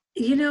down.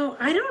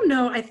 I don't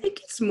know. I think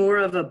it's more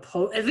of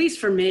at least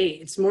for me,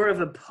 it's more of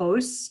a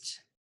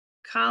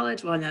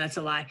post-college. Well, no, that's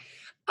a lie.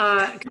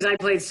 Because I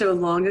played so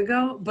long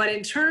ago. But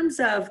in terms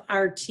of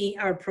our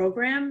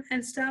program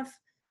and stuff,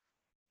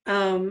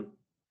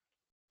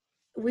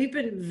 we've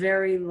been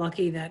very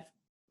lucky that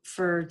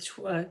for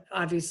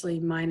obviously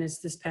minus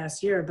this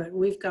past year, but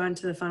we've gone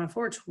to the Final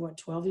Four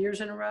 12 years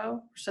in a row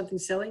or something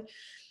silly.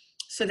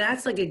 So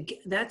that's like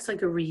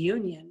a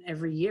reunion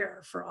every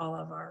year for all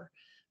of our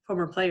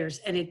former players,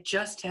 and it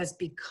just has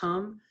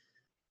become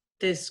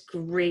this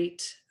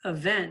great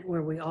event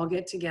where we all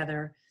get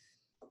together,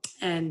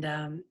 and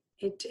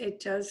it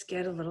does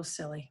get a little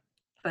silly,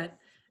 but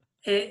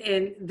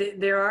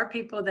there are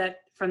people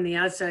that from the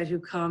outside who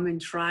come and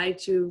try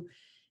to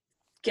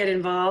get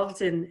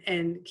involved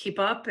and keep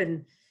up,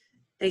 and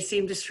they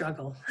seem to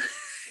struggle.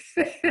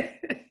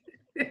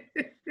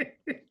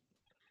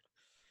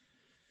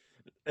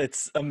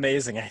 It's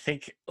amazing. I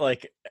think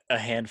like a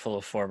handful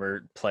of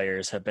former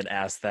players have been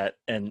asked that,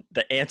 and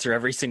the answer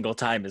every single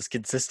time is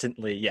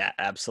consistently, yeah,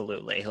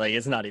 absolutely. Like,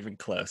 it's not even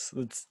close.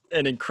 It's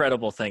an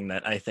incredible thing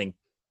that I think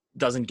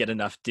doesn't get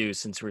enough due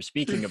since we're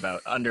speaking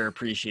about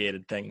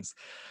underappreciated things.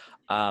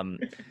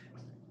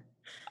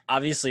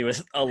 Obviously,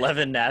 with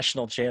 11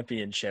 national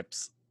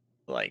championships,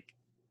 like,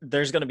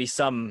 there's going to be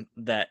some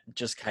that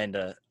just kind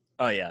of,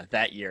 oh yeah,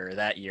 that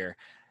year.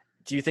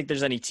 Do you think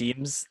there's any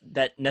teams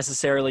that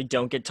necessarily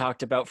don't get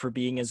talked about for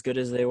being as good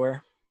as they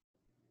were?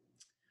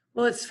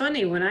 Well, it's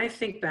funny when I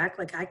think back,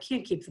 like I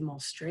can't keep them all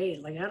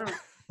straight. Like I don't,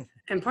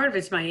 and part of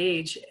it's my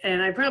age,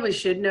 and I probably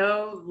should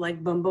know,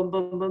 like boom, boom,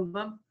 boom, boom,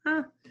 boom.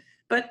 Huh?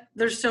 But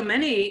there's so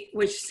many,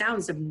 which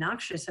sounds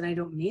obnoxious, and I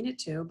don't mean it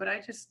to, but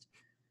I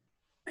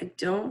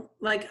don't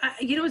like.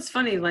 It's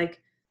funny.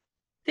 Like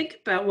think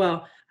about.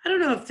 Well, I don't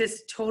know if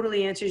this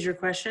totally answers your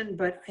question,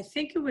 but I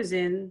think it was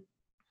in.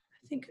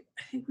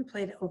 I think we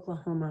played at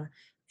Oklahoma.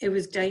 It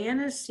was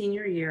Diana's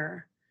senior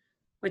year,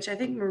 which I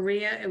think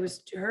it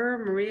was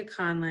her, Maria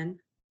Conlon,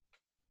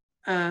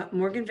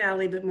 Morgan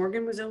Valley, but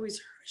Morgan was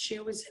she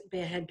always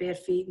had bad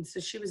feet, and so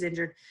she was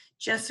injured.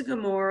 Jessica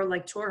Moore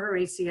tore her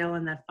ACL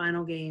in that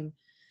final game.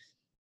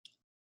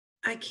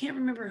 I can't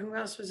remember who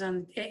else was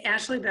on.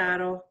 Ashley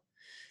Battle.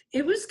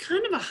 It was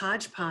kind of a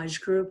hodgepodge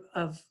group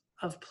of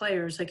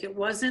players. Like it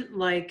wasn't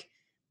like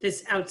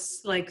this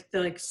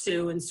like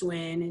Sue and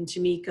Swin and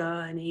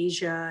Tamika and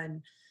Asia,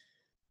 and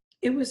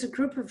it was a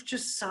group of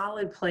just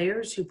solid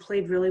players who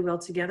played really well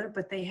together,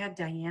 but they had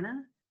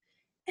Diana,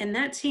 and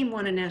that team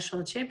won a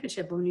national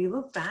championship. When you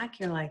look back,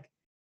 you're like,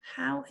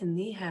 how in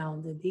the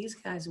hell did these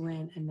guys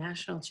win a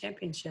national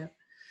championship?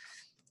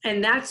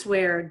 And that's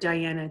where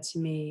Diana, to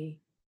me,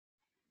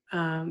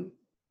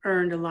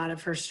 earned a lot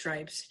of her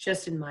stripes,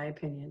 just in my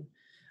opinion,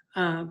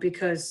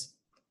 because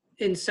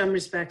in some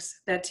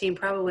respects, that team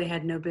probably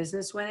had no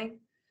business winning,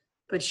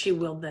 but she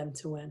willed them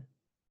to win.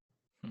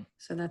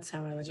 So that's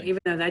how I would, even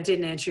though that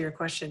didn't answer your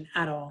question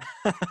at all.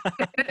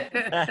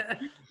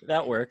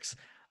 That works.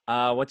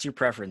 What's your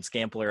preference,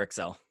 Gamble or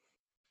Excel?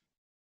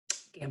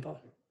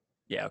 Gamble.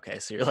 Yeah, okay.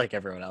 So you're like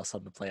everyone else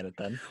on the planet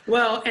then.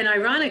 Well, and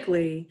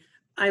ironically,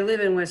 I live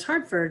in West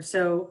Hartford,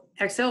 so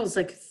Excel is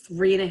like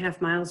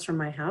 3.5 miles from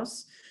my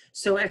house.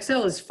 So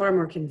XL is far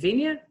more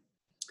convenient,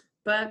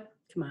 but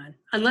come on.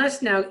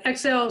 Unless now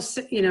XL,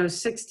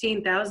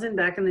 16,000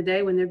 back in the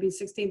day when there'd be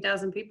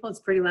 16,000 people, it's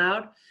pretty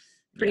loud,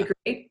 pretty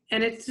great.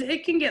 And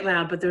it can get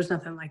loud, but there's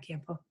nothing like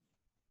Campo.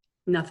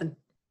 Nothing.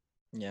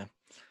 Yeah.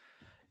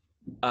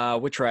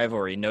 Which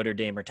rivalry, Notre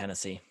Dame or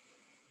Tennessee?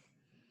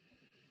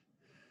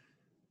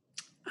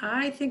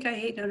 I think I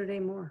hate Notre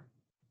Dame more.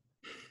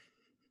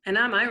 And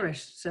I'm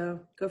Irish, so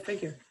go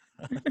figure.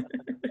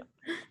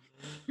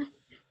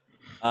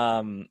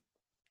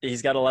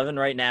 He's got 11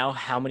 right now.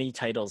 How many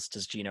titles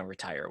does Gino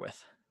retire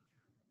with?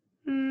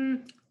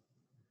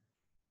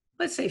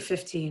 Let's say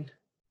 15.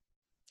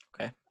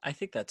 Okay, I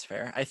think that's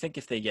fair. I think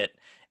if they get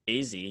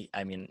AZ,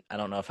 I mean, I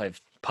don't know if I've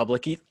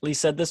publicly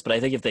said this, but I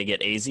think if they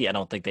get AZ, I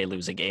don't think they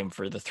lose a game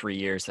for the 3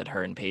 years that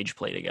her and Paige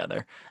play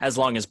together, as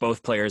long as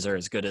both players are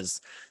as good as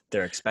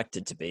they're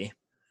expected to be.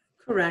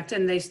 Correct,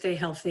 and they stay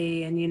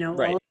healthy, and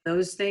Right. all of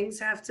those things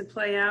have to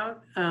play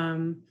out.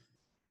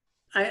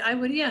 I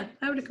would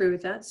agree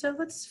with that. So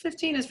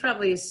 15 is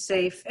probably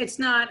safe. It's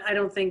not, I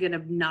don't think, an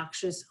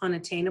obnoxious,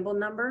 unattainable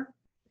number.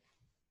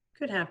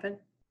 Could happen.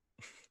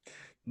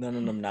 Not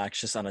an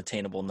obnoxious,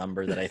 unattainable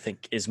number that I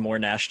think is more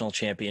national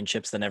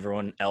championships than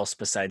everyone else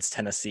besides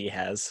Tennessee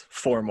has.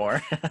 4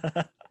 more.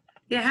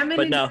 Yeah, how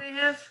many do they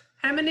have?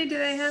 How many do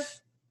they have?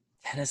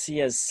 Tennessee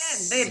has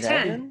 10. They have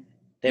 7? 10.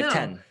 They have No.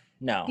 10.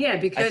 No. Yeah,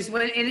 because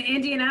when in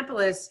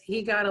Indianapolis,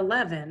 he got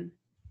 11.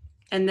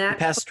 And that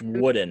passed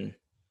Wooden.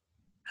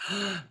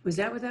 Was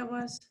that what that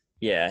was?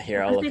 Yeah,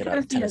 here, I'll look it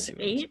up. Tennessee has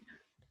 8.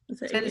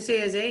 Tennessee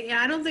has 8.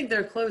 Yeah, I don't think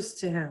they're close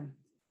to him.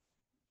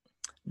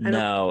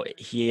 No,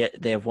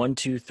 they have 1,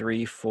 2,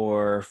 3,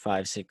 4,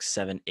 5, 6,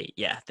 7, 8.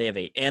 Yeah, they have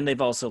 8. And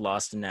they've also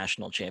lost in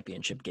national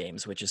championship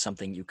games, which is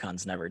something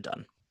UConn's never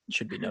done.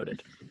 Should be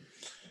noted.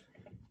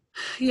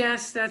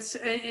 Yes, that's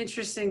an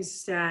interesting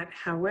stat.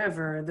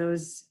 However,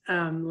 those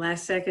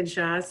last second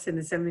shots in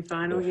the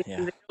semifinal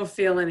game, they don't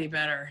feel any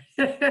better.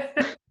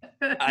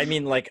 I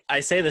mean, like, I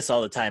say this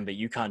all the time, but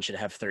UConn should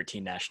have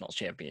 13 national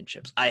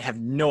championships. I have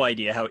no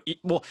idea how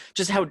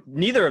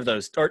neither of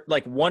those, or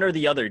like one or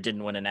the other,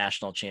 didn't win a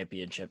national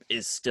championship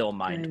is still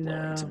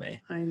mind-blowing to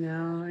me. I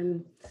know.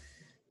 And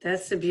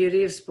that's the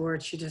beauty of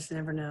sports. You just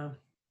never know.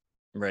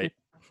 Right.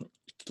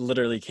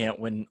 Literally can't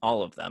win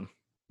all of them.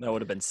 That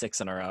would have been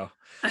 6 in a row.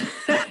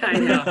 I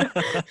know.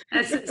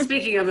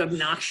 Speaking of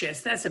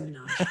obnoxious, that's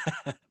obnoxious.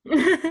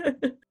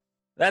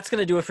 That's going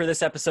to do it for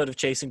this episode of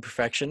Chasing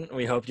Perfection.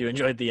 We hope you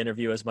enjoyed the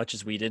interview as much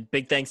as we did.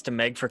 Big thanks to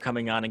Meg for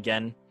coming on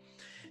again.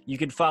 You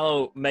can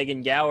follow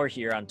Megan Gower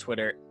here on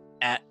Twitter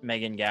at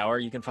Megan Gower.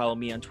 You can follow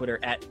me on Twitter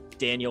at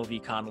Daniel V.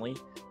 Connolly.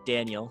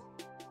 Daniel,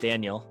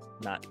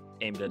 not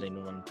aimed at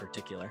anyone in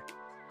particular.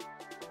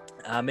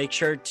 Make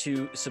sure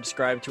to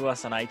subscribe to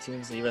us on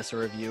iTunes. Leave us a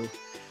review.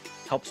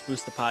 Helps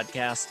boost the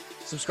podcast.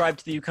 Subscribe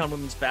to the UConn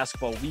Women's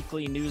Basketball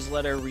Weekly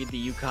newsletter. Read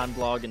the UConn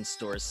blog and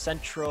Stores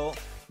Central.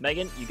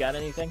 Megan, you got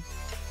anything?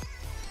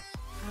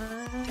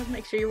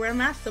 Make sure you wear a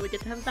mask so we get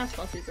to have a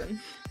basketball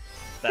season.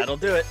 That'll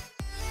do it.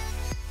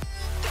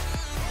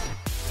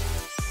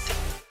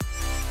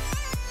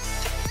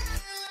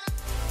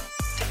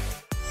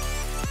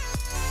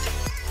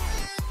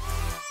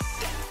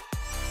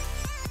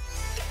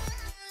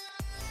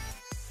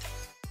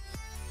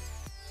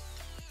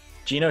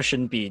 Gino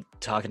shouldn't be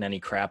talking any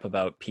crap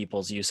about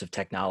people's use of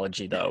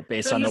technology, though,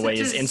 based on the way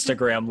his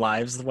Instagram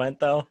lives went,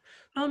 though.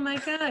 Oh, my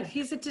God.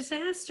 He's a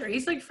disaster.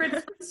 He's like Fred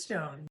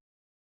Flintstone.